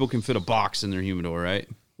 Most people can fit a box in their humidor, right?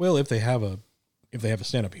 Well, if they have a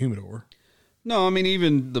stand-up humidor. No, I mean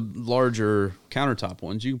even the larger countertop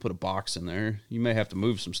ones, you can put a box in there. You may have to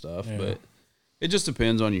move some stuff, but it just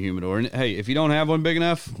depends on your humidor. And hey, if you don't have one big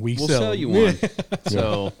enough, we'll sell you one.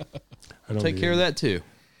 So take care of that too.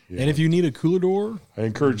 Yeah. And if you need a cooler door, I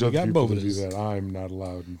encourage other people to do that. I'm not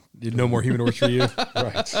allowed. No more humidors for you.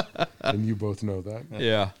 Right. And you both know that.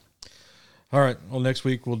 Yeah. All right. Well, next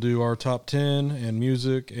week we'll do our top 10 and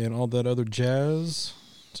music and all that other jazz.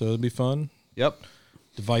 So it'll be fun. Yep.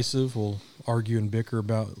 Divisive. We'll argue and bicker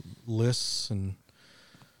about lists. And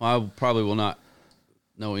I probably will not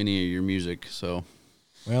know any of your music, so.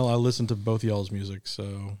 Well, I listened to both y'all's music,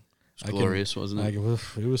 so. It's glorious, wasn't it?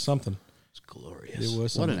 It was something. Glorious. It was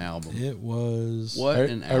what something. an album. It was.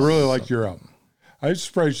 I really like your album. I was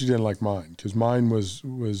surprised you didn't like mine because mine was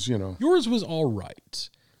Yours was all right.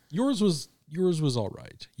 Yours was all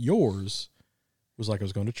right. Yours was like I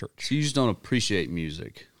was going to church. So you just don't appreciate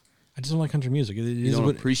music. I just don't like country music. You don't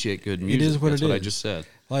appreciate good music. It is what That's it what is. I just said.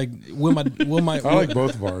 Like will my I like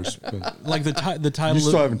both of ours. But like the title. You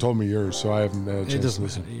still haven't told me yours, so I haven't had a chance it doesn't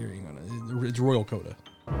to listen. matter. It's Royal Coda.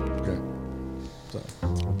 Okay. So.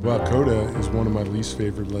 Well, Coda is one of my least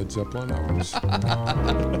favorite Led Zeppelin albums. All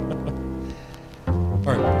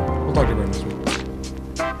right. We'll talk to you next week.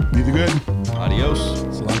 Be the good. Adios.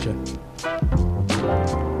 Sláinte.